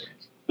compass,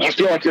 you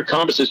feel like your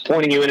compass is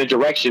pointing you in a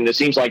direction that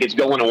seems like it's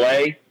going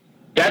away.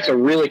 That's a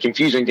really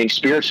confusing thing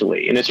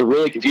spiritually, and it's a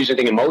really confusing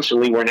thing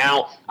emotionally, where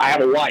now I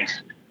have a wife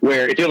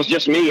where if it was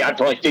just me, I'd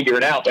probably figure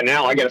it out, but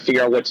now I got to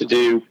figure out what to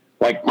do.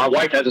 My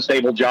wife has a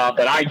stable job,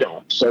 but I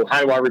don't. So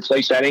how do I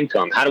replace that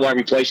income? How do I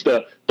replace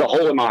the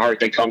hole in my heart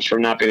that comes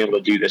from not being able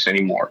to do this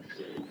anymore?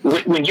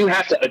 When you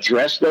have to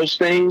address those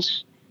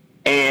things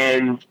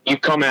and you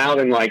come out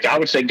and, I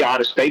would say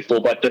God is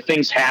faithful, but the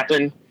things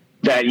happen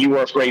that you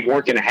were afraid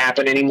weren't going to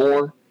happen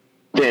anymore,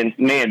 then,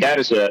 man, that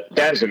is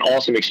an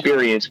awesome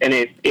experience. And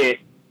it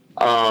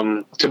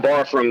to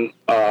borrow from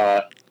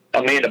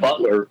Amanda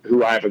Butler,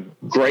 who I have a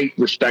great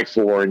respect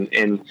for,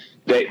 and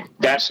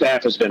that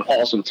staff has been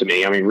awesome to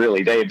me. I mean,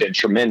 really, they have been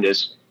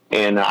tremendous,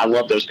 and I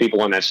love those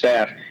people on that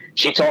staff.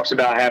 She talks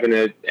about having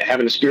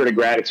a spirit of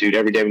gratitude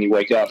every day when you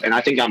wake up, and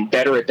I think I'm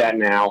better at that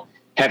now,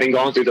 having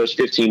gone through those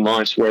 15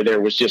 months where there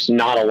was just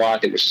not a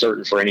lot that was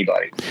certain for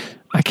anybody.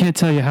 I can't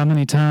tell you how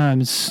many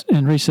times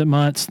in recent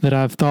months that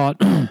I've thought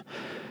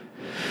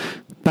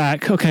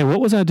back, okay,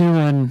 what was I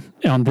doing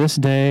on this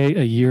day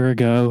a year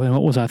ago, and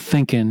what was I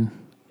thinking?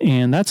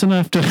 And that's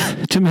enough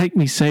to make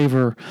me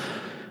savor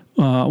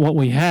what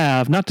we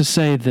have. Not to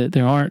say that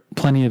there aren't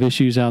plenty of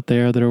issues out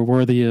there that are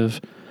worthy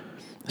of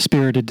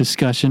spirited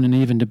discussion and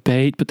even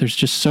debate, but there's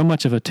just so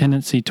much of a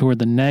tendency toward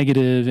the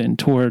negative and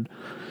toward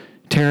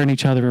tearing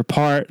each other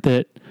apart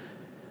that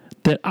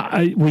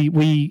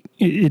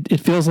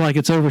it feels like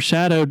it's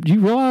overshadowed. Do you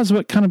realize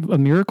what kind of a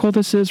miracle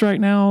this is right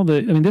now?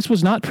 This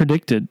was not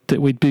predicted, that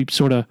we'd be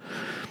sort of,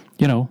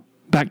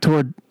 back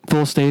toward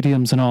full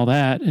stadiums and all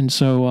that. And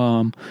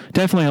so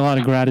definitely a lot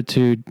of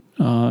gratitude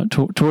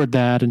toward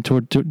that and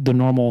toward the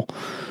normal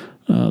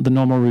the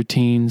normal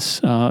routines.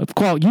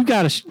 Qual, you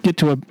got to get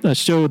to a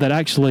show that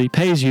actually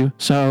pays you.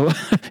 So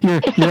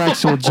your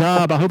actual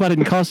job. I hope I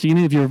didn't cost you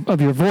any of your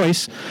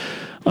voice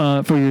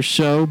for your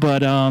show.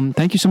 But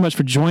thank you so much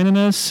for joining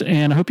us,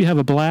 and I hope you have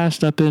a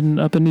blast up in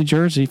New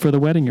Jersey for the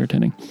wedding you're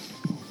attending.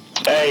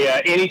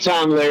 Hey,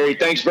 anytime, Larry.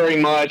 Thanks very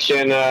much.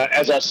 And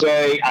as I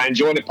say, I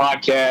enjoy the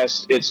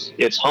podcast.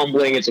 It's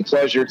humbling. It's a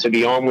pleasure to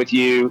be on with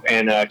you.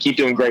 And keep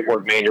doing great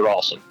work, man. You're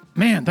awesome.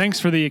 Man, thanks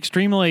for the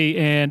extremely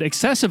and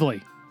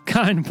excessively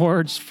kind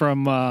words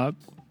from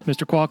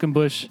Mr.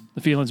 Qualkinbush.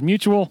 The feeling's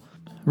mutual.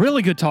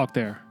 Really good talk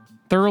there.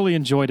 Thoroughly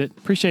enjoyed it.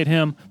 Appreciate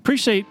him.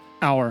 Appreciate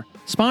our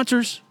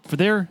sponsors for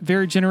their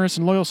very generous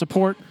and loyal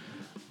support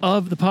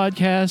of the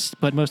podcast.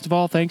 But most of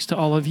all, thanks to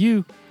all of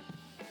you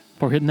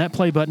for hitting that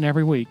play button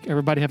every week.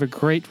 Everybody have a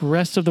great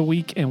rest of the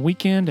week and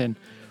weekend, and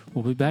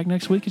we'll be back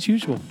next week as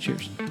usual.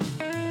 Cheers.